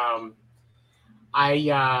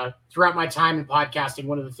 I throughout my time in podcasting,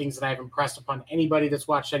 one of the things that I've impressed upon anybody that's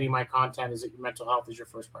watched any of my content is that your mental health is your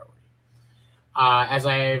first priority. As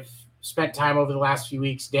I've spent time over the last few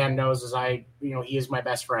weeks, Dan knows, he is my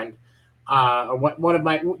best friend.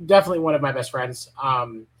 Definitely one of my best friends.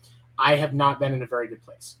 I have not been in a very good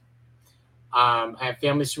place. I have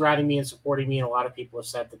family surrounding me and supporting me, and a lot of people have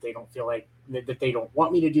said that they don't feel like that they don't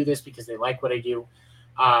want me to do this because they like what I do.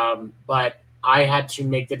 But I had to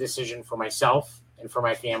make the decision for myself and for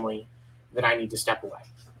my family that I need to step away.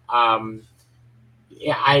 I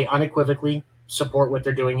unequivocally support what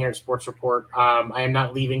they're doing here at Sports Report. I am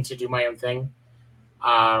not leaving to do my own thing.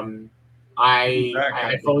 I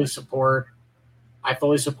fully support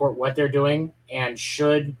what they're doing, and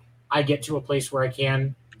should I get to a place where I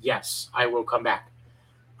can, yes, I will come back.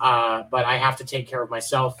 But I have to take care of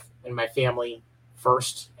myself and my family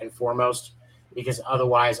first and foremost, because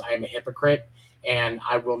otherwise I am a hypocrite, and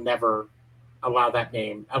I will never allow that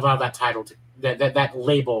title, that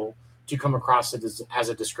label to come across as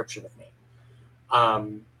a description of me.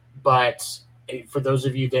 But for those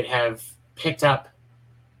of you that have picked up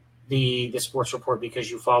the Sports Report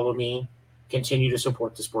because you follow me, continue to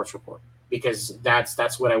support the Sports Report, because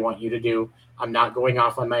that's what I want you to do. I'm not going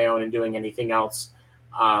off on my own and doing anything else.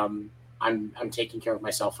 I'm taking care of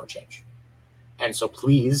myself for a change. And so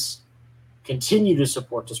please continue to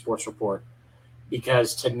support the Sports Report,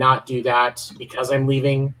 because to not do that because I'm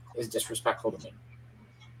leaving is disrespectful to me.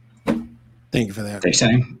 Thank you for that. Thanks,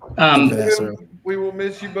 Sam. We will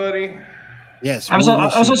miss you, buddy. Yes. I was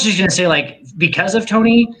also just going to say, like, because of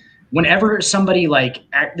Tony, whenever somebody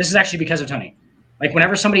this is actually because of Tony. Like,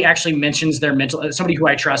 whenever somebody actually mentions their somebody who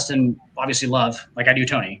I trust and obviously love, like I do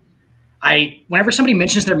Tony, whenever somebody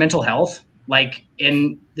mentions their mental health, like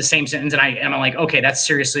in the same sentence, and I'm like, okay, that's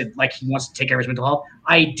seriously, like, he wants to take care of his mental health,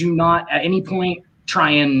 I do not at any point try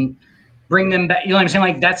and bring them back. You know what I'm saying?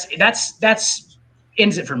 Like, that's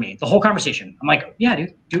ends it for me, the whole conversation. I'm like, yeah,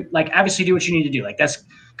 dude, like, obviously do what you need to do. Like,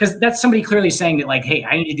 because that's somebody clearly saying that, like, hey,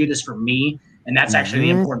 I need to do this for me. And that's actually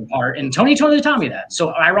the important part. And Tony totally taught me that.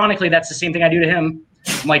 So ironically, that's the same thing I do to him.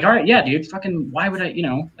 I'm like, all right, yeah, dude, fucking, why would I,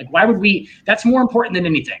 why would we, that's more important than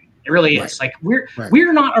anything. It really is. Like, we're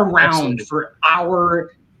not around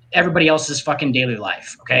for everybody else's fucking daily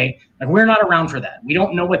life. Okay. Like, we're not around for that. We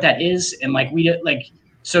don't know what that is. And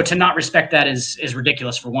so to not respect that is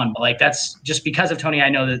ridiculous, for one. But, like, that's just because of Tony. I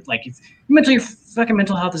know that, like, if your fucking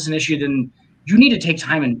mental health is an issue, then you need to take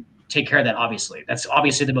time and take care of that. Obviously, that's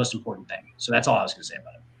obviously the most important thing. So that's all I was going to say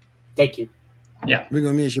about it. Thank you. Yeah, we're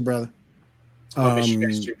gonna miss you, brother. Miss you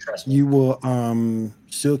guys too, trust me. You will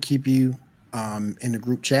still keep you in the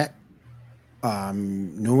group chat.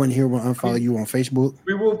 No one here will unfollow you on Facebook.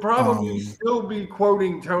 We will probably still be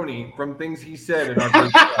quoting Tony from things he said in our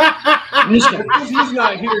group chat. Because he's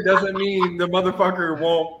not here doesn't mean the motherfucker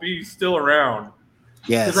won't be still around.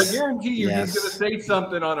 Yes. Because I guarantee you he's going to say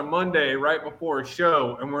something on a Monday right before a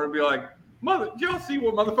show, and we're going to be like, did y'all see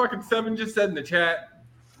what motherfucking Seven just said in the chat?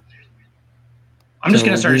 I'm just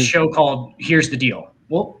going to start a show called Here's the Deal.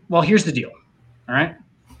 Well, here's the deal. All right?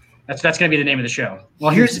 That's going to be the name of the show.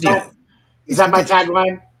 Well, here's the deal. Is that my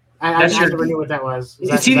tagline? I never knew what that was.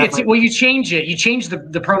 Well, you change it. You change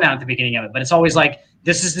the pronoun at the beginning of it, but it's always like,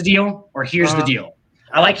 this is the deal or here's the deal.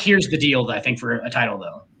 I like here's the deal, I think, for a title,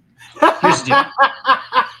 though. Here's the deal.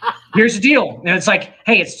 Here's the deal. And it's like,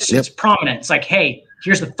 hey, it's prominent. It's like, hey,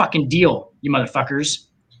 here's the fucking deal, you motherfuckers.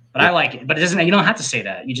 But I like it. But it doesn't. You don't have to say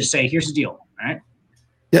that. You just say, here's the deal. All right.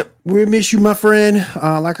 Yep. We miss you, my friend.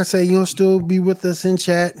 Like I say, you'll still be with us in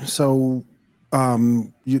chat. So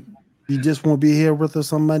You just won't be here with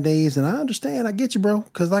us on Mondays, and I understand. I get you, bro.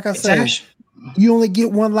 Because like I said, you only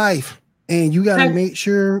get one life, and you got to make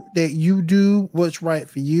sure that you do what's right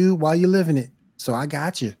for you while you're living it. So I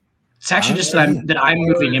got you. It's actually just that I'm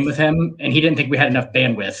moving in with him, and he didn't think we had enough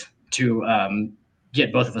bandwidth to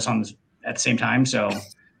get both of us on at the same time. So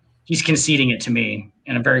he's conceding it to me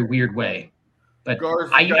in a very weird way. But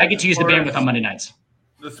I get to use the bandwidth on Monday nights.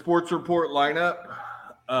 The sports report lineup.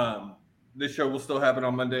 This show will still happen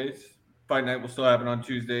on Mondays. Fight night will still happen on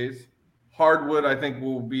Tuesdays. Hardwood, I think,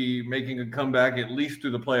 will be making a comeback at least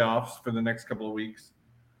through the playoffs for the next couple of weeks.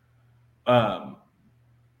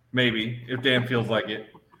 Maybe, if Dan feels like it.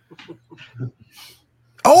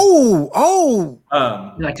 Oh!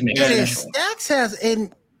 You like to make it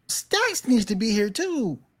Stacks needs to be here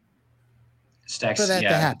too. Stacks for that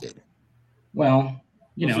to happen. Well,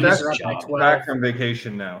 he's back from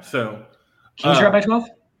vacation now. So Kings are up by 12?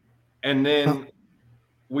 And then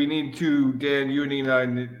we need to, Dan, you and I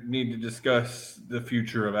need to discuss the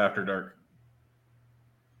future of After Dark.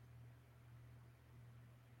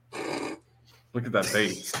 Look at that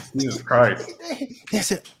face. Jesus Christ.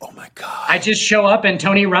 That's it. Oh, my God. I just show up and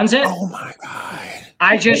Tony runs it? Oh, my God.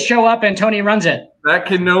 I just show up and Tony runs it. That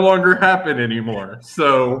can no longer happen anymore.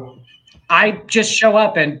 So I just show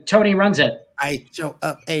up and Tony runs it. I show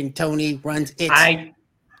up and Tony runs it.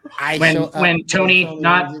 When Tony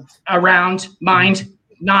not around, mind,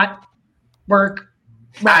 not work.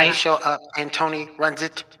 I show up and Tony runs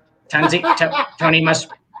it. Tony must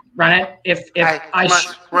run it. If I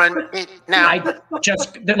must run it now. I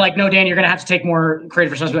just no, Dan, you're gonna have to take more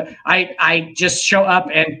creative responsibility. I just show up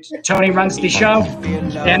and Tony runs the show,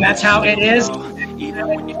 and that's how it is. Even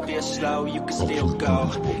when you feel slow, you can still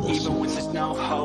go. Even when there's no hope.